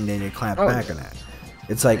illegally and then they clamp back on that.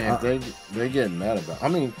 It's like, they get mad about it. I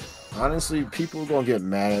mean, honestly, people are gonna get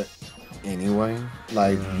mad anyway.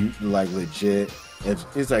 Like, you, like, legit.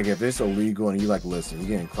 It's like, if it's illegal and you like, listen, you're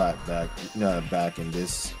getting clapped back in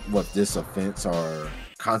this offense or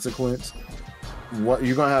consequence. What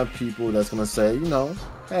you're gonna have people that's gonna say, you know,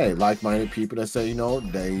 hey, like-minded people that say, you know,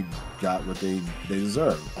 they got what they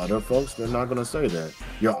deserve. Other folks, they're not gonna say that.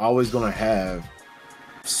 You're always gonna have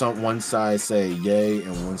one side say yay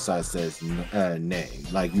and one side says nay.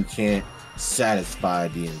 Like, you can't satisfy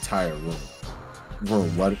the entire room.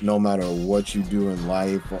 No matter what you do in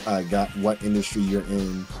life, what industry you're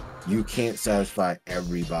in, you can't satisfy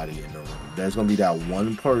everybody in the room. There's gonna be that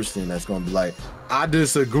one person that's gonna be like, I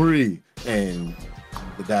disagree, and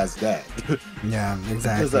that's that. Yeah,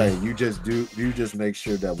 exactly. It's like, you just make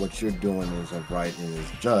sure that what you're doing is right and is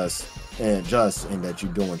just, and that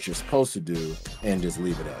you're doing what you're supposed to do, and just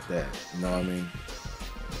leave it at that. You know what I mean?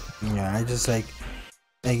 Yeah, I just like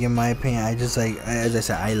in my opinion, I just like, as I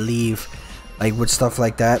said, I leave. Like, with stuff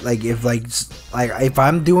like that, like, if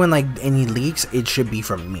I'm doing like any leaks, it should be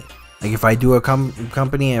from me. Like, if I do a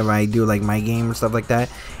company and I do like my game and stuff like that,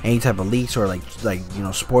 any type of leaks or like you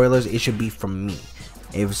know, spoilers, it should be from me.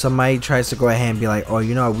 If somebody tries to go ahead and be like, oh,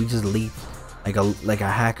 you know, we just leaked, like a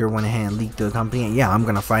hacker went ahead and leaked the company, and yeah, I'm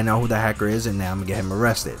gonna find out who the hacker is, and then I'm gonna get him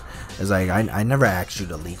arrested. It's like, I never asked you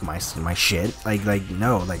to leak my shit. Like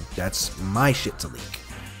no, like, that's my shit to leak.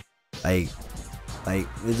 Like,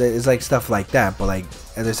 it's like stuff like that. But like,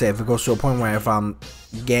 as I said, if it goes to a point where if I'm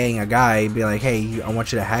getting a guy, be like, hey, I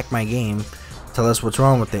want you to hack my game, tell us what's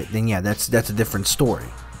wrong with it, then yeah, that's a different story.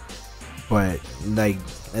 But like,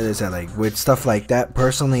 as I said, like, with stuff like that,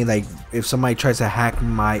 personally, like, if somebody tries to hack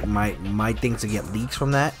my things to get leaks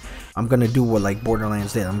from that, I'm gonna do what like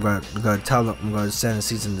Borderlands did. I'm gonna tell them, I'm gonna send a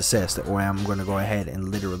cease and desist, or I'm gonna go ahead and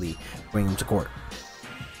literally bring them to court.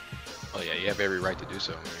 Oh yeah, you have every right to do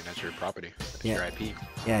so. I mean, that's your property. That's your IP.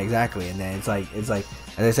 Yeah, exactly. And then it's like, as I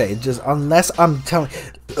said, it just, unless I'm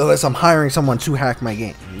hiring someone to hack my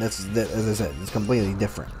game, as I said, it's completely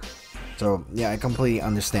different. So yeah, I completely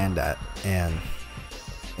understand that, and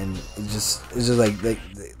it's just like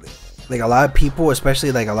a lot of people,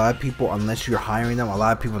 especially like a lot of people, unless you're hiring them, a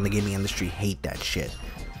lot of people in the gaming industry hate that shit,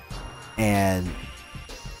 and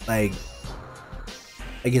like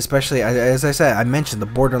especially, as I said, I mentioned the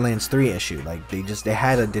Borderlands 3 issue. Like, they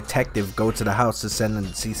had a detective go to the house to send a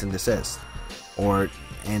cease and desist, or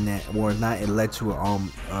not. It led to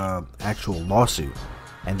a actual lawsuit,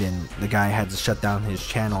 and then the guy had to shut down his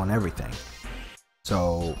channel and everything.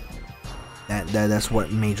 So that's what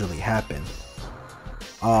majorly happened.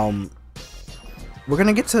 We're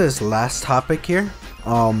gonna get to this last topic here.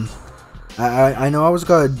 I know I was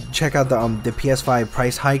gonna check out the PS5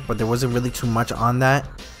 price hike, but there wasn't really too much on that.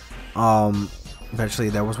 Eventually,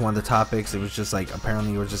 that was one of the topics. It was just like,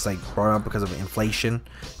 apparently it was just like brought up because of inflation.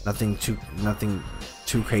 Nothing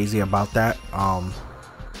too crazy about that.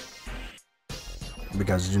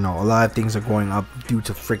 Because, you know, a lot of things are going up due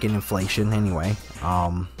to freaking inflation anyway.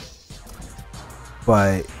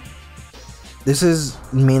 But this is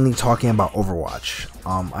mainly talking about Overwatch.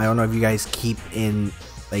 I don't know if you guys keep in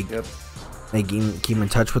like keep in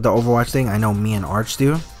touch with the Overwatch thing. I know me and Arch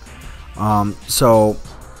do. So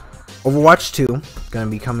Overwatch 2 gonna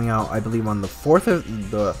be coming out, I believe, on the 4th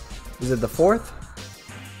of the. Is it the 4th?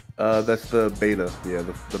 That's the beta. Yeah,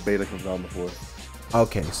 the beta comes out on the 4th.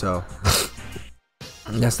 Okay, so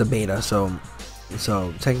that's the beta. So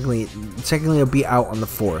technically it'll be out on the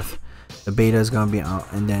 4th. The beta is gonna be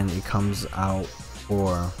out, and then it comes out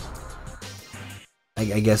for.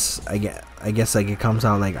 I guess like it comes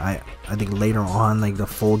out like I think later on, like the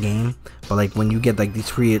full game. But like when you get like these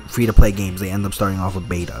free to play games, they end up starting off with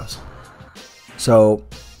betas. So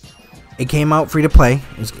it came out free to play.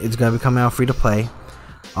 It's gonna be coming out free to play.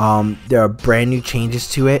 There are brand new changes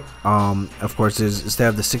to it. Of course, there's, instead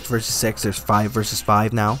of the 6 versus 6, there's 5 versus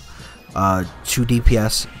 5 now. 2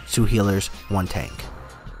 DPS, 2 healers, 1 tank.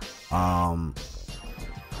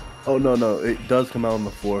 Oh no, it does come out on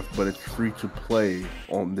the 4th, but it's free to play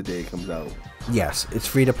on the day it comes out. Yes, it's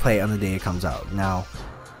free to play on the day it comes out. Now,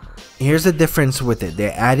 here's the difference with it. They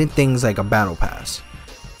added things like a battle pass,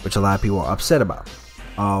 which a lot of people are upset about.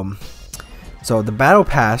 So the battle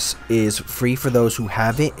pass is free for those who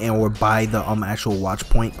have it and or buy the actual watch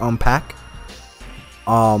point pack.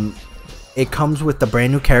 It comes with the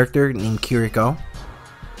brand new character named Kiriko.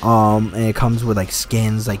 And it comes with like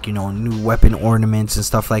skins, like, you know, new weapon ornaments and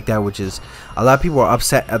stuff like that, which is a lot of people are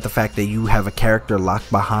upset at the fact that you have a character locked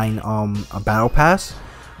behind a battle pass,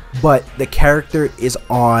 but the character is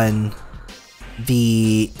on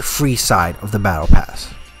the free side of the battle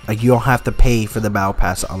pass. Like, you don't have to pay for the battle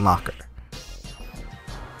pass to unlock her.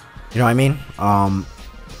 You know what I mean?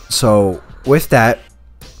 So with that,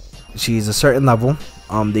 she's a certain level.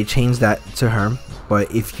 They changed that to her,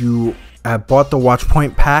 but if you bought the watch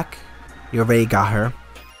point pack, you already got her.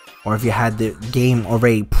 Or if you had the game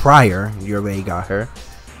already prior, you already got her.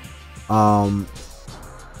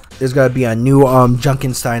 There's gonna be a new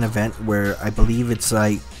Junkenstein event where I believe it's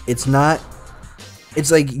like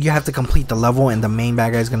you have to complete the level and the main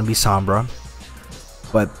bad guy is gonna be Sombra.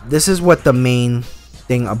 But this is what the main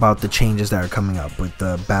thing about the changes that are coming up with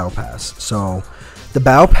the battle pass. So the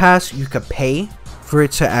battle pass, you could pay for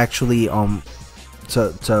it to actually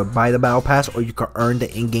to buy the battle pass, or you could earn the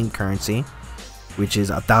in-game currency, which is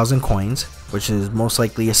 1,000 coins, which is most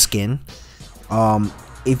likely a skin.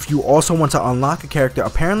 If you also want to unlock a character,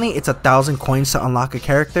 apparently it's 1,000 coins to unlock a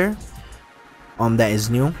character that is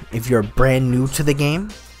new if you're brand new to the game.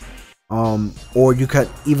 Or you could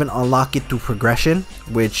even unlock it through progression,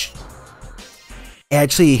 which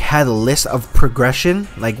actually had a list of progression,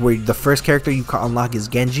 like where the first character you can unlock is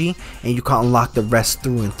Genji, and you can unlock the rest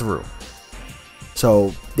through and through.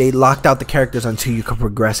 So they locked out the characters until you can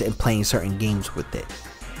progress in playing certain games with it,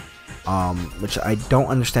 which I don't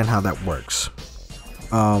understand how that works.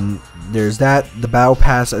 There's that. The battle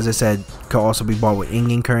pass, as I said, could also be bought with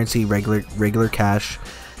in-game currency, regular cash.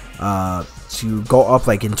 To go up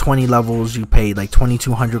like in 20 levels, you pay like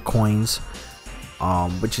 2,200 coins,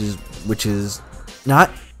 which is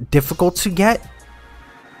not difficult to get.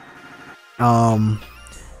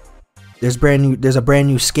 There's a brand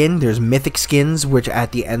new skin. There's mythic skins, which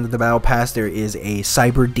at the end of the battle pass there is a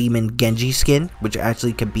Cyber Demon Genji skin, which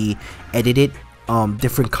actually could be edited,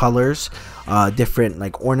 different colors, different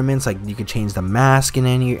like ornaments, like you can change the mask and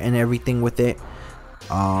everything with it.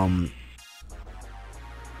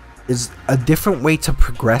 Is a different way to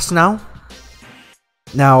progress now.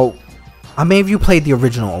 Now, how many of you played the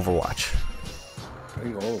original Overwatch? I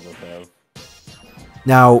think all of us have.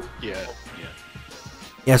 Now,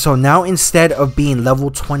 Yeah, so now instead of being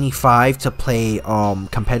level 25 to play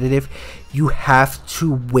competitive, you have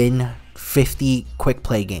to win 50 quick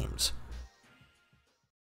play games.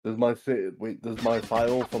 Does my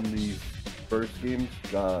file from the first games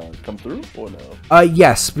come through or no?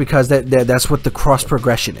 Yes, because that's what the cross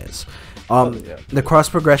progression is. Yeah. The cross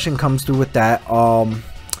progression comes through with that.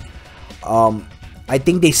 I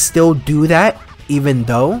think they still do that, even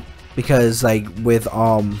though, because like with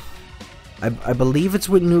I believe it's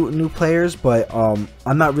with new players, but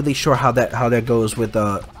I'm not really sure how that goes with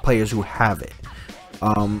players who have it.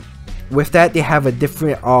 With that, they have a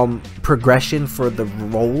different progression for the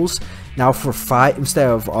roles. Now for 5, instead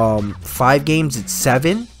of 5 games, it's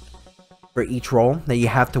 7 for each role that you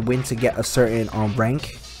have to win to get a certain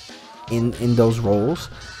rank in those roles.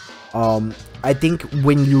 I think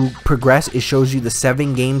when you progress, it shows you the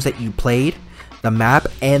 7 games that you played, the map,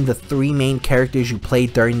 and the 3 main characters you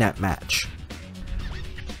played during that match.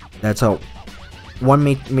 That's one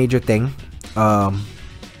major thing.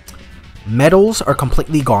 Medals are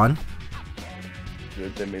completely gone.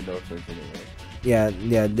 They made no sense anyway.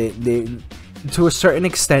 Yeah, they to a certain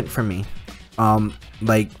extent for me.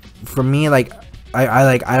 Like for me, like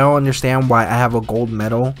I don't understand why I have a gold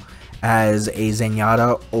medal as a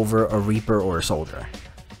Zenyatta over a Reaper or a Soldier.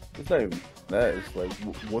 It's not even that. It's like,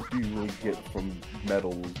 what do you really get from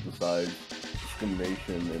medals besides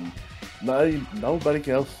discrimination? And nobody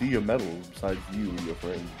can else see your medal besides you and your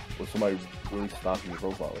friends, or somebody really stalking your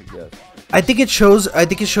profile. I guess. I think it shows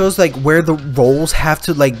like where the roles have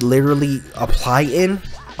to like literally apply in.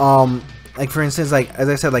 Like for instance, like as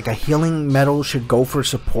I said, like a healing medal should go for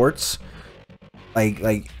supports.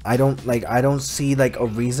 Like I don't see like a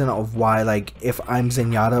reason of why, like if I'm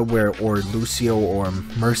Zenyatta or Lucio or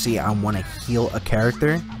Mercy, I want to heal a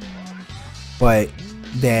character, but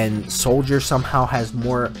then Soldier somehow has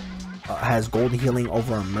more has gold healing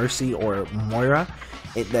over a Mercy or Moira.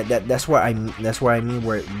 That's what I mean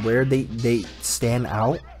where they stand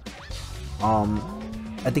out.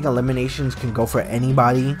 I think eliminations can go for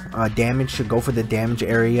anybody. Damage should go for the damage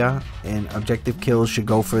area, and objective kills should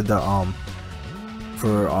go for the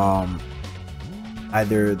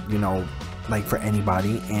either, you know, like for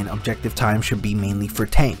anybody, and objective time should be mainly for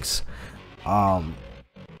tanks.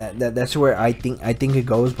 That's where I think it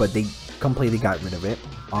goes, but they completely got rid of it.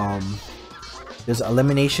 There's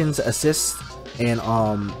eliminations, assists, and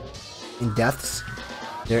in deaths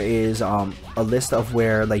there is a list of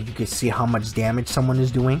where like you can see how much damage someone is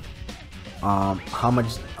doing, how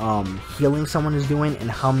much healing someone is doing, and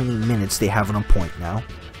how many minutes they have on a point now.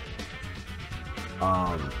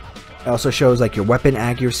 It also shows like your weapon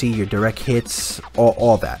accuracy, your direct hits,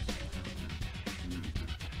 all that.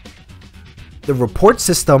 The report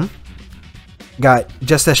system got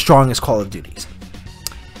just as strong as Call of Duty's.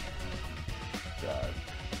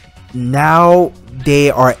 Now they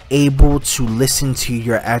are able to listen to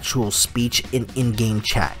your actual speech in-game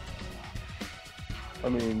chat. I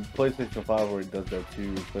mean, PlayStation 5 already does that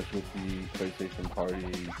too, especially with the PlayStation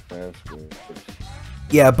Party transfer.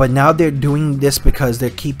 Yeah, but now they're doing this because they're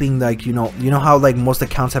keeping, like, you know how like most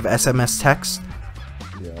accounts have SMS text?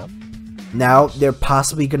 Yeah. Now they're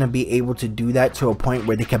possibly going to be able to do that to a point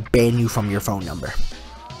where they can ban you from your phone number.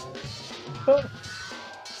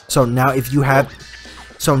 So now if you have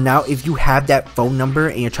that phone number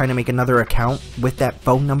and you're trying to make another account with that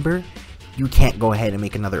phone number, you can't go ahead and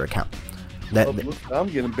make another account. I'm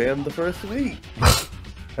getting banned the first week.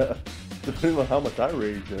 Depending on how much I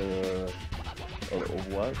rage.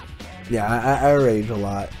 What? Yeah, I rage a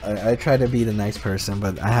lot. I try to be the nice person,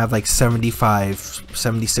 but I have like 76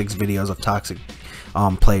 videos of toxic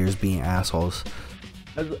players being assholes.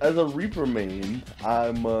 As a Reaper main,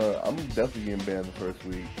 I'm definitely getting banned the first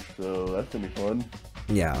week, so that's gonna be fun.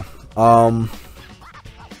 Yeah.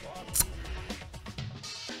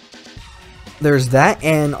 There's that,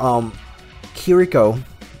 and Kiriko.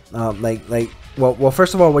 Well,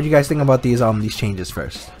 first of all, what do you guys think about these changes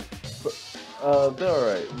first? They're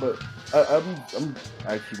alright, but I'm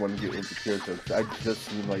actually want to get into Kiriko. I just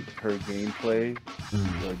seen like her gameplay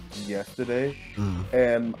like yesterday,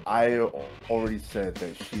 and I already said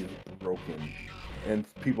that she's broken, and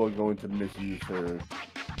people are going to misuse her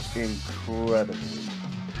incredibly.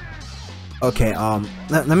 Okay,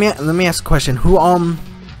 let me ask a question. Who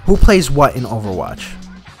plays what in Overwatch?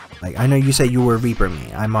 Like, I know you said you were a Reaper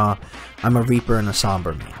main. I'm a Reaper and a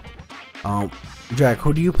Sombra main. Drac,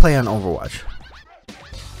 who do you play on Overwatch?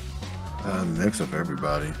 Mix of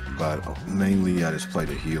everybody, but mainly I just play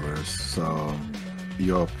the healers. So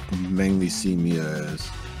you'll mainly see me as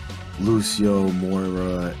Lucio,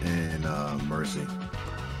 Moira, and Mercy.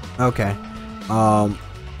 Okay.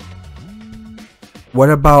 What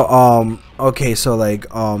about okay, so like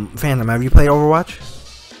Phantom, have you played Overwatch?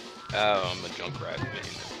 I'm a Junkrat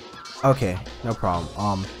main. Okay, no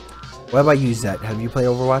problem. What about you, Zet? Have you played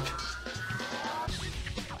Overwatch?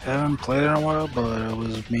 Haven't played in a while, but I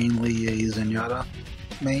was mainly a Zenyatta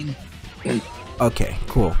main. Okay,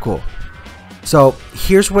 cool. So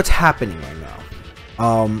here's what's happening right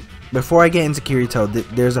now. Before I get into Kirito,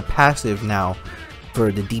 there's a passive now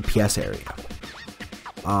for the DPS area.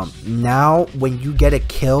 Now when you get a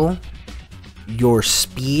kill, your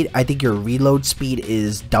speed, I think your reload speed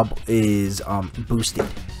is boosted.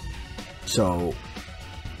 So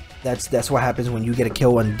that's what happens when you get a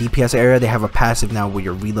kill on the DPS area. They have a passive now where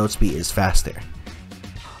your reload speed is faster.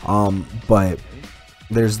 But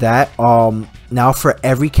there's that. Now for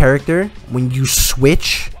every character, when you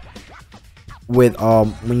switch with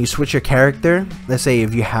when you switch your character, let's say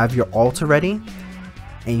if you have your ult already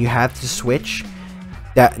and you have to switch,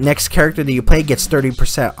 that next character that you play gets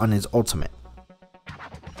 30% on his ultimate.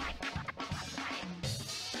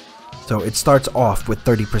 So it starts off with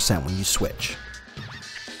 30% when you switch.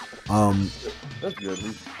 That's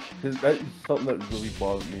good. Because that is something that really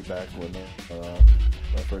bothered me back when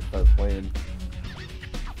I first started playing.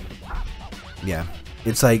 Yeah,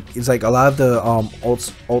 it's like a lot of the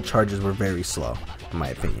ult charges were very slow, in my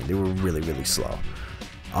opinion. They were really slow.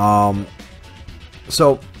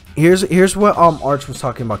 So here's what Arch was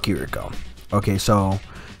talking about Kiriko. Okay, so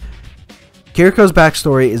Kiriko's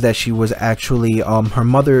backstory is that she was actually her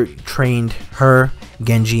mother trained her,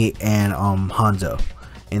 Genji, and Hanzo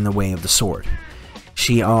in the way of the sword.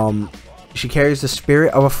 She carries the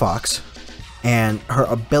spirit of a fox, and her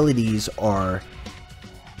abilities are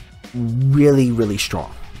really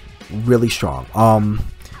strong.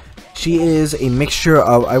 She is a mixture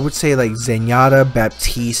of, I would say, like Zenyatta,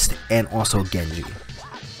 Baptiste, and also Genji.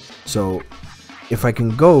 So if I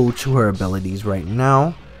can go to her abilities right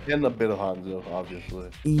now, and a bit of Hanzo, obviously.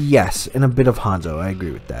 Yes, and a bit of Hanzo. I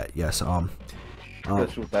agree with that. Yes.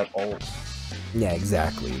 Especially with that ult. Yeah,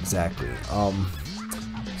 exactly.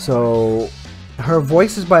 So her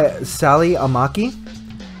voice is by Sally Amaki.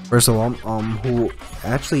 First of all, who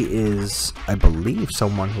actually is, I believe,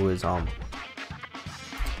 someone who is a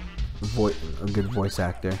good voice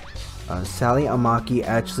actor. Sally Amaki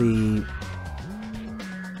actually,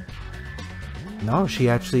 no, she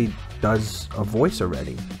actually does a voice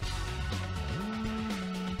already.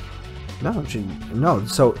 No,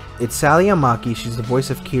 so it's Sally Amaki. She's the voice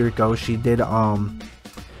of Kiriko. She did so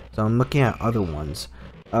I'm looking at other ones.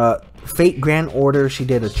 Fate Grand Order, she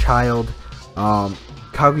did a child.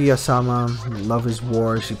 Kaguya-sama, Love is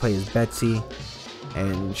War, she plays Betsy,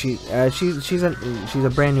 and she's a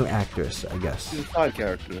brand new actress, I guess. She's a side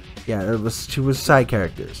character. Yeah, she was side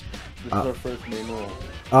characters. This is her first main role.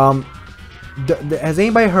 Has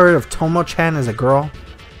anybody heard of Tomo-chan as a girl?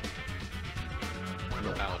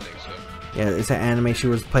 No, I don't think so. Yeah, it's an anime. She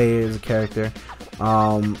was played as a character.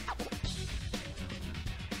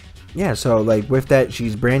 Yeah, so like with that,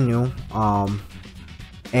 she's brand new.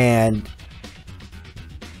 And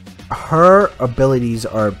her abilities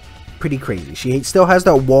are pretty crazy. She still has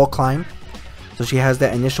that wall climb, so she has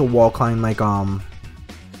that initial wall climb like Hanzo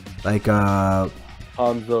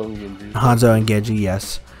and Genji.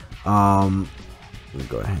 Yes. Let me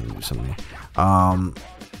go ahead and do something.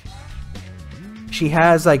 She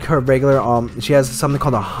has like her regular she has something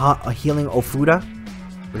called a healing Ofuda,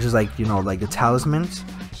 which is like, you know, like the talismans,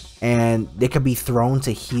 and they could be thrown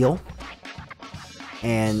to heal.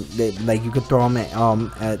 And they, like, you could throw them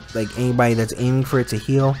at like anybody that's aiming for it to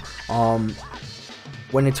heal.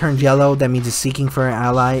 When it turns yellow, that means it's seeking for an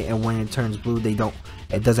ally, and when it turns blue,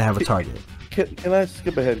 it doesn't have a target. Can I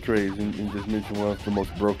skip ahead, Craze, and just mention one of the most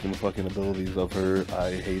broken fucking abilities of her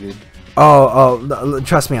I hated? Oh,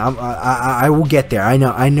 trust me, I will get there. I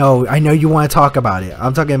know you want to talk about it.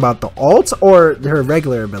 I'm talking about the ult or her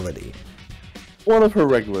regular ability. One of her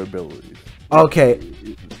regular abilities. Okay,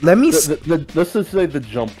 let's just say the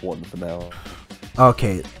jump one for now.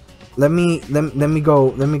 Okay, let me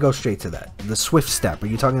go straight to that. The swift step. Are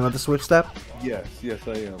you talking about the swift step? Yes,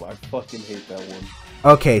 I am. I fucking hate that one.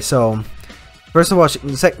 Okay, so first of all,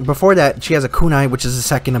 before that, she has a kunai, which is a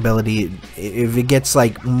second ability. If it gets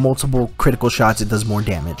like multiple critical shots, it does more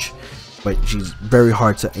damage, but she's very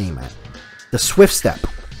hard to aim at. The swift step.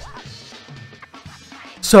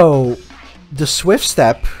 So the swift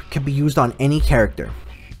step can be used on any character.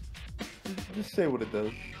 Just say what it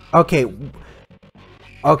does. Okay.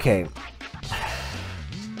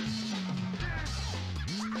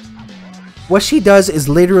 What she does is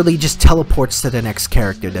literally just teleports to the next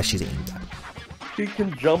character that she's aimed at. She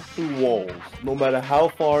can jump through walls, no matter how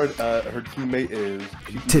far her teammate is.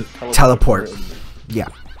 She can To just teleport. Yeah.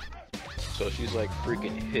 So she's like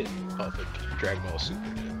freaking hit off of Dragon Ball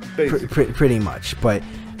Super. Pretty much, but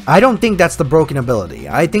I don't think that's the broken ability.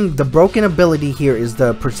 I think the broken ability here is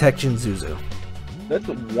the protection Zuzu. That's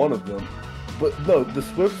one of them. But no, the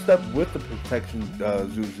swift step with the protection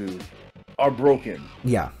Zuzu are broken.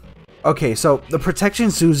 Yeah. Okay, so the protection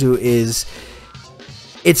Zuzu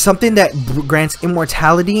it's something that grants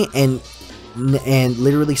immortality and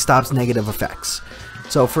literally stops negative effects.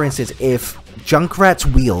 So for instance, if Junkrat's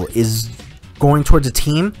wheel is going towards a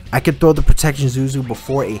team, I could throw the protection Zuzu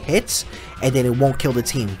before it hits, and then it won't kill the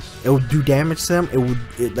team. It will do damage to them.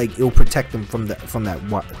 It will protect them from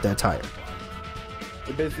that tire.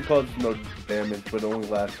 It basically causes no damage, but it only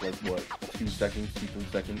lasts like what, 2 seconds, 2 3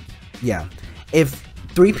 seconds. Yeah. If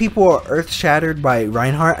 3 people are earth shattered by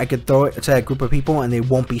Reinhardt, I could throw it to that group of people and they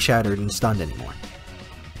won't be shattered and stunned anymore.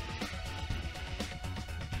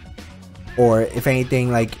 Or if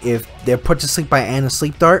anything, like if they're put to sleep by Ana's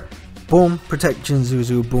sleep dart, boom, protection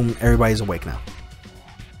Zuzu, boom, everybody's awake now.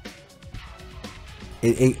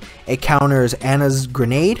 It counters Ana's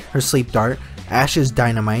grenade, her sleep dart, Ash's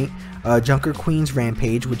dynamite, Junker Queen's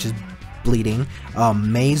rampage, which is bleeding,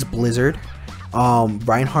 May's blizzard,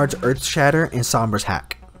 Reinhardt's earth shatter, and Sombra's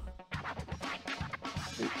hack.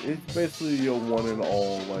 It's basically your one and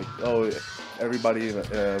all. Like, oh, everybody on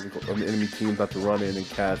the enemy team about to run in and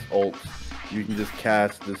cast ults. You can just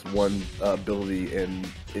cast this one ability and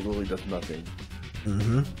it literally does nothing.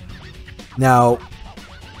 Now,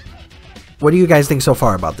 what do you guys think so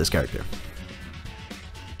far about this character?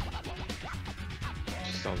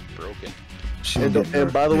 She sounds broken.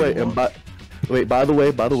 And by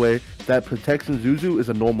the way, that protection Zuzu is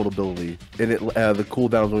a normal ability, and the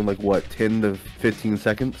cooldown's only like what, 10 to 15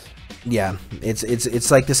 seconds. Yeah,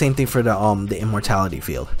 it's like the same thing for the immortality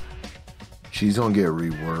field. She's gonna get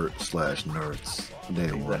reworked / nerfs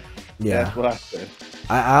day one. Yeah, that's what I said.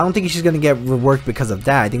 I don't think she's gonna get reworked because of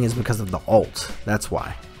that. I think it's because of the ult. That's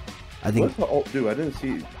why. I think. What's the ult do? I didn't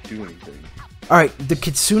see it do anything. All right, the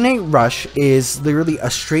Kitsune Rush is literally a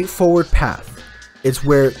straightforward path. It's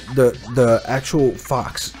where the actual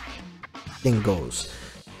fox thing goes.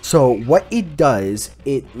 So what it does,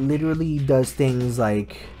 it literally does things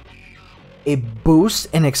like it boosts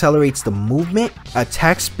and accelerates the movement,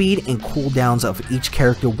 attack speed, and cooldowns of each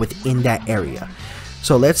character within that area.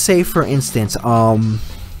 So let's say, for instance,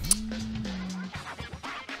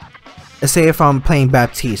 let's say if I'm playing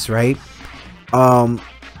Baptiste, right?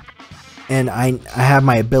 And I have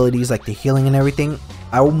my abilities like the healing and everything.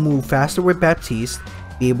 I will move faster with Baptiste,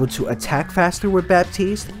 be able to attack faster with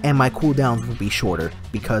Baptiste, and my cooldowns will be shorter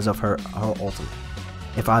because of her ultimate,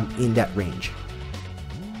 if I'm in that range.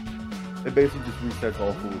 It basically just resets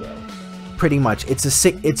all cooldowns. Pretty much. It's a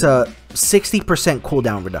 60%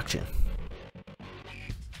 cooldown reduction.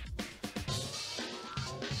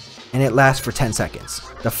 And it lasts for 10 seconds.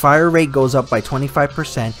 The fire rate goes up by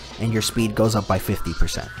 25% and your speed goes up by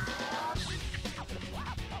 50%.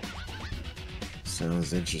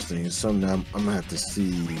 Sounds interesting. It's something I'm gonna have to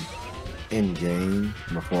see in game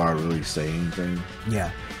before I really say anything.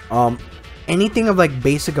 Yeah. Anything of like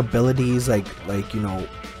basic abilities, like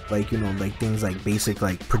things like basic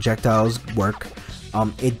like projectiles work.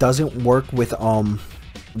 It doesn't work with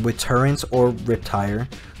turrets or Riptire.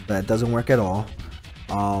 That doesn't work at all.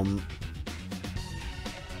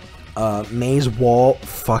 May's wall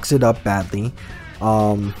fucks it up badly.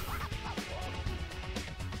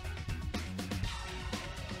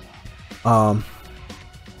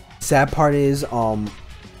 Sad part is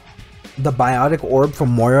the biotic orb from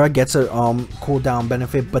Moira gets a cooldown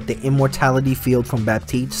benefit, but the immortality field from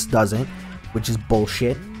Baptiste doesn't, which is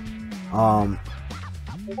bullshit.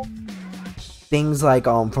 Things like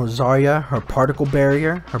from Zarya, her particle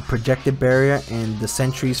barrier, her projected barrier, and the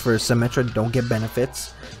sentries for Symmetra don't get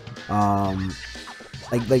benefits.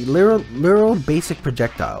 Like literal basic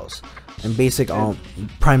projectiles and basic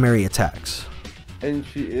primary attacks. And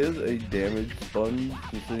she is a damage sponge,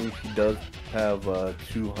 considering she does have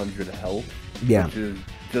 200 health. Yeah. Which is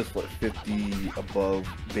just like 50 above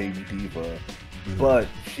Baby Diva. But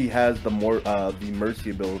she has the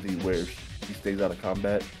Mercy ability where she stays out of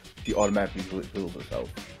combat. She automatically heals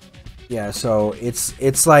herself. Yeah, so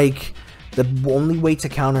it's like the only way to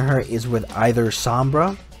counter her is with either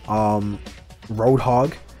Sombra,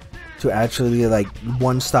 Roadhog, to actually like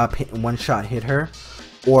one shot hit her,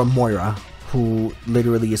 or Moira, who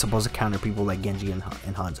literally is supposed to counter people like Genji and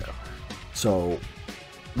Hanzo. So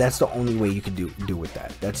that's the only way you can do with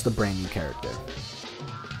that. That's the brand new character.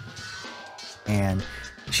 And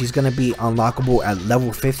she's gonna be unlockable at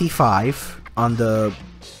level 55 on the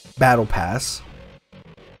Battle Pass,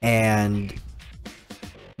 and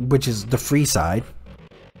which is the free side.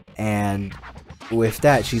 And with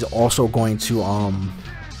that, she's also going to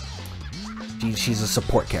she's a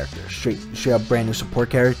support character, straight up brand new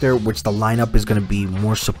support character, which the lineup is going to be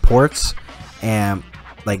more supports. And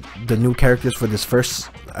like the new characters for this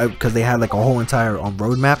first, because they had like a whole entire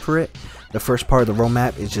roadmap for it. The first part of the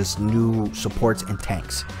roadmap is just new supports and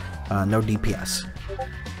tanks, no DPS,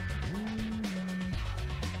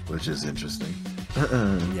 which is interesting.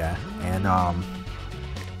 Yeah, and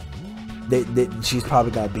she's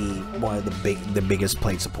probably gonna be one of the biggest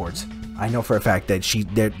played supports. I know for a fact that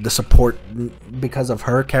the support, because of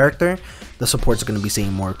her character, the supports are gonna be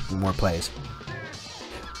seeing more plays.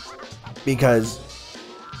 Because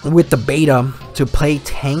with the beta, to play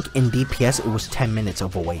tank and DPS, it was 10 minutes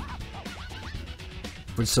of a wait.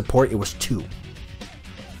 For support, it was 2.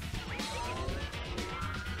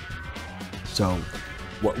 So,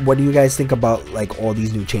 what do you guys think about like all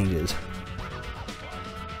these new changes?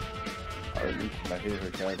 My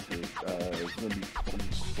favorite character. It's gonna be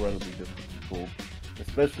incredibly difficult,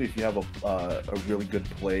 especially if you have a really good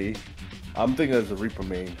play. I'm thinking as a Reaper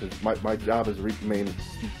main, because my job as a Reaper main is to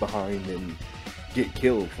sneak behind and get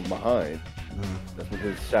killed from behind. That's what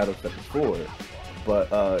his shadow step is for.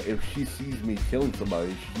 But if she sees me killing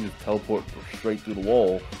somebody, she can just teleport straight through the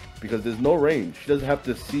wall because there's no range. She doesn't have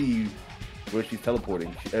to see where she's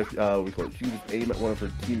teleporting. She can just aim at one of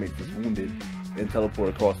her teammates that's wounded and teleport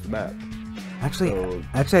across the map. Actually,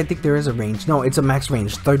 I think there is a range. No, it's a max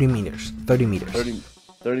range, 30 meters. 30 meters.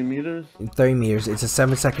 30 meters? 30 meters. It's a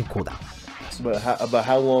 7-second cooldown. But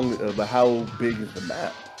how big is the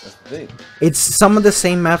map? That's the thing. It's some of the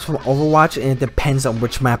same maps from Overwatch, and it depends on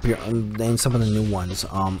which map you're on, and some of the new ones.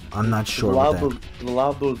 I'm not sure. A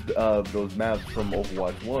lot of those maps from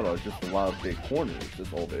Overwatch 1 are just a lot of big corners.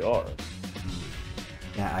 That's all they are.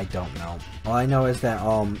 Yeah, I don't know. All I know is that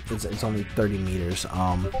it's only 30 meters.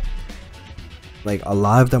 Like a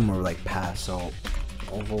lot of them were like past. So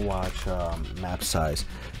Overwatch map size,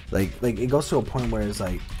 like it goes to a point where it's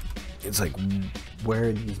like where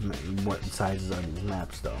are these, what sizes are these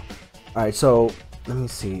maps though? All right, so let me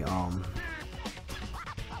see.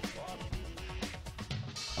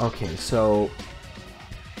 Okay, so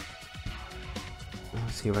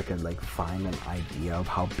let's see if I can like find an idea of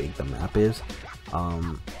how big the map is.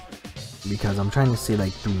 Because I'm trying to see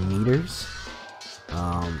like through meters,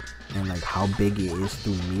 and like how big it is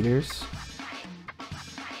through meters.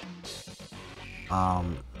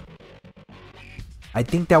 I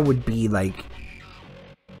think that would be like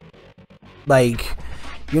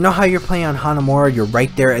you know how you're playing on Hanamura, you're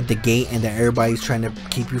right there at the gate and then everybody's trying to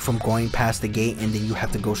keep you from going past the gate and then you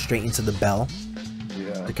have to go straight into the bell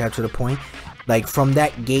to capture the point. Like from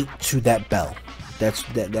that gate to that bell, that's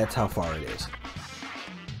how far it is.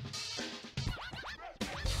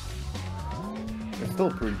 It's still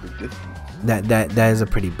a pretty big distance. That is a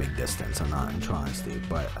pretty big distance, I'm not in honesty,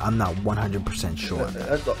 but I'm not 100% sure.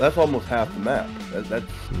 That's almost half the map.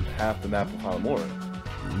 That's half the map of Hanamura.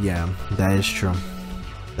 Yeah, that is true.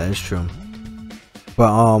 That is true.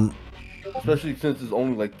 But especially since there's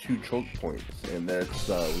only like 2 choke points, and that's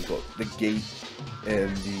the gate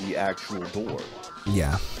and the actual door.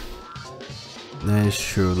 Yeah, that is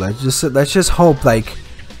true. Let's just hope, like,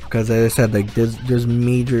 because as I said, like there's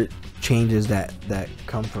major changes that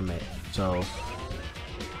come from it. So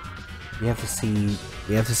we have to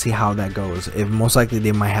see how that goes. If most likely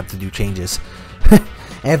they might have to do changes.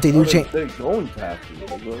 And if they do change, they're going to have to.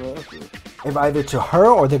 If either to her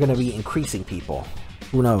or they're going to be increasing people,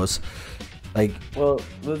 who knows? Like, well,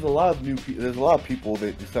 there's a lot of there's a lot of people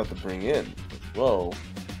that just have to bring in as well,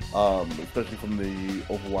 especially from the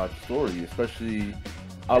Overwatch story. Especially,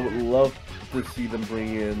 I would love to see them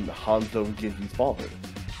bring in Hanzo and Genji's father,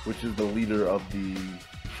 which is the leader of the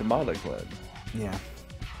Shimada clan. Yeah.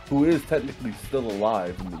 Who is technically still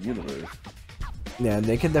alive in the universe. Yeah,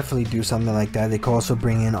 they could definitely do something like that. They could also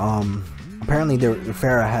bring in, apparently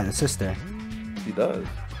Farah had a sister. He does.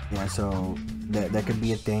 Yeah, so that could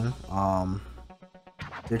be a thing.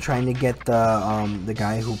 They're trying to get the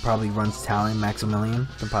guy who probably runs Talon, Maximilian,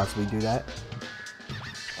 to possibly do that.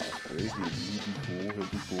 He'd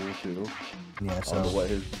be cool too. Yeah, so I don't know what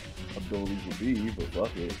his abilities would be, but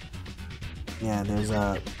fuck it. Yeah, there's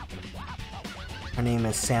her name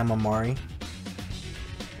is Sam Amari.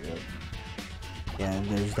 Yeah,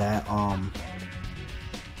 there's that.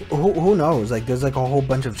 Who knows? Like, there's like a whole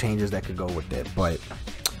bunch of changes that could go with it, but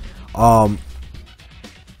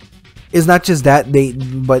it's not just that.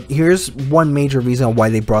 But here's one major reason why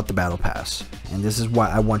they brought the battle pass, and this is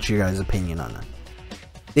why I want your guys' opinion on it.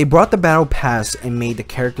 They brought the battle pass and made the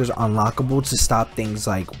characters unlockable to stop things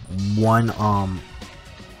like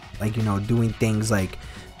like, you know, doing things like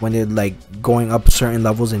when they're like going up certain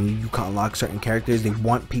levels and you can unlock certain characters. They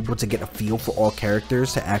want people to get a feel for all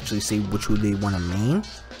characters to actually see which one they want to main.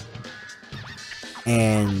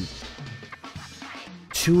 And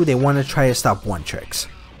 2, they want to try to stop one tricks.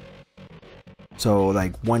 So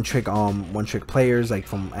like one trick players, like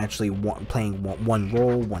from actually playing one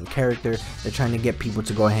role, one character. They're trying to get people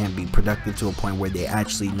to go ahead and be productive to a point where they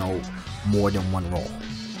actually know more than one role.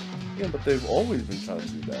 Yeah, but they've always been trying to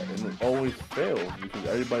do that, and it always fails because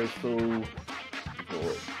everybody's so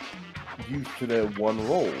used to their one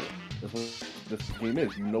role. That's what this game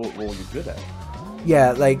is. You know what role you're good at.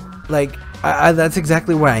 Yeah, like that's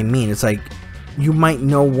exactly what I mean. It's like you might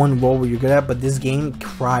know one role where you're good at, but this game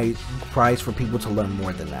cries for people to learn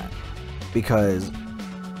more than that, because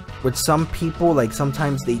with some people, like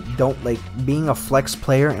sometimes they don't like being a flex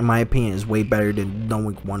player. In my opinion, is way better than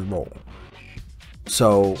knowing one role.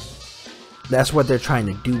 So that's what they're trying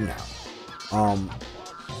to do now.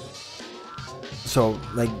 So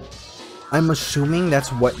like I'm assuming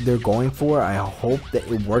that's what they're going for. I hope that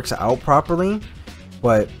it works out properly.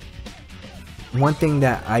 But one thing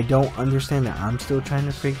that I don't understand that I'm still trying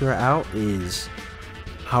to figure out is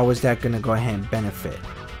how is that going to go ahead and benefit?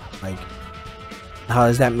 Like, how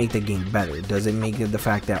does that make the game better? Does it make it the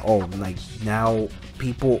fact that, oh, like now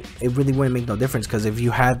people, it really wouldn't make no difference, because if you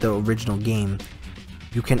had the original game,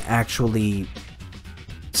 you can actually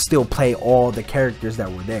still play all the characters that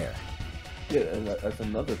were there. Yeah, and that's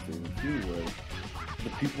another thing too, where the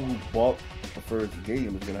people who bought the first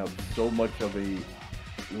game is gonna have so much of a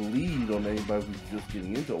lead on anybody who's just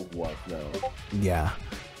getting into Overwatch now. Yeah,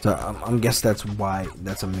 so I'm guess that's why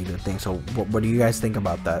that's a major thing. So what do you guys think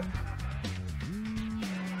about that?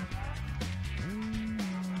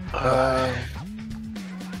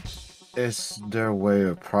 It's their way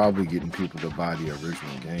of probably getting people to buy the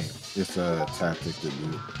original game. It's a tactic to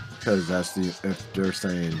do, because that's the, if they're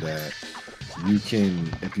saying that you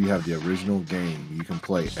can, if you have the original game, you can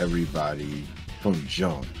play everybody from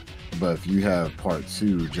jump. But if you have part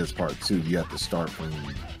 2, just part 2, you have to start from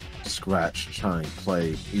scratch, try and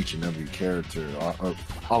play each and every character, or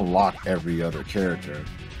unlock every other character.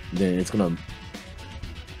 Then it's gonna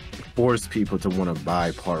force people to want to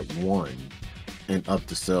buy part 1 and up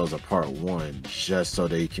the sales of part 1 just so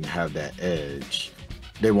they can have that edge.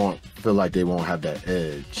 They won't feel like they won't have that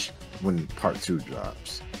edge when part 2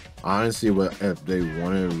 drops. Honestly, what if they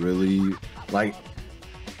want to really, like,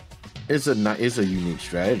 it's a unique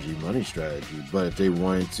strategy, money strategy, but if they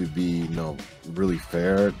want it to be, you know, really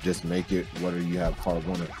fair, just make it whether you have part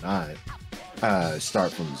 1 or not,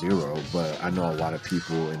 start from 0. But I know a lot of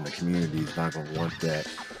people in the community is not gonna want that,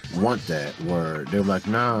 where they're like,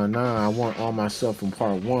 nah, I want all my stuff from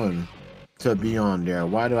part 1 to be on there.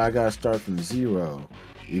 Why do I gotta start from 0?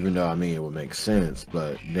 Even though, I mean, it would make sense,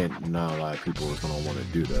 but then not a lot of people is gonna want to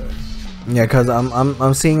do that. Yeah, because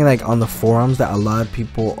I'm seeing like on the forums that a lot of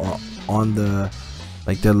people are on the,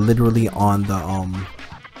 like, they're literally on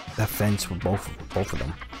the fence for both of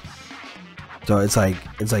them. So it's like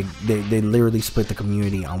they literally split the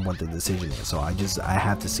community on what the decision is. So I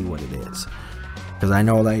have to see what it is, because I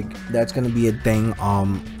know like that's gonna be a thing.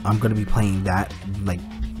 I'm gonna be playing that like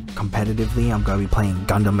competitively. I'm gonna be playing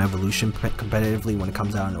Gundam Evolution competitively when it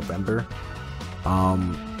comes out in November,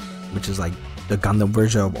 which is like the Gundam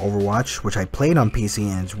version of Overwatch, which I played on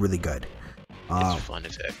PC and it's really good. It's fun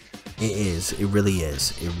as heck. It is. It really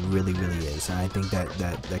is. It really is. And I think that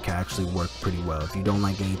can actually work pretty well. If you don't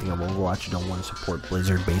like anything of Overwatch, you don't want to support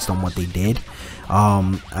Blizzard based on what they did,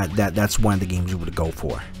 that's one of the games you would go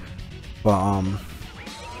for. But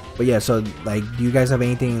yeah. So like, do you guys have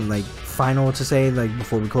anything like final to say, like,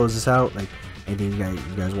 before we close this out? Like, anything you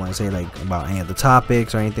guys want to say, like, about any of the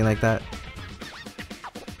topics or anything like that?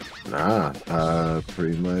 Nah,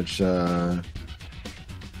 pretty much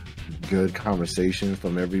good conversation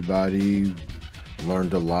from everybody.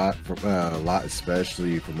 Learned a lot from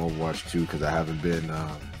especially from Overwatch 2, because I haven't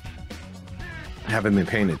been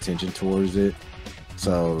paying attention towards it.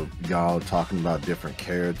 So y'all talking about different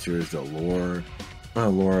characters, the lore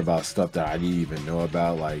about stuff that I didn't even know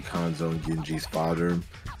about, like Hanzo and Genji's father,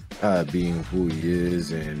 being who he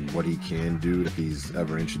is and what he can do if he's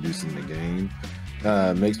ever introduced in the game.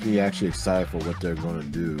 Makes me actually excited for what they're going to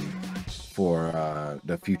do for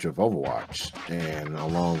the future of Overwatch, and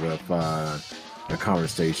along with the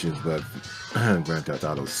conversations with Grand Theft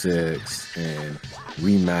Auto 6 and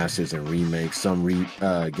remasters and remakes, some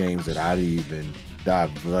games that I didn't even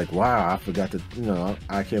dive, like, wow, I forgot to, you know,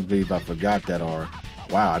 I can't believe I forgot that, or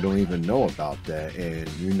wow, I don't even know about that. And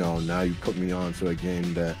you know, now you put me on to a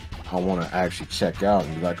game that I want to actually check out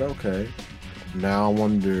and be like, okay, now I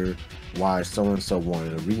wonder why so-and-so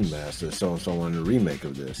wanted a remaster, so-and-so wanted a remake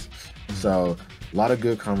of this. So a lot of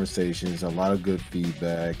good conversations, a lot of good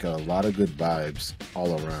feedback, a lot of good vibes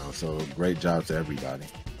all around. So great job to everybody.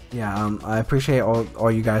 Yeah, I appreciate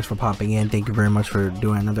all you guys for popping in. Thank you very much for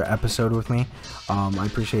doing another episode with me. I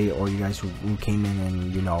appreciate all you guys who came in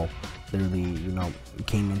and, you know, literally, you know,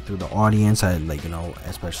 came in through the audience. I, like, you know,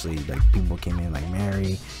 especially like people came in like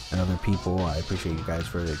Mary and other people. I appreciate you guys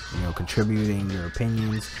for, like, you know, contributing your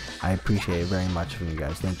opinions. I appreciate it very much from you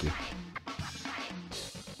guys. Thank you.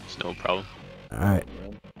 It's no problem. All right.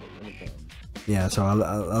 Yeah, so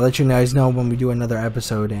I'll let you guys know when we do another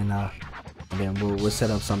episode, and then we'll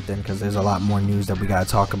set up something, because there's a lot more news that we gotta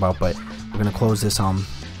talk about. But we're gonna close this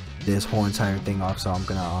whole entire thing off. So I'm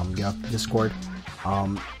gonna get off Discord,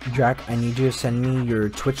 Drac, I need you to send me your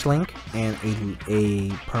Twitch link and a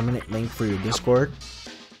permanent link for your Discord.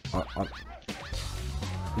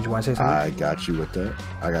 Did you want to say something? I got you with that.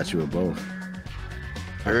 I got you with both.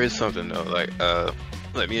 There is something though, like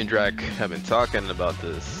me and Drac have been talking about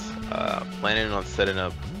this, planning on setting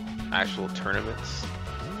up actual tournaments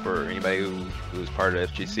for anybody who's part of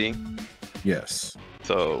FGC. Yes.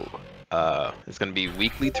 So it's gonna be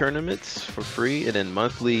weekly tournaments for free, and then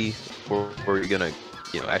monthly where you're gonna,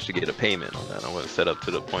 actually get a payment on that. I want to set up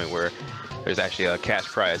to the point where there's actually a cash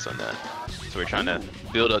prize on that. So we're trying to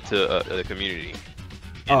build up to the community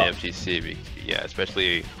in FGC. Yeah,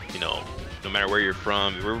 especially no matter where you're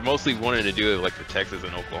from. We're mostly wanting to do it like for Texas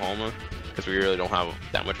and Oklahoma because we really don't have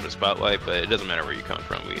that much of a spotlight. But it doesn't matter where you come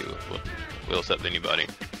from. We'll accept anybody.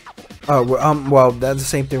 Well, that's the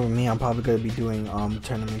same thing with me. I'm probably gonna be doing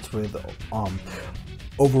tournaments with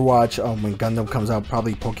Overwatch when Gundam comes out,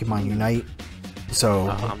 probably Pokemon Unite. So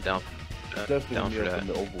I'm down. Definitely down for in that.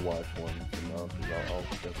 the Overwatch one. I'll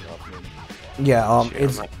definitely hop in. yeah,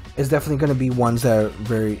 it's definitely gonna be ones that are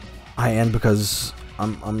very high end because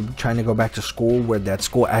I'm trying to go back to school where that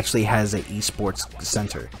school actually has an esports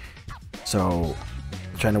center. So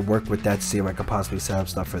I'm trying to work with that to see if I could possibly set up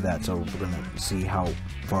stuff for that. So we're gonna see how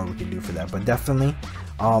far we can do for that. But definitely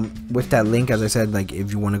with that link, as I said, like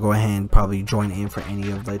if you want to go ahead and probably join in for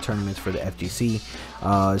any of the tournaments for the FGC,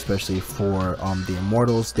 especially for the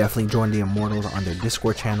Immortals, definitely join the Immortals on their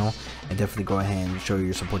Discord channel and definitely go ahead and show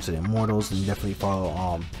your support to the Immortals, and definitely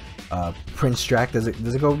follow Prince Drac. Does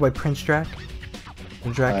it go by Prince Drac?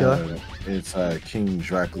 Dracula? It's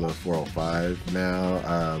KingDracula405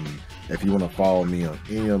 now. If you want to follow me on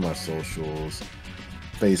any of my socials,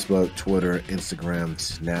 Facebook, Twitter, Instagram,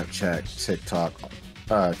 Snapchat, TikTok,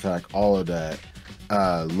 all of that,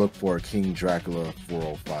 look for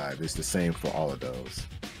KingDracula405. It's the same for all of those.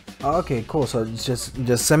 Okay, cool. So just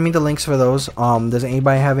send me the links for those. Does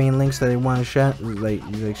anybody have any links that they want to share, like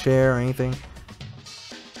share or anything?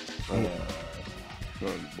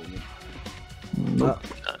 Nope.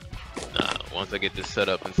 Nah, once I get this set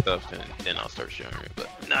up and stuff, then I'll start sharing it. But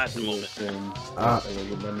not at the moment. I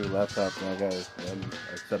get my new laptop and I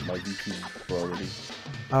set my YouTube for already.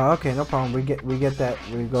 Okay, no problem. We get that.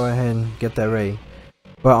 We go ahead and get that ready.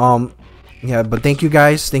 But yeah. But thank you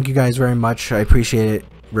guys very much. I appreciate it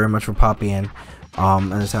very much for popping in.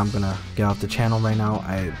 As I said, I'm gonna get off the channel right now.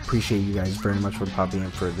 I appreciate you guys very much for popping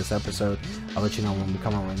in for this episode. I'll let you know when we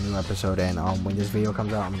come out with a new episode, and when this video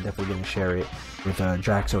comes out, I'm definitely gonna share it with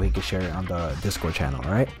Drac so he can share it on the Discord channel.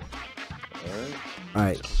 All right. All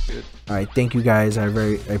right. Thank you guys. I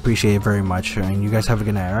appreciate it very much, and you guys have a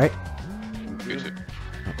good night. All right.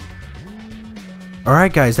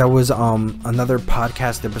 Alright guys, that was another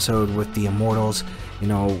podcast episode with the Immortals.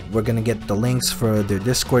 We're gonna get the links for their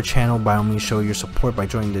Discord channel. By all means, show your support by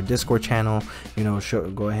joining the Discord channel.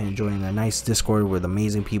 Go ahead and join a nice Discord with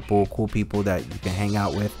amazing people, cool people that you can hang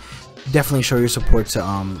out with. Definitely show your support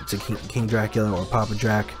to King Dracula or Papa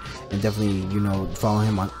Drac, and definitely follow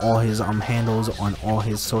him on all his handles on all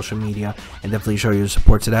his social media, and definitely show your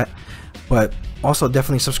support to that. But also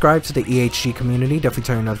definitely subscribe to the EHG community. Definitely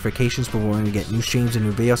turn on notifications for when we get new streams and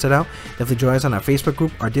new videos set out. Definitely join us on our Facebook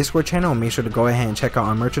group, our Discord channel, and make sure to go ahead and check out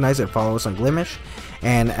our merchandise and follow us on Glimish.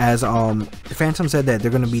 And as Phantom said that they're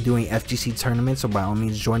going to be doing FGC tournaments, so by all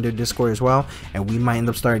means join their Discord as well, and we might end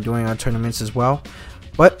up starting doing our tournaments as well.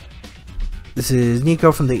 But this is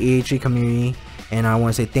Nico from the EHG community, and I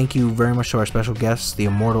want to say thank you very much to our special guests, the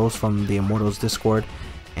Immortals from the Immortals Discord.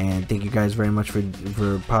 And thank you guys very much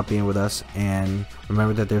for popping in with us. And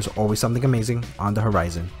remember that there's always something amazing on the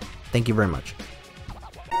horizon. Thank you very much.